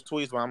saw those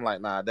tweets, but I'm like,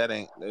 nah,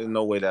 there's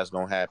no way that's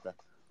gonna happen.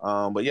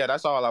 But yeah,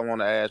 that's all I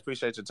want to ask.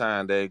 Appreciate your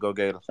time, Dave. Go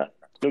Gators.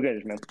 Go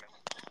Gators, man.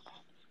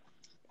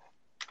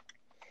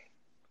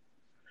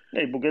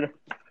 Hey, Boogator.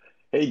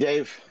 Hey,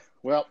 Dave.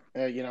 Well,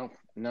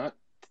 not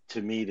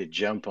to me to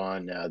jump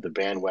on the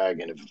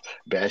bandwagon of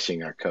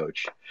bashing our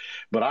coach,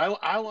 but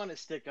I want to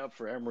stick up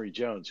for Emory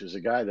Jones, who's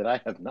a guy that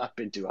I have not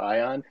been too high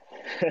on.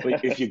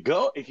 But if you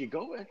go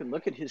back and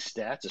look at his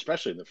stats,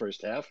 especially in the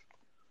first half,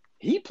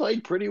 he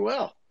played pretty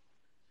well.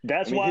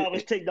 That's why I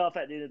was ticked off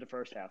at the end of the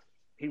first half.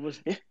 He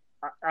was.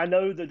 I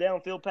know the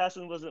downfield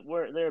passing wasn't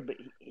there, but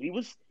he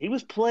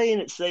was playing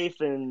it safe,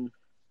 and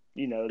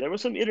there were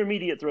some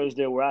intermediate throws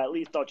there where I at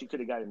least thought you could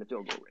have got in the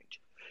field goal range.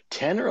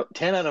 10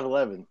 out of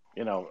 11.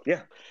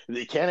 Yeah,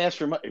 you can't ask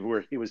for much.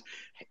 Where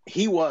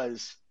he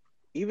was,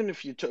 even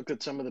if you took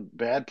at some of the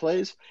bad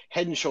plays,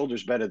 head and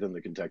shoulders better than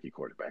the Kentucky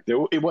quarterback.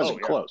 It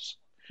wasn't close.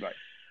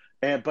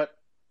 Right. But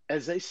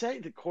as they say,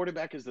 the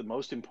quarterback is the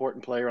most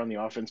important player on the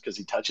offense because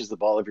he touches the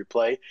ball every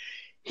play.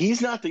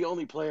 He's not the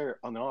only player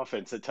on the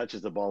offense that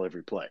touches the ball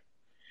every play.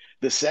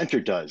 The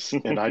center does.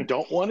 And I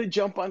don't want to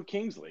jump on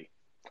Kingsley.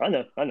 I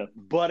know.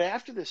 But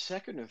after the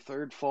second or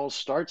third false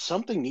start,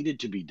 something needed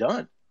to be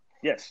done.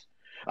 Yes.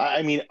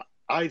 I mean,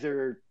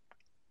 either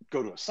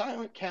go to a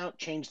silent count,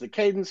 change the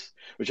cadence,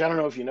 which I don't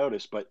know if you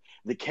noticed, but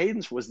the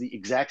cadence was the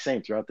exact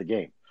same throughout the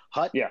game.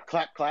 Hut,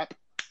 clap, clap.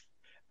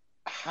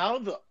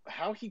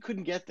 How he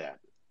couldn't get that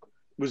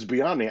was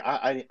beyond me.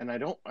 I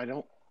know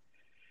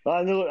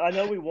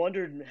we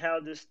wondered how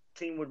this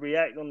team would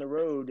react on the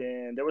road,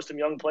 and there were some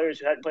young players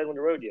who hadn't played on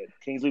the road yet.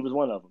 Kingsley was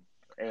one of them.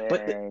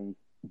 And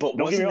but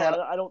wasn't that?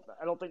 I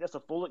don't think that's a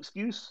full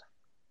excuse,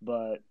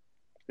 but.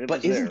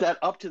 But isn't that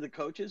up to the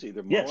coaches,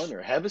 either Mullen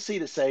or Hevesy,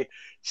 to say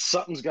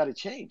something's got to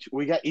change?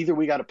 We got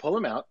to pull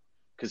him out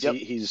because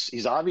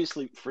he's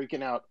obviously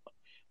freaking out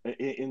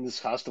in this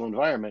hostile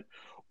environment,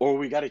 or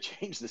we got to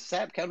change the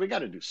snap count. We got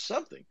to do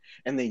something,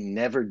 and they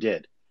never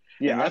did.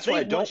 Yeah, and that's why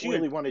I don't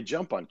really want to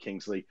jump on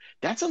Kingsley.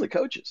 That's on the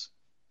coaches.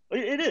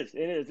 It is,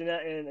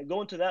 and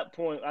going to that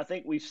point, I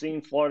think we've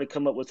seen Florida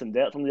come up with some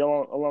depth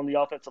along the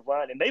offensive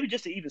line, and maybe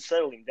just to even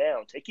settle him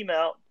down, take him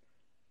out,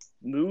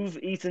 move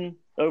Ethan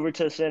over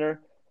to center.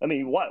 I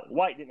mean,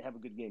 White didn't have a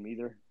good game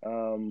either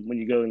when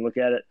you go and look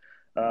at it.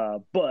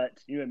 But,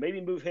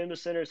 maybe move him to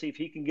center, see if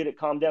he can get it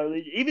calmed down.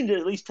 Even to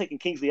at least taking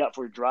Kingsley out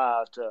for a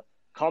drive to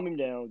calm him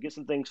down, get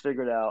some things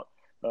figured out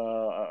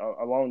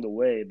along the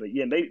way. But,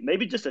 yeah,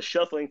 maybe just a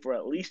shuffling for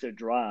at least a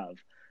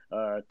drive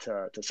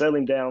to settle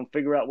him down,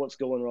 figure out what's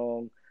going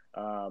wrong.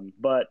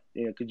 But,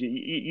 because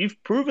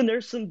you've proven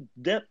there's some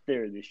depth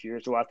there this year,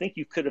 so I think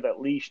you could have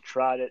at least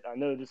tried it. I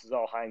know this is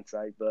all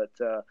hindsight, but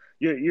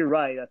you're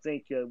right. I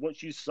think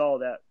once you saw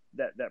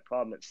that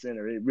problem at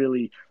center, it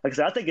really, like I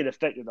said, I think it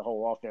affected the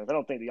whole offense. I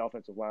don't think the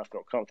offensive line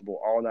felt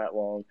comfortable all night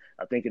long.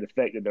 I think it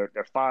affected their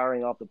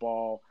firing off the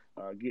ball,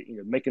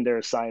 making their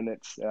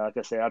assignments. Like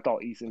I said, I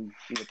thought Eason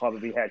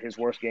probably had his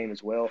worst game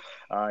as well,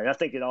 and I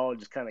think it all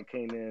just kind of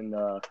came in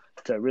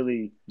to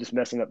really just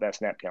messing up that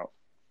snap count.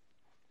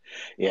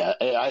 Yeah,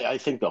 I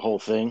think the whole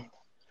thing,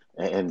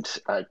 And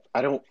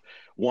I don't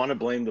want to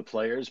blame the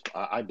players.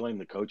 I blame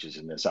the coaches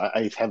in this.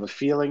 I have a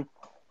feeling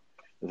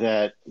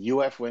that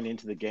UF went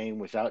into the game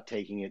without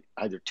taking it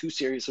either too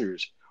seriously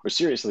or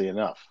seriously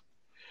enough.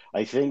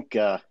 I think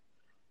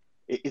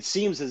it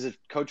seems as if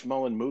Coach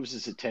Mullen moves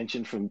his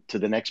attention to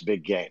the next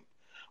big game.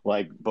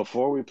 Like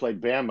before we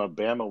played Bama,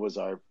 Bama was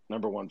our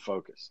number one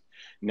focus.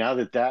 Now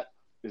that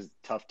is a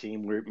tough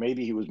team, where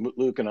maybe he was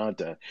looking on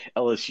to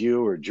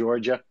LSU or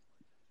Georgia.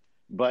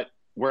 But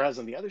whereas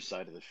on the other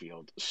side of the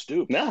field,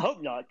 Stoops. No, I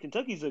hope not.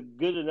 Kentucky's a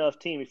good enough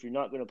team. If you're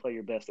not going to play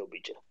your best, they'll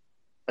beat you.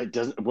 It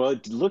doesn't. Well,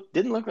 it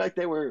didn't look like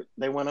they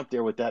went up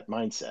there with that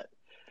mindset.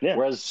 Yeah.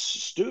 Whereas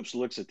Stoops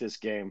looks at this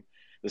game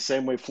the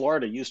same way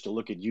Florida used to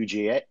look at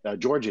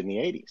Georgia in the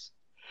 '80s.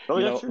 Oh,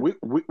 yeah, true.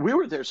 We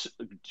were there.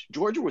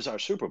 Georgia was our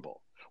Super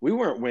Bowl. We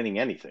weren't winning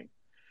anything.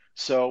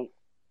 So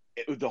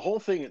the whole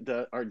thing,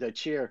 the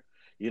cheer,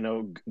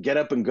 get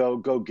up and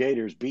go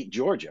Gators, beat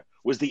Georgia,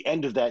 was the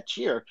end of that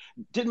cheer.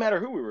 Didn't matter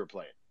who we were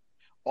playing.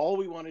 All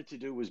we wanted to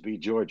do was beat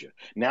Georgia.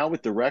 Now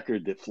with the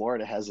record that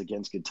Florida has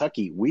against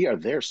Kentucky, we are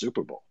their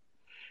Super Bowl.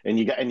 And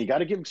you got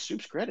to give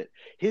Stoops credit.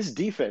 His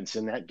defense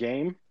in that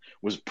game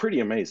was pretty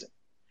amazing.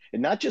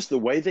 And not just the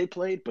way they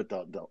played, but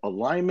the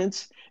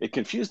alignments. It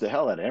confused the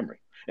hell out of Emory.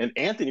 And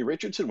Anthony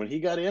Richardson, when he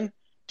got in,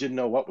 didn't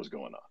know what was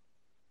going on.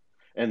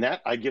 And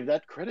that I give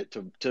that credit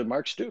to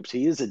Mark Stoops.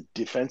 He is a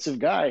defensive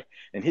guy,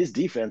 and his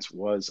defense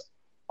was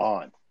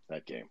on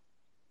that game.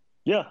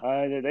 Yeah,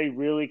 they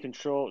really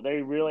controlled.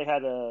 They really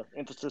had an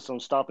emphasis on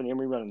stopping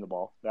Emory running the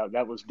ball.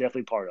 That was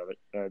definitely part of it.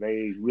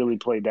 They really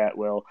played that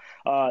well.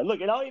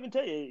 Look, and I'll even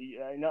tell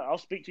you, I'll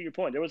speak to your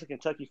point. There was a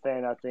Kentucky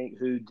fan, I think,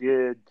 who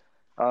did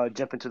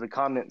jump into the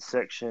comments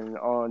section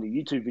on the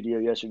YouTube video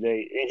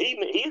yesterday, and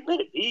he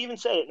admitted, he even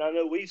said it, and I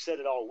know we've said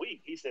it all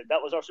week. He said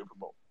that was our Super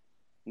Bowl.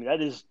 I mean,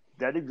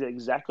 that is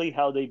exactly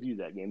how they view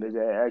that game,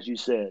 as you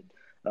said.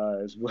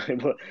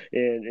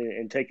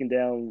 And taking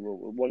down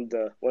one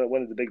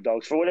of the big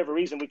dogs. For whatever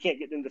reason, we can't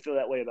get them to feel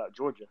that way about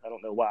Georgia. I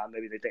don't know why.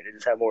 Maybe they think they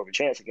just have more of a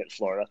chance against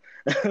Florida.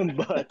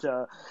 But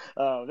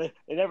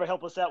they never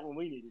help us out when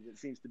we need it. It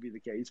seems to be the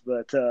case.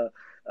 But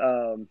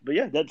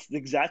yeah, that's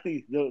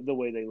exactly the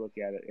way they look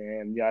at it.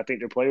 And yeah, I think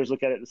their players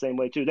look at it the same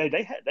way too.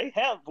 They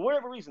have for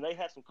whatever reason they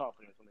have some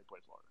confidence when they play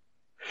Florida.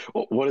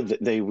 Well, what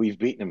did we've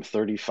beaten them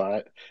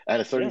 35 out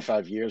of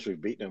 35 years. We've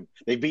beaten them.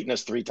 They've beaten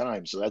us 3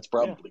 times, so that's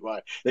probably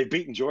why they've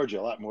beaten Georgia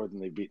a lot more than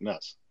they've beaten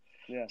us.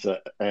 Yeah. So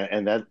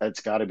and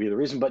that's got to be the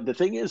reason. But the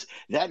thing is,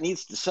 that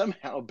needs to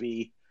somehow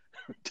be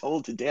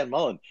told to Dan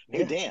Mullen.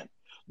 Hey, Dan,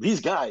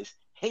 these guys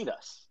hate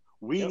us.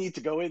 We need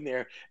to go in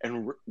there,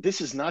 and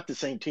this is not the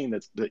same team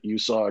that you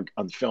saw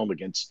on film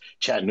against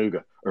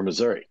Chattanooga or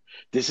Missouri.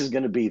 This is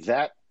going to be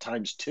that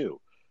times 2.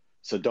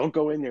 So don't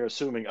go in there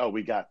assuming, oh,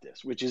 we got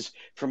this, which is,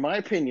 from my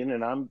opinion,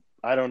 and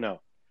I don't know,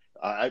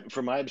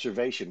 from my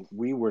observation,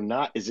 we were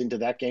not as into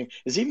that game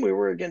as even we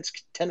were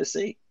against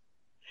Tennessee.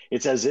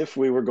 It's as if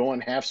we were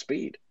going half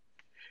speed.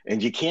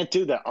 And you can't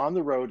do that on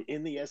the road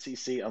in the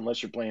SEC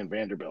unless you're playing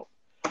Vanderbilt.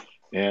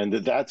 And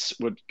that's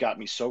what got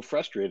me so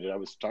frustrated. I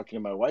was talking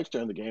to my wife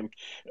during the game,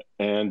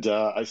 and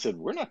I said,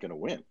 we're not going to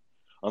win.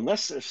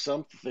 Unless there's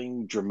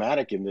something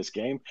dramatic in this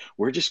game,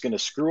 we're just going to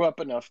screw up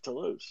enough to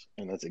lose.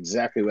 And that's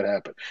exactly what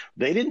happened.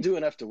 They didn't do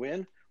enough to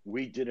win.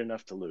 We did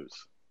enough to lose.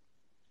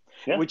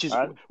 Yeah, which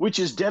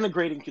is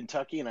denigrating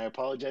Kentucky, and I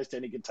apologize to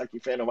any Kentucky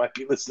fan who might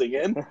be listening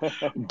in.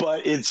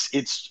 But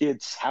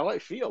it's how I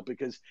feel,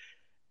 because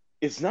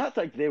it's not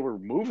like they were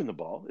moving the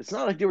ball. It's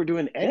not like they were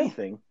doing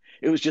anything.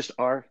 It was just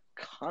our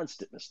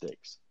constant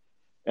mistakes.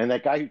 And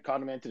that guy who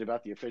commented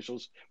about the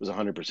officials was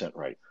 100%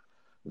 right.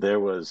 There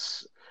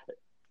was,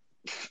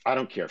 I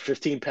don't care,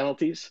 15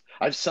 penalties.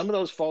 Some of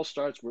those false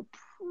starts were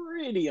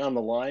pretty on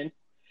the line,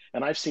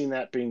 and I've seen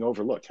that being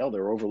overlooked. Hell, they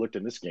were overlooked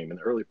in this game in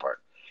the early part.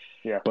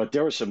 Yeah. But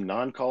there were some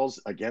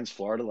non-calls against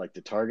Florida, like the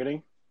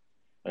targeting.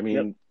 I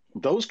mean,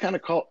 those kind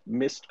of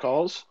missed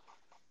calls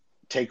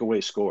take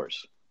away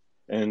scores.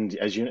 And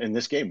as you in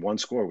this game, one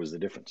score was the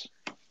difference.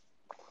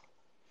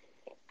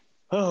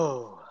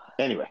 Oh.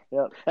 Anyway.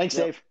 Yep. Thanks,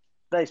 Dave.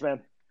 Thanks,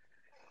 man.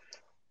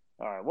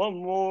 All right, one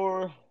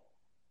more.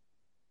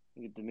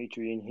 Get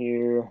Dimitri in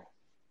here.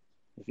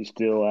 If he's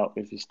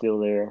still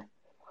there.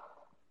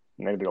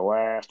 Maybe the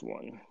last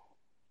one.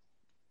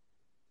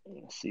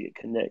 Let's see it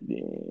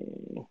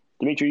connecting.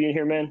 Dimitri, you in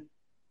here, man?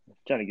 I'm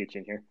trying to get you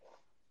in here.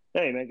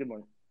 Hey, man. Good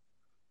morning.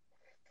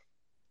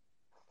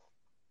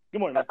 Good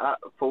morning, man.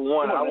 For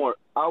one,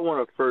 I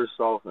want to first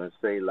off and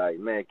say, like,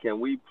 man, can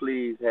we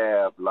please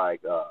have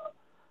like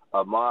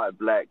Ahmad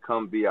Black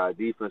come be our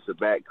defensive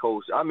back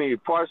coach? I mean,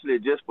 partially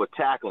just for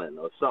tackling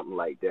or something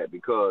like that,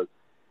 because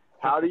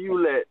how do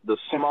you let the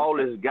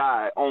smallest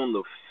guy on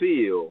the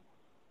field?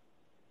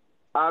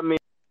 I mean,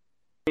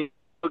 he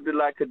looked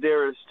like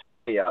Kadarius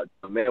out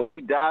there, man.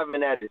 We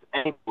diving at his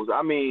ankles.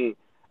 I mean,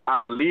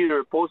 our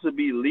leader, supposed to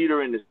be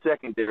leader in the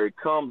secondary,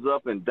 comes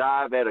up and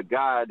dive at a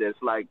guy that's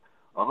like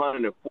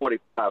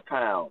 145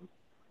 pounds,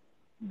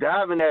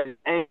 diving at his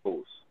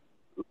ankles.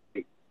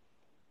 Like,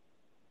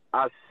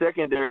 our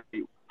secondary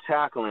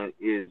tackling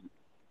is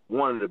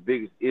one of the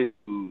biggest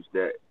issues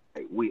that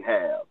we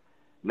have.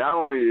 Not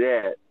only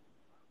that,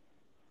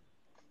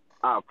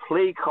 our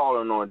play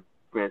calling on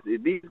defense,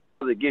 if these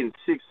guys are getting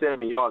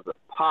 6-7 yards a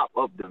pop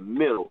up the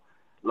middle,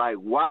 like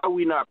why are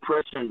we not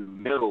pressuring the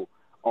middle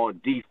on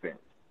defense?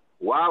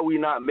 Why are we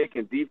not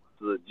making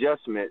defensive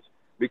adjustments?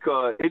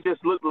 Because it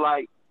just looked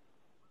like,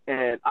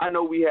 and I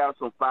know we have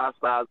some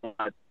 5-stars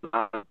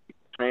on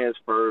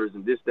transfers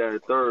and this, that, and the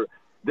third.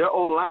 Their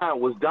O-line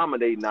was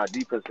dominating our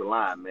defensive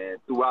line, man,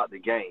 throughout the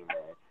game,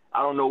 man.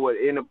 I don't know what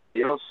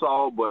anybody else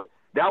saw, but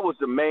that was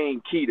the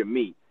main key to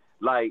me.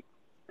 Like,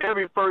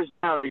 every first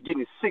down, they're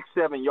getting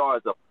 6-7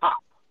 yards a pop.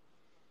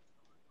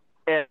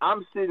 And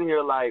I'm sitting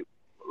here like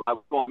we're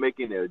going to make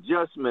any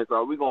adjustments?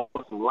 Are we going to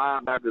put some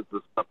linebackers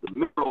to stuff the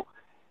middle?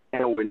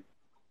 And we're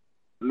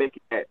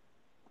making that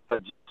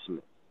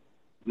adjustment.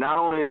 Not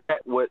only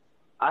that,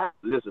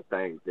 list of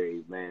things,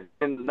 Dave, man.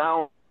 And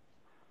now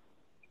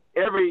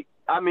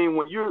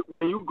when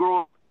you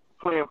grow up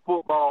playing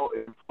football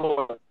in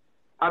Florida,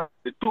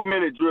 the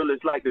 2-minute drill is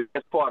like the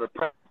best part of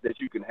practice that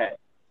you can have.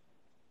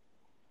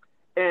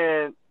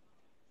 And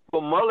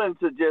for Mullen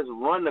to just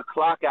run the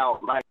clock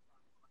out like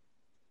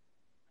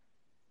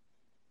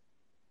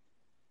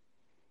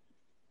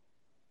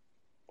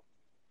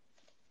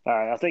all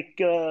right, I think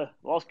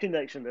lost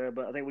connection there,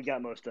 but I think we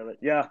got most of it.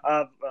 Yeah,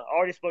 I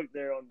already spoke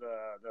there on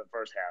the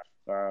first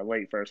half,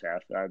 late first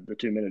half, the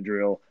 2-minute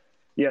drill.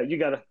 Yeah, you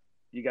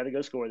gotta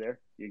go score there.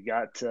 You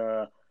got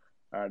to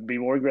be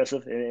more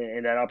aggressive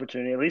in that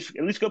opportunity. At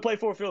least go play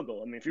for a field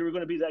goal. I mean, if you were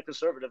going to be that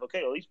conservative,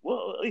 okay, at least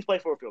play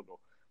for a field goal.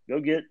 Go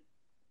get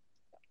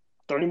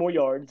 30 more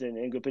yards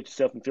and go put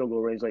yourself in field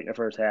goal range late in the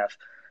first half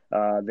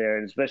there.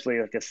 And especially,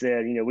 like I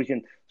said, we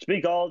can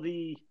speak all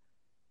the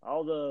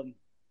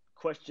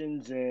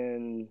questions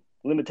and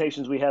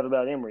limitations we have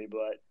about Emory,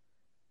 but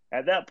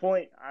at that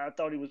point, I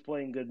thought he was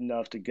playing good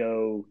enough to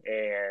go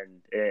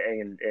and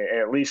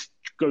at least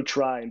go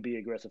try and be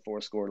aggressive for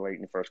a score late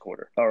in the first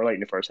quarter or late in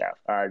the first half.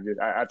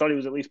 I thought he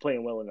was at least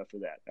playing well enough for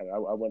that.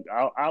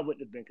 I wouldn't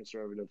have been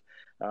conservative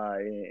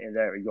in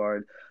that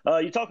regard.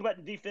 You talk about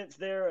the defense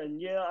there, and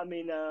yeah, I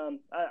mean,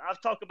 I've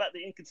talked about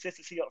the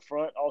inconsistency up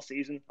front all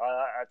season.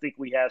 I think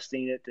we have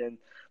seen it, and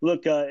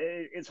look,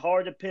 it's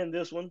hard to pin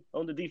this one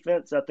on the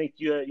defense. I think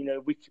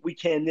we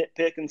can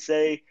nitpick and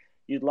say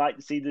you'd like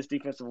to see this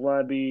defensive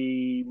line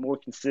be more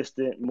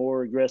consistent,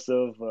 more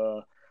aggressive,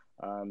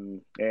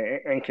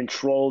 and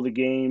control the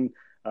game.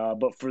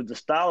 But for the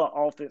style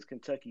of offense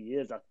Kentucky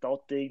is, I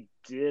thought they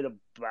did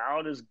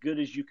about as good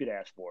as you could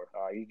ask for.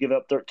 You give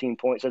up 13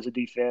 points as a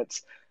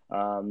defense.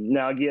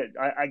 Now, I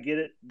get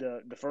it.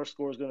 The first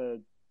score is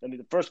the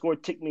first score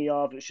ticked me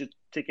off. It should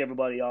tick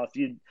everybody off.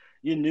 You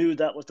knew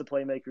that was the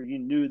playmaker. You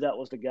knew that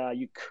was the guy.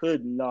 You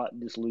could not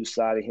just lose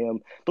sight of him.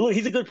 But look,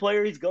 he's a good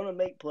player. He's going to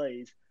make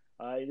plays.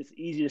 It's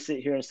easy to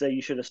sit here and say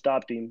you should have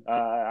stopped him.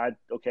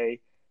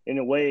 Okay, in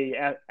a way,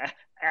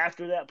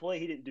 after that play,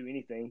 he didn't do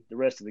anything the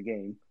rest of the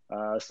game.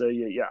 So,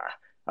 yeah,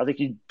 I think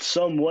you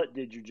somewhat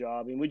did your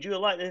job. And would you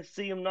like to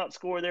see him not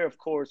score there? Of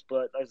course,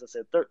 but as I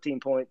said, 13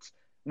 points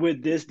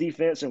with this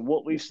defense and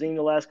what we've seen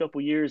the last couple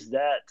of years,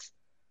 that's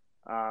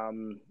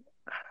and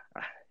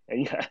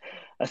yeah,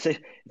 I say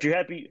if you're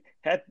happy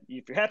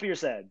or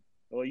sad,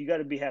 well, you got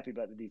to be happy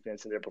about the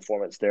defense and their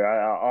performance there.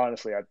 I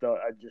honestly,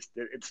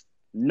 it's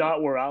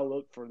not where I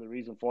look for the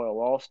reason Foyle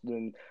lost.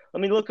 And I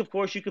mean, look, of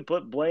course, you could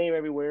put blame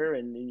everywhere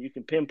and you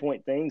can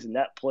pinpoint things and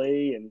that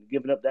play and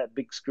giving up that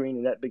big screen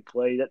and that big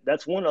play.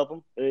 That's one of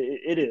them.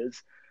 It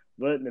is.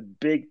 But in the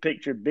big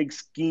picture, big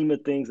scheme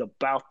of things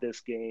about this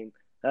game,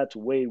 that's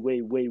way,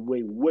 way, way,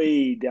 way,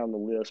 way down the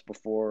list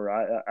before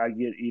I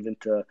get even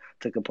to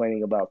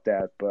complaining about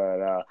that.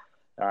 But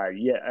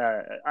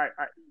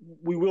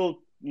we will.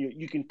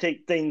 You can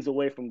take things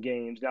away from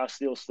games. And I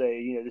still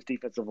say, this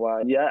defensive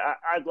line. Yeah,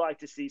 I'd like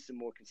to see some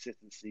more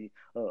consistency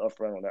up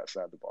front on that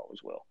side of the ball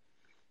as well.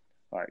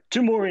 All right,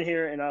 2 more in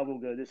here, and I will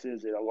go. This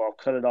is it. I'll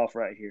cut it off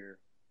right here.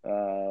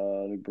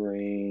 Let me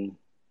bring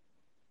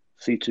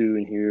C2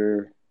 in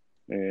here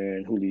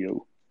and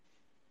Julio.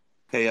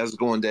 Hey, how's it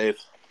going, Dave?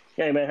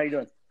 Hey, man, how you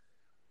doing?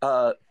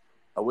 I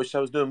wish I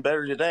was doing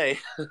better today.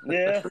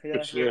 Yeah.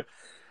 Sure.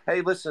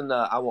 Hey, listen,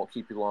 I won't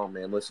keep you long,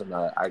 man. Listen,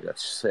 I got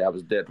to say I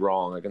was dead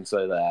wrong. I can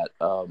say that.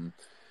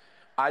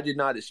 I did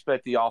not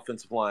expect the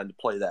offensive line to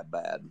play that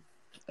bad.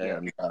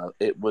 And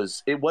it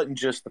wasn't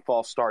just the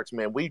false starts,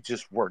 man. We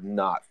just were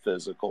not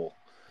physical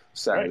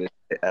Saturday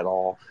at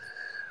all.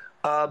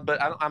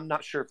 But I'm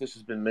not sure if this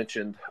has been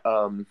mentioned.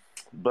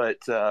 But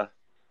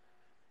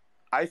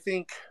I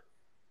think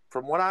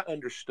from what I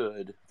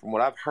understood, from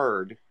what I've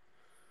heard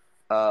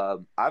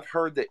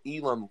that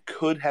Elam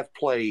could have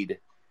played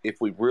if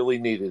we really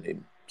needed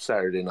him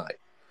Saturday night.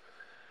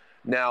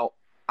 Now,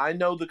 I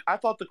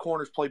thought the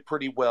corners played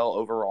pretty well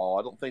overall.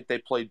 I don't think they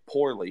played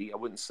poorly. I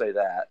wouldn't say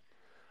that.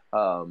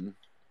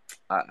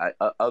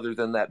 Other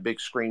than that big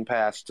screen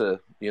pass to,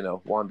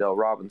 Wan'Dale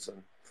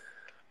Robinson,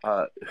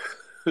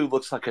 who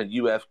looks like a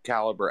UF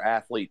caliber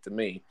athlete to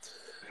me.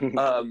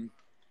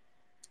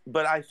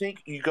 But I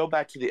think you go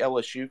back to the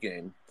LSU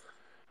game,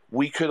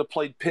 we could have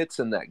played Pitts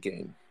in that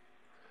game,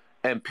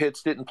 and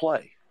Pitts didn't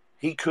play.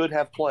 He could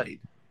have played.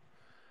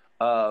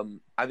 I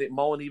think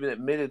Mullen even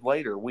admitted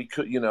later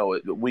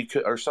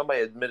or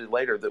somebody admitted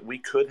later that we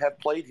could have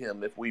played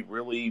him if we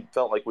really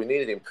felt like we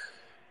needed him.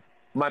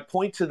 My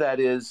point to that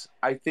is,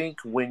 I think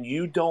when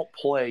you don't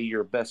play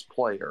your best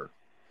player,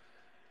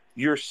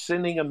 you're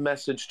sending a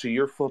message to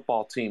your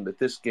football team that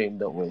this game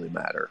don't really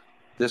matter.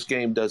 This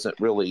game doesn't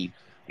really,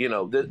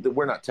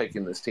 we're not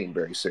taking this team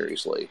very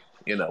seriously.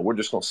 We're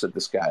just going to sit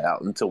this guy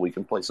out until we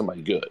can play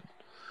somebody good.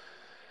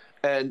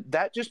 And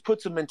that just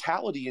puts a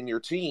mentality in your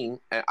team.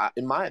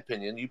 In my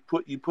opinion, you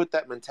put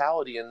that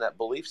mentality and that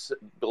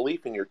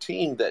belief in your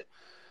team that,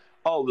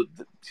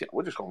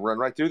 we're just going to run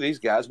right through these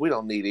guys. We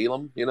don't need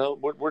Elam.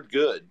 We're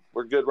good.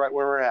 We're good right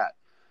where we're at.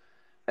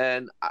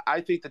 And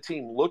I think the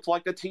team looked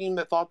like a team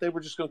that thought they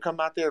were just going to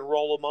come out there and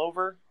roll them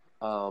over.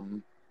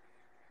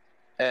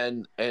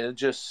 And it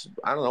just,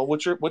 I don't know.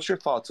 What's your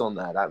thoughts on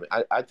that?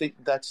 I think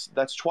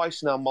that's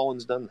twice now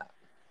Mullen's done that.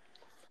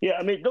 Yeah,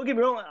 I mean, don't get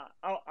me wrong.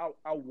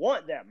 I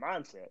want that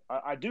mindset.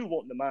 I do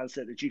want the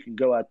mindset that you can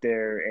go out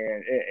there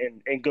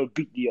and go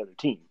beat the other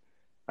team.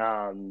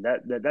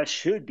 That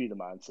should be the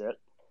mindset.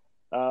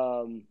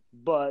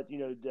 But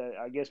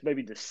I guess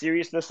maybe the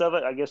seriousness of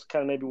it. I guess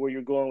kind of maybe where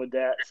you're going with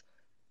that.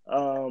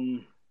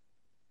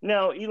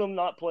 Now Elam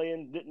not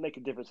playing didn't make a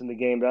difference in the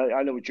game, but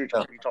I know what you're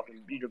talking.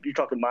 You're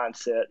talking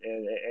mindset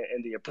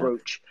and the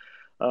approach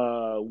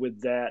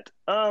with that.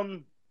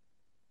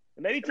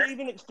 Maybe to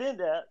even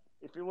extend that.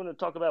 If you want to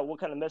talk about what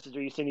kind of message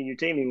are you sending your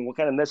team, and what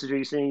kind of message are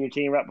you sending your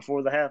team right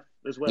before the half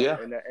as well,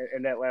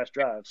 in that last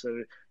drive.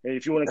 So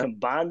if you want to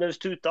combine those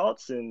two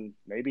thoughts, and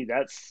maybe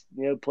that's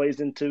plays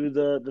into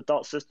the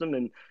thought system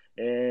and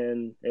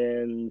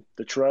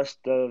the trust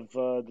of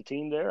the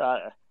team there.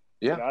 I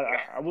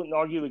wouldn't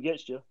argue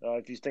against you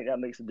if you think that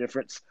makes a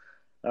difference.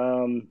 I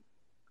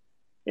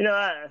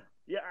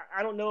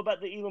don't know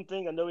about the Elam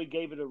thing. I know he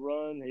gave it a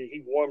run.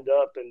 He warmed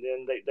up, and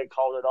then they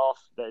called it off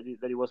that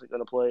he wasn't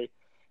going to play.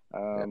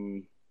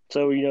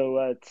 So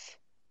it's,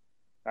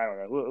 I don't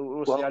know.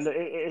 We'll see. I know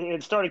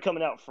it started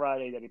coming out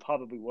Friday that he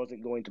probably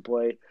wasn't going to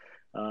play.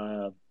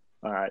 All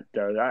right,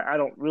 I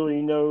don't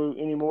really know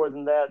any more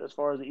than that as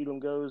far as the Elam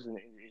goes, and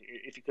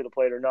if he could have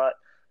played or not.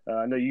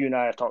 I know you and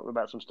I have talked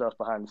about some stuff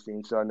behind the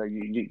scenes, so I know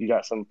you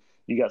got some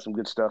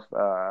good stuff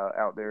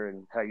out there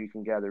and how you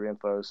can gather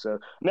info. So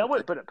I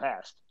wouldn't put it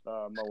past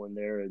Mullen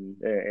there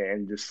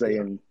and just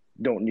saying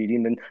don't need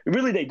him, and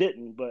really they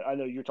didn't. But I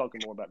know you're talking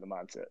more about the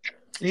mindset.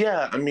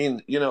 Yeah, I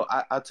mean,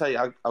 I'll tell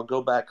you, I'll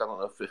go back. I don't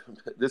know if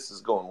this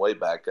is going way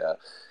back. I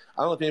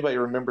don't know if anybody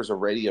remembers a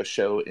radio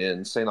show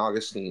in St.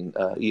 Augustine,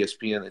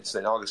 ESPN in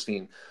St.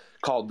 Augustine,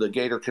 called The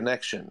Gator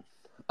Connection.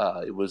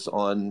 It was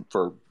on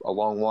for a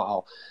long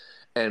while,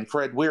 and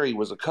Fred Weary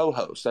was a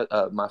co-host.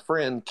 My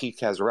friend Keith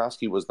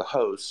Kazarowski was the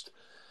host,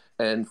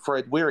 and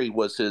Fred Weary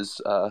was his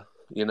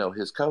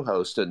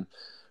co-host. And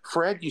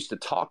Fred used to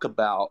talk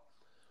about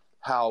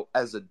how,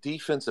 as a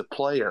defensive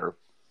player,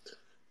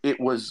 you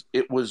had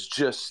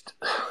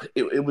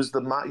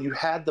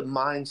the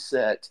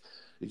mindset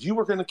that you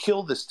were going to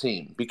kill this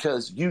team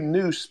because you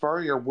knew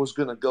Spurrier was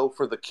going to go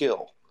for the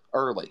kill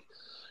early.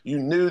 You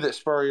knew that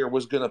Spurrier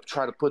was going to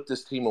try to put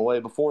this team away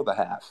before the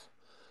half,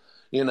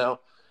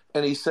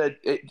 And he said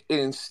it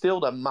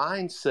instilled a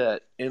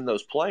mindset in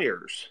those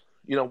players.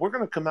 We're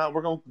going to come out,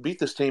 we're going to beat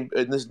this team.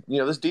 And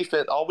this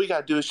defense, all we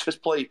got to do is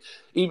just play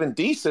even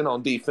decent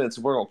on defense,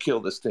 and we're going to kill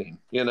this team,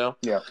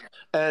 Yeah.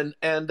 And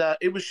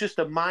it was just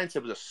a mindset,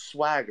 it was a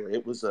swagger.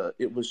 It was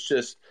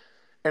just,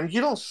 and you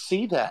don't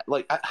see that.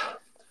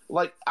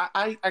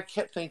 I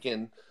kept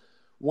thinking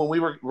when we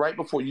were right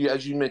before you,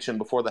 as you mentioned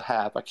before the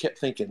half, I kept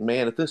thinking,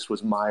 man, if this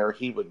was Meyer,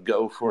 he would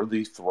go for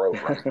the throw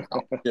right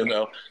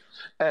now,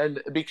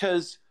 And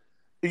because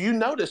you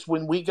notice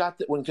when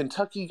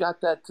Kentucky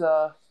got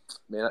that,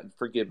 man,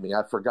 forgive me,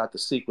 I forgot the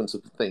sequence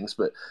of the things,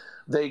 but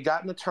they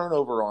got in a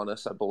turnover on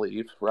us, I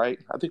believe, right?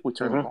 I think we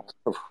turned the ball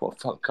over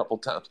a couple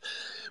times.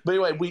 But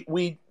anyway,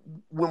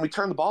 when we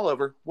turned the ball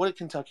over, what did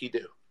Kentucky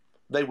do?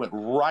 They went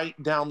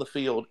right down the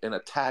field and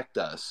attacked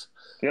us.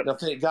 Yep. Now,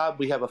 thank God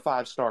we have a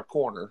 5-star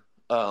corner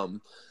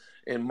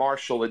in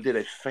Marshall that did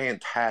a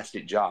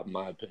fantastic job, in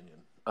my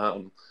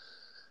opinion.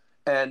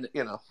 And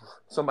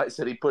somebody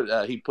said he put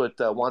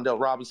Wan'Dale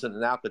Robinson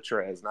in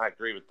Alcatraz, and I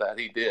agree with that.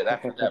 He did.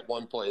 After that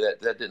one play,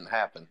 that didn't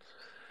happen.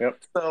 Yep.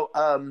 So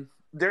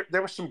there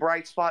were some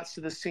bright spots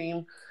to this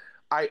team.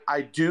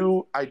 I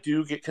do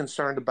get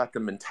concerned about the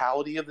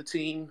mentality of the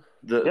team,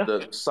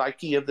 the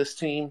psyche of this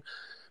team,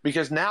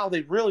 because now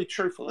they really,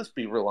 truthfully, let's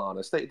be real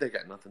honest, they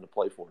got nothing to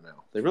play for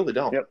now. They really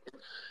don't. Yep.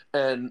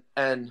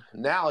 And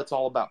now it's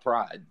all about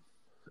pride.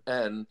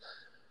 And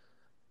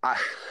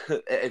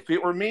if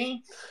it were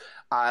me,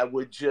 I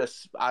would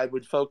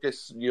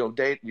focus,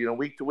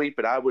 week to week,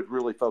 but I would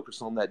really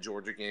focus on that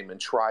Georgia game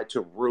and try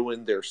to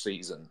ruin their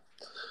season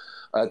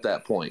at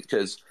that point.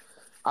 Because,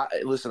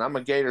 listen, I'm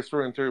a Gator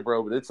through and through,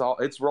 bro, but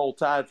it's roll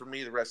tide for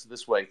me the rest of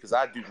this way because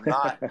I do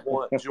not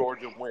want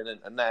Georgia winning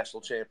a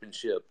national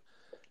championship,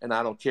 and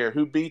I don't care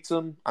who beats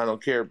them. I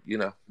don't care,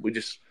 we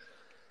just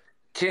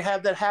can't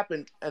have that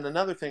happen. And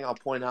another thing I'll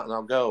point out, and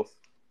I'll go.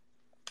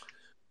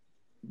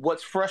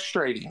 what's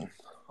frustrating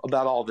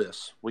about all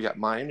this, we got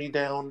Miami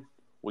down,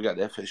 we got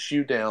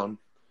FSU down,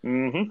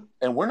 and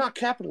we're not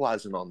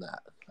capitalizing on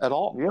that at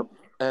all. Yep.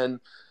 And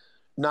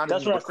not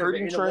That's in the what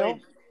recruiting I said. trail.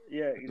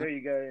 Yeah, there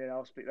you go. And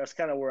I'll speak. That's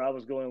kind of where I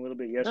was going a little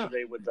bit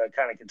yesterday with the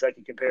kind of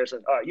Kentucky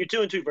comparison. All right, you're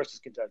 2-2 versus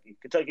Kentucky.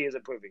 Kentucky is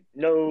improving,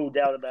 no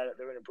doubt about it.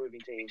 They're an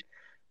improving team,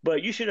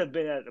 but you should have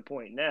been at the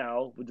point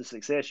now with the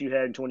success you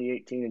had in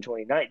 2018 and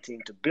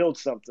 2019 to build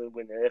something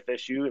when the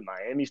FSU and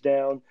Miami's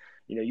down.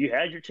 You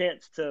had your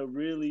chance to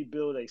really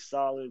build a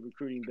solid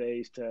recruiting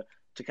base to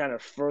kind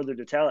of further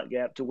the talent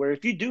gap to where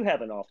if you do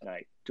have an off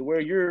night, to where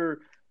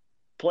you're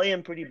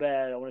playing pretty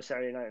bad on a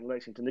Saturday night in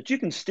Lexington, that you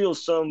can still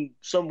some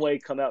way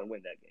come out and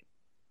win that game.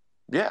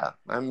 Yeah,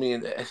 I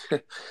mean,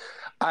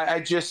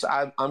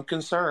 I'm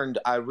concerned.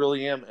 I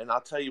really am, and I'll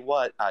tell you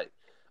what,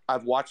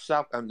 I've watched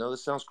South. I know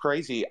this sounds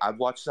crazy. I've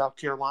watched South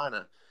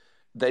Carolina.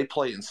 They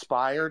play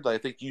inspired. I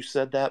think you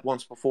said that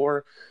once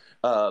before.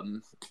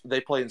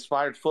 They play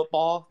inspired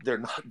football. They're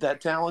not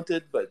that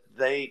talented, but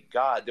they're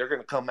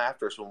going to come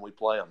after us when we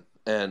play them,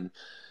 and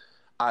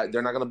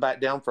they're not going to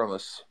back down from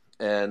us.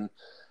 And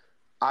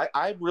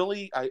I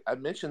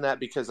mentioned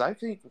that because I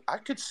think I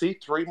could see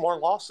 3 more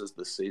losses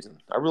this season.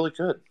 I really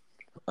could.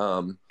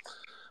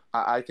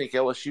 I think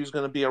LSU is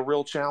going to be a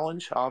real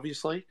challenge,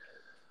 obviously,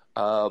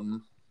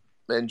 and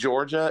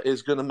Georgia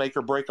is going to make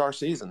or break our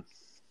season.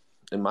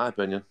 In my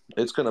opinion,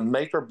 it's going to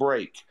make or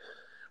break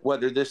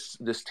whether this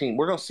team.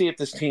 We're going to see if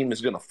this team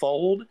is going to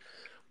fold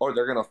or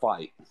they're going to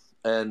fight.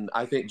 And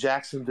I think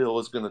Jacksonville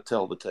is going to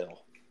tell the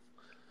tale.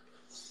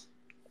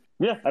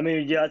 Yeah, I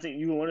mean, I think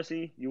you want to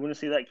see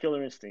that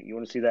killer instinct. You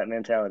want to see that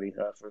mentality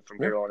from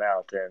here on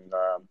out, and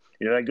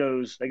that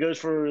goes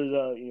for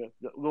the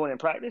going in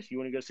practice. You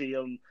want to go see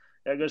them.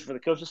 That goes for the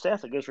coaching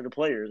staff. That goes for the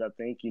players. I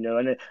think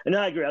and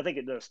I agree. I think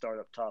it does start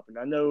up top, and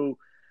I know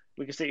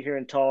we can sit here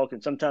and talk,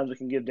 and sometimes we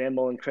can give Dan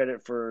Mullen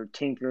credit for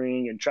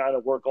tinkering and trying to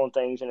work on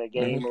things in a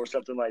game or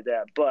something like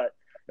that. But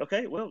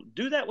okay, well,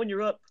 do that when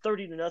you're up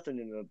 30-0 in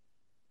the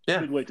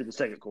midway through the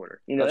second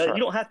quarter. Right. You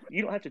don't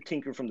have to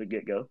tinker from the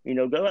get go.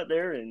 Go out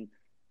there and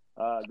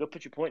go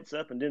put your points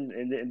up, and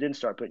then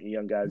start putting your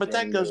young guys. But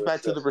that goes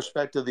back to the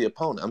respect of the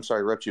opponent. I'm sorry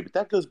to interrupt you, but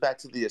that goes back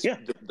to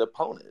the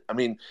opponent. I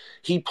mean,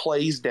 he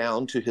plays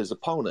down to his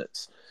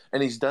opponents,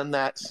 and he's done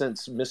that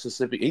since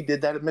Mississippi. He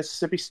did that at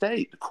Mississippi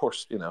State. Of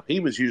course, he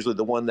was usually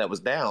the one that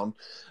was down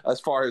as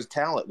far as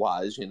talent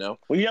wise. Well,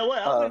 you know what?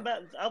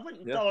 I went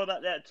and thought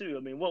about that too. I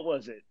mean, what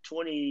was it?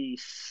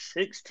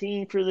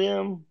 2016 for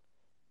them,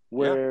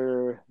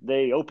 where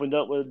they opened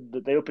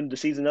the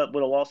season up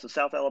with a loss to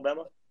South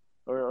Alabama.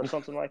 Or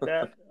something like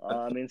that.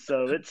 I mean,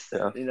 so it's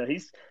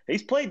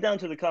he's played down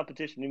to the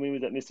competition when he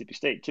was at Mississippi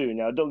State too.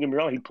 Now, don't get me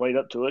wrong, he played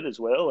up to it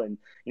as well, and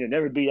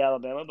never beat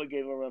Alabama, but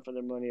gave them a run for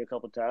their money a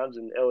couple of times.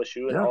 And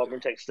LSU and Auburn,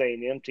 Texas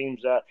A&M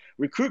teams that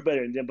recruit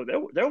better than them, but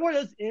there were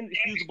those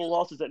inexcusable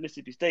losses at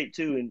Mississippi State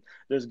too, in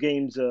those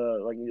games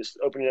like just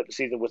opening up the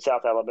season with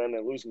South Alabama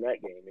and losing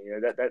that game.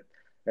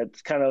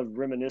 That's kind of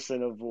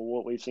reminiscent of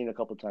what we've seen a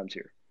couple of times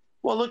here.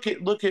 Well, look at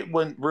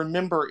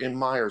remember in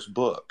Meyer's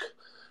book.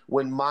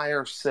 When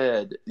Meyer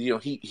said,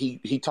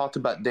 he talked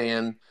about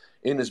Dan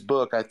in his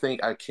book. I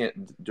think I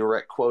can't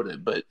direct quote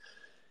it, but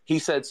he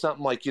said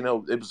something like, it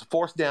was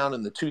 4th down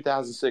in the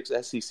 2006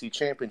 SEC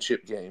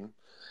championship game,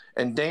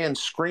 and Dan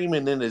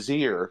screaming in his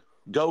ear,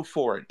 "Go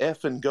for it,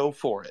 effing go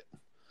for it."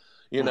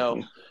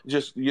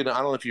 Just I don't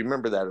know if you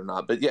remember that or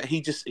not, but yeah,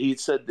 he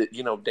said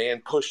that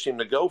Dan pushed him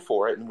to go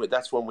for it, and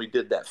that's when we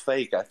did that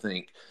fake, I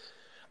think,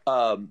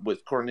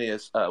 with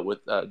Cornelius,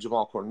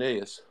 Jamel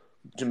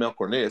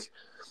Cornelius.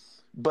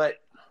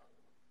 But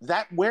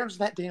where's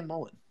that Dan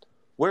Mullen?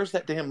 Where's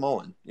that Dan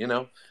Mullen?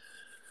 Yeah,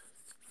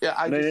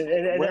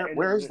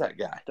 where is that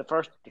guy? The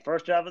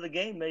first drive of the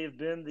game may have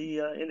been the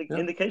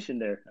indication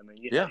there. I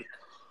mean,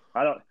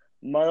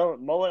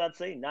 Mullen, I'd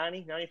say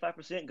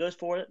 90-95% goes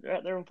for it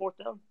right there in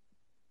 4th down.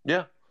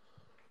 Yeah.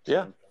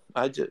 You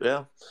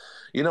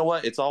know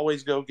what? It's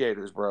always go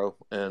Gators, bro.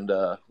 And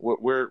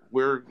we're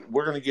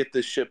gonna get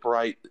this ship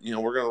right.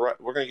 We're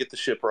gonna get the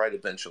ship right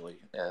eventually.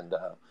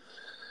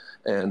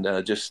 And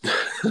just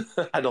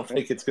I don't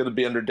think it's going to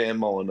be under Dan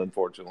Mullen,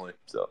 unfortunately.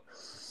 So,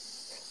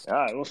 all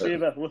right, we'll see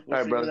about we'll see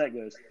where that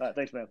goes. All right,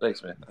 thanks, man.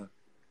 Thanks, man. All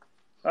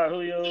right,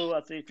 Julio.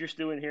 I think if you're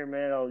still in here,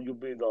 man, you'll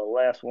be the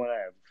last one.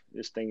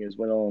 This thing has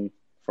went on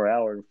for an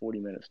hour and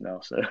 40 minutes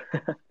now. So,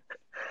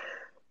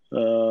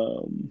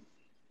 all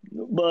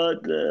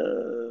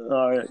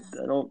right,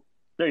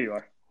 There you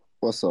are.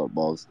 What's up,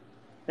 boss?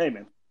 Hey,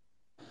 man.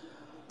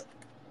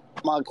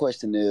 My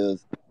question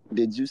is,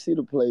 did you see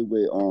the play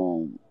with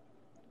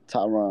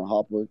Tyron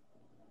Hopper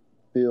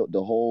filled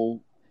the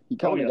hole? He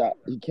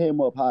he came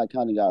up high,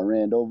 kind of got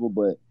ran over,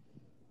 but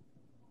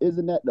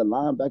isn't that the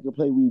linebacker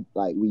play we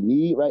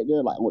need right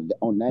there? Like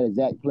on that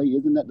exact play,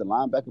 isn't that the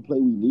linebacker play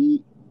we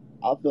need?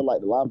 I feel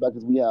like the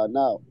linebackers we have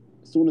now,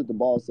 as soon as the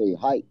ball say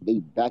hike, they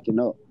backing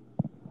up.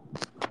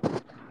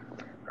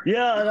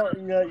 Yeah, I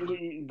don't,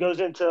 it goes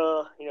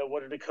into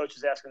what are the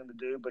coaches asking them to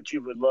do, but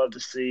you would love to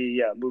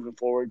see moving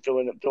forward,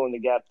 filling the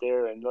gap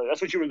there, and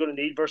that's what you were going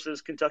to need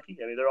versus Kentucky.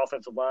 I mean, their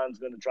offensive line is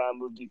going to try and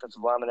move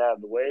defensive linemen out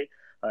of the way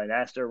and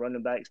ask their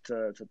running backs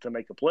to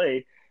make a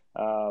play.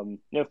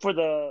 For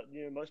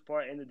the most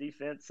part in the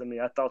defense, I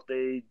mean, I thought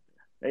they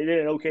did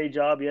an okay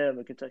job. Yeah,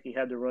 but Kentucky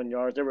had to run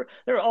yards. They were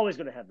always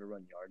going to have to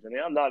run yards. I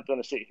mean, I'm not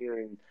going to sit here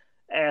and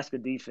ask a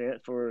defense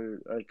for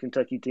a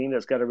Kentucky team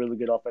that's got a really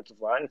good offensive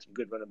line and some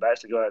good running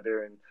backs to go out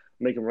there and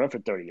make them run for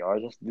 30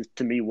 yards. This,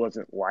 to me,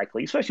 wasn't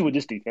likely, especially with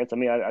this defense. I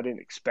mean, I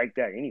didn't expect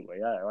that anyway.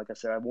 Like I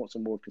said, I want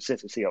some more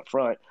consistency up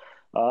front.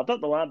 I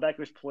thought the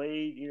linebackers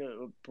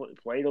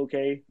played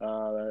okay.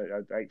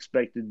 I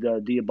expected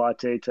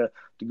Diabate to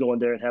go in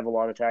there and have a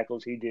lot of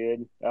tackles. He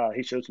did.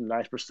 He showed some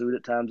nice pursuit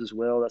at times as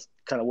well. That's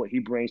kind of what he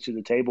brings to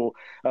the table.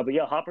 But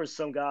yeah, Hopper's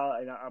some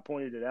guy, and I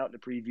pointed it out in the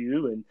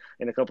preview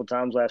and a couple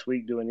times last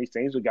week doing these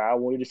things. A guy I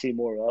wanted to see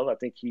more of. I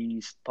think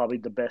he's probably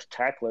the best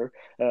tackler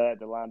at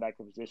the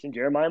linebacker position.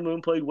 Jeremiah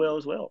Moon played well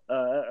as well,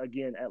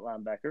 again, at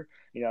linebacker.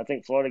 I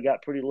think Florida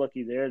got pretty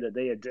lucky there that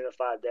they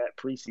identified that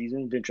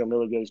preseason. Ventrell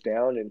Miller goes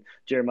down, and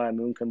Jeremiah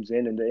Moon comes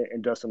in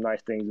and does some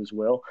nice things as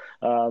well.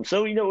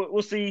 So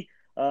we'll see.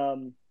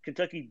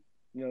 Kentucky,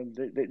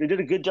 they did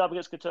a good job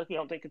against Kentucky. I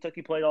don't think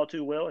Kentucky played all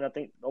too well, and I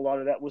think a lot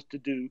of that was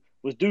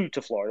due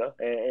to Florida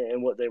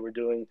and what they were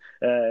doing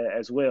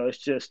as well. It's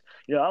just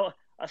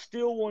I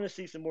still want to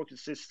see some more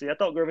consistency. I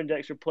thought Gervin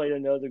Dexter played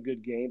another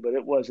good game, but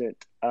it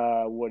wasn't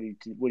what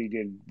he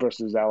did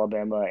versus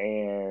Alabama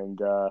and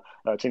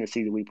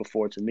Tennessee the week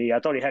before. To me, I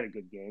thought he had a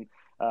good game,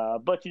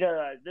 but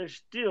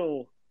there's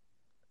still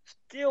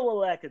a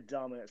lack of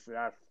dominance that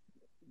I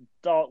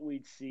thought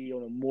we'd see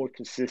on a more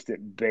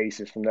consistent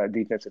basis from that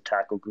defensive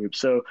tackle group.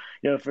 So,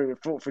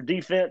 for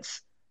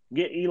defense,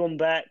 get Elam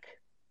back,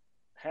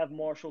 have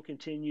Marshall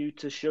continue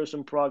to show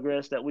some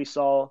progress that we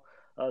saw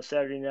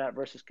Saturday night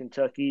versus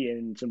Kentucky,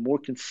 and some more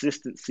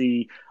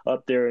consistency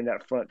up there in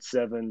that front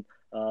seven.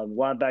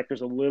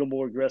 Linebackers a little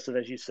more aggressive,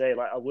 as you say.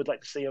 I would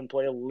like to see them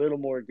play a little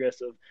more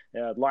aggressive,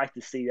 and I'd like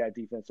to see that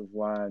defensive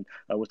line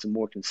with some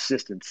more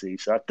consistency.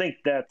 So I think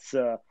that's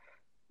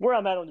where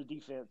I'm at on the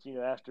defense,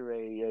 after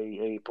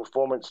a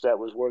performance that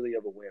was worthy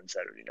of a win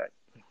Saturday night.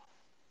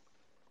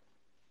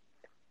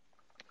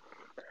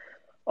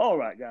 All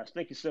right, guys.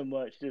 Thank you so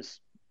much. This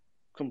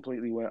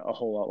completely went a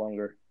whole lot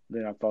longer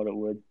than I thought it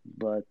would,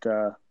 but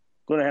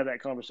going to have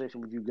that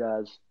conversation with you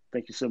guys.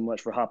 Thank you so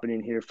much for hopping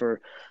in here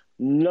for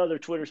another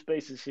Twitter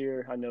Spaces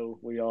here. I know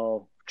we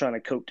all trying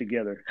to cope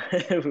together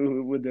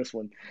with this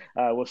one.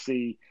 We'll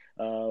see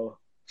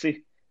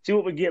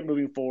what we get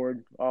moving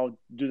forward. I'll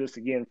do this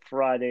again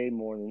Friday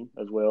morning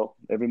as well.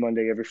 Every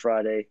Monday, every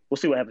Friday. We'll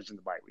see what happens in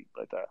the bye week,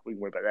 but we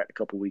can worry about that in a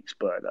couple weeks.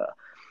 But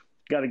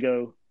got to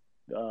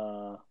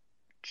go.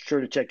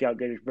 Sure to check out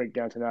Gators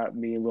Breakdown tonight.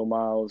 Me and Will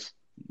Miles,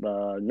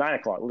 9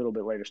 o'clock, a little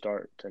bit later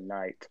start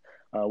tonight.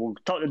 We'll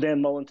talk to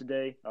Dan Mullen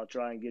today. I'll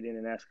try and get in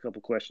and ask a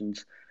couple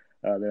questions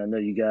that I know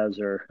you guys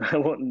are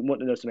wanting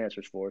to know some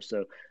answers for.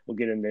 So we'll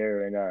get in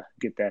there and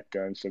get that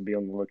done. So be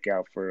on the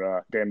lookout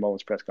for Dan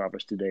Mullen's press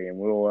conference today, and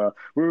we'll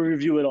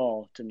review it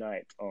all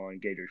tonight on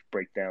Gators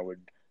Breakdown with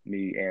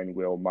me and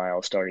Will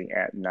Miles starting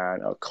at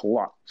 9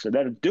 o'clock. So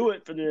that'll do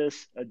it for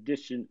this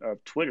edition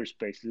of Twitter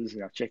Spaces,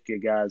 and I'll check you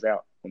guys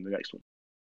out on the next one.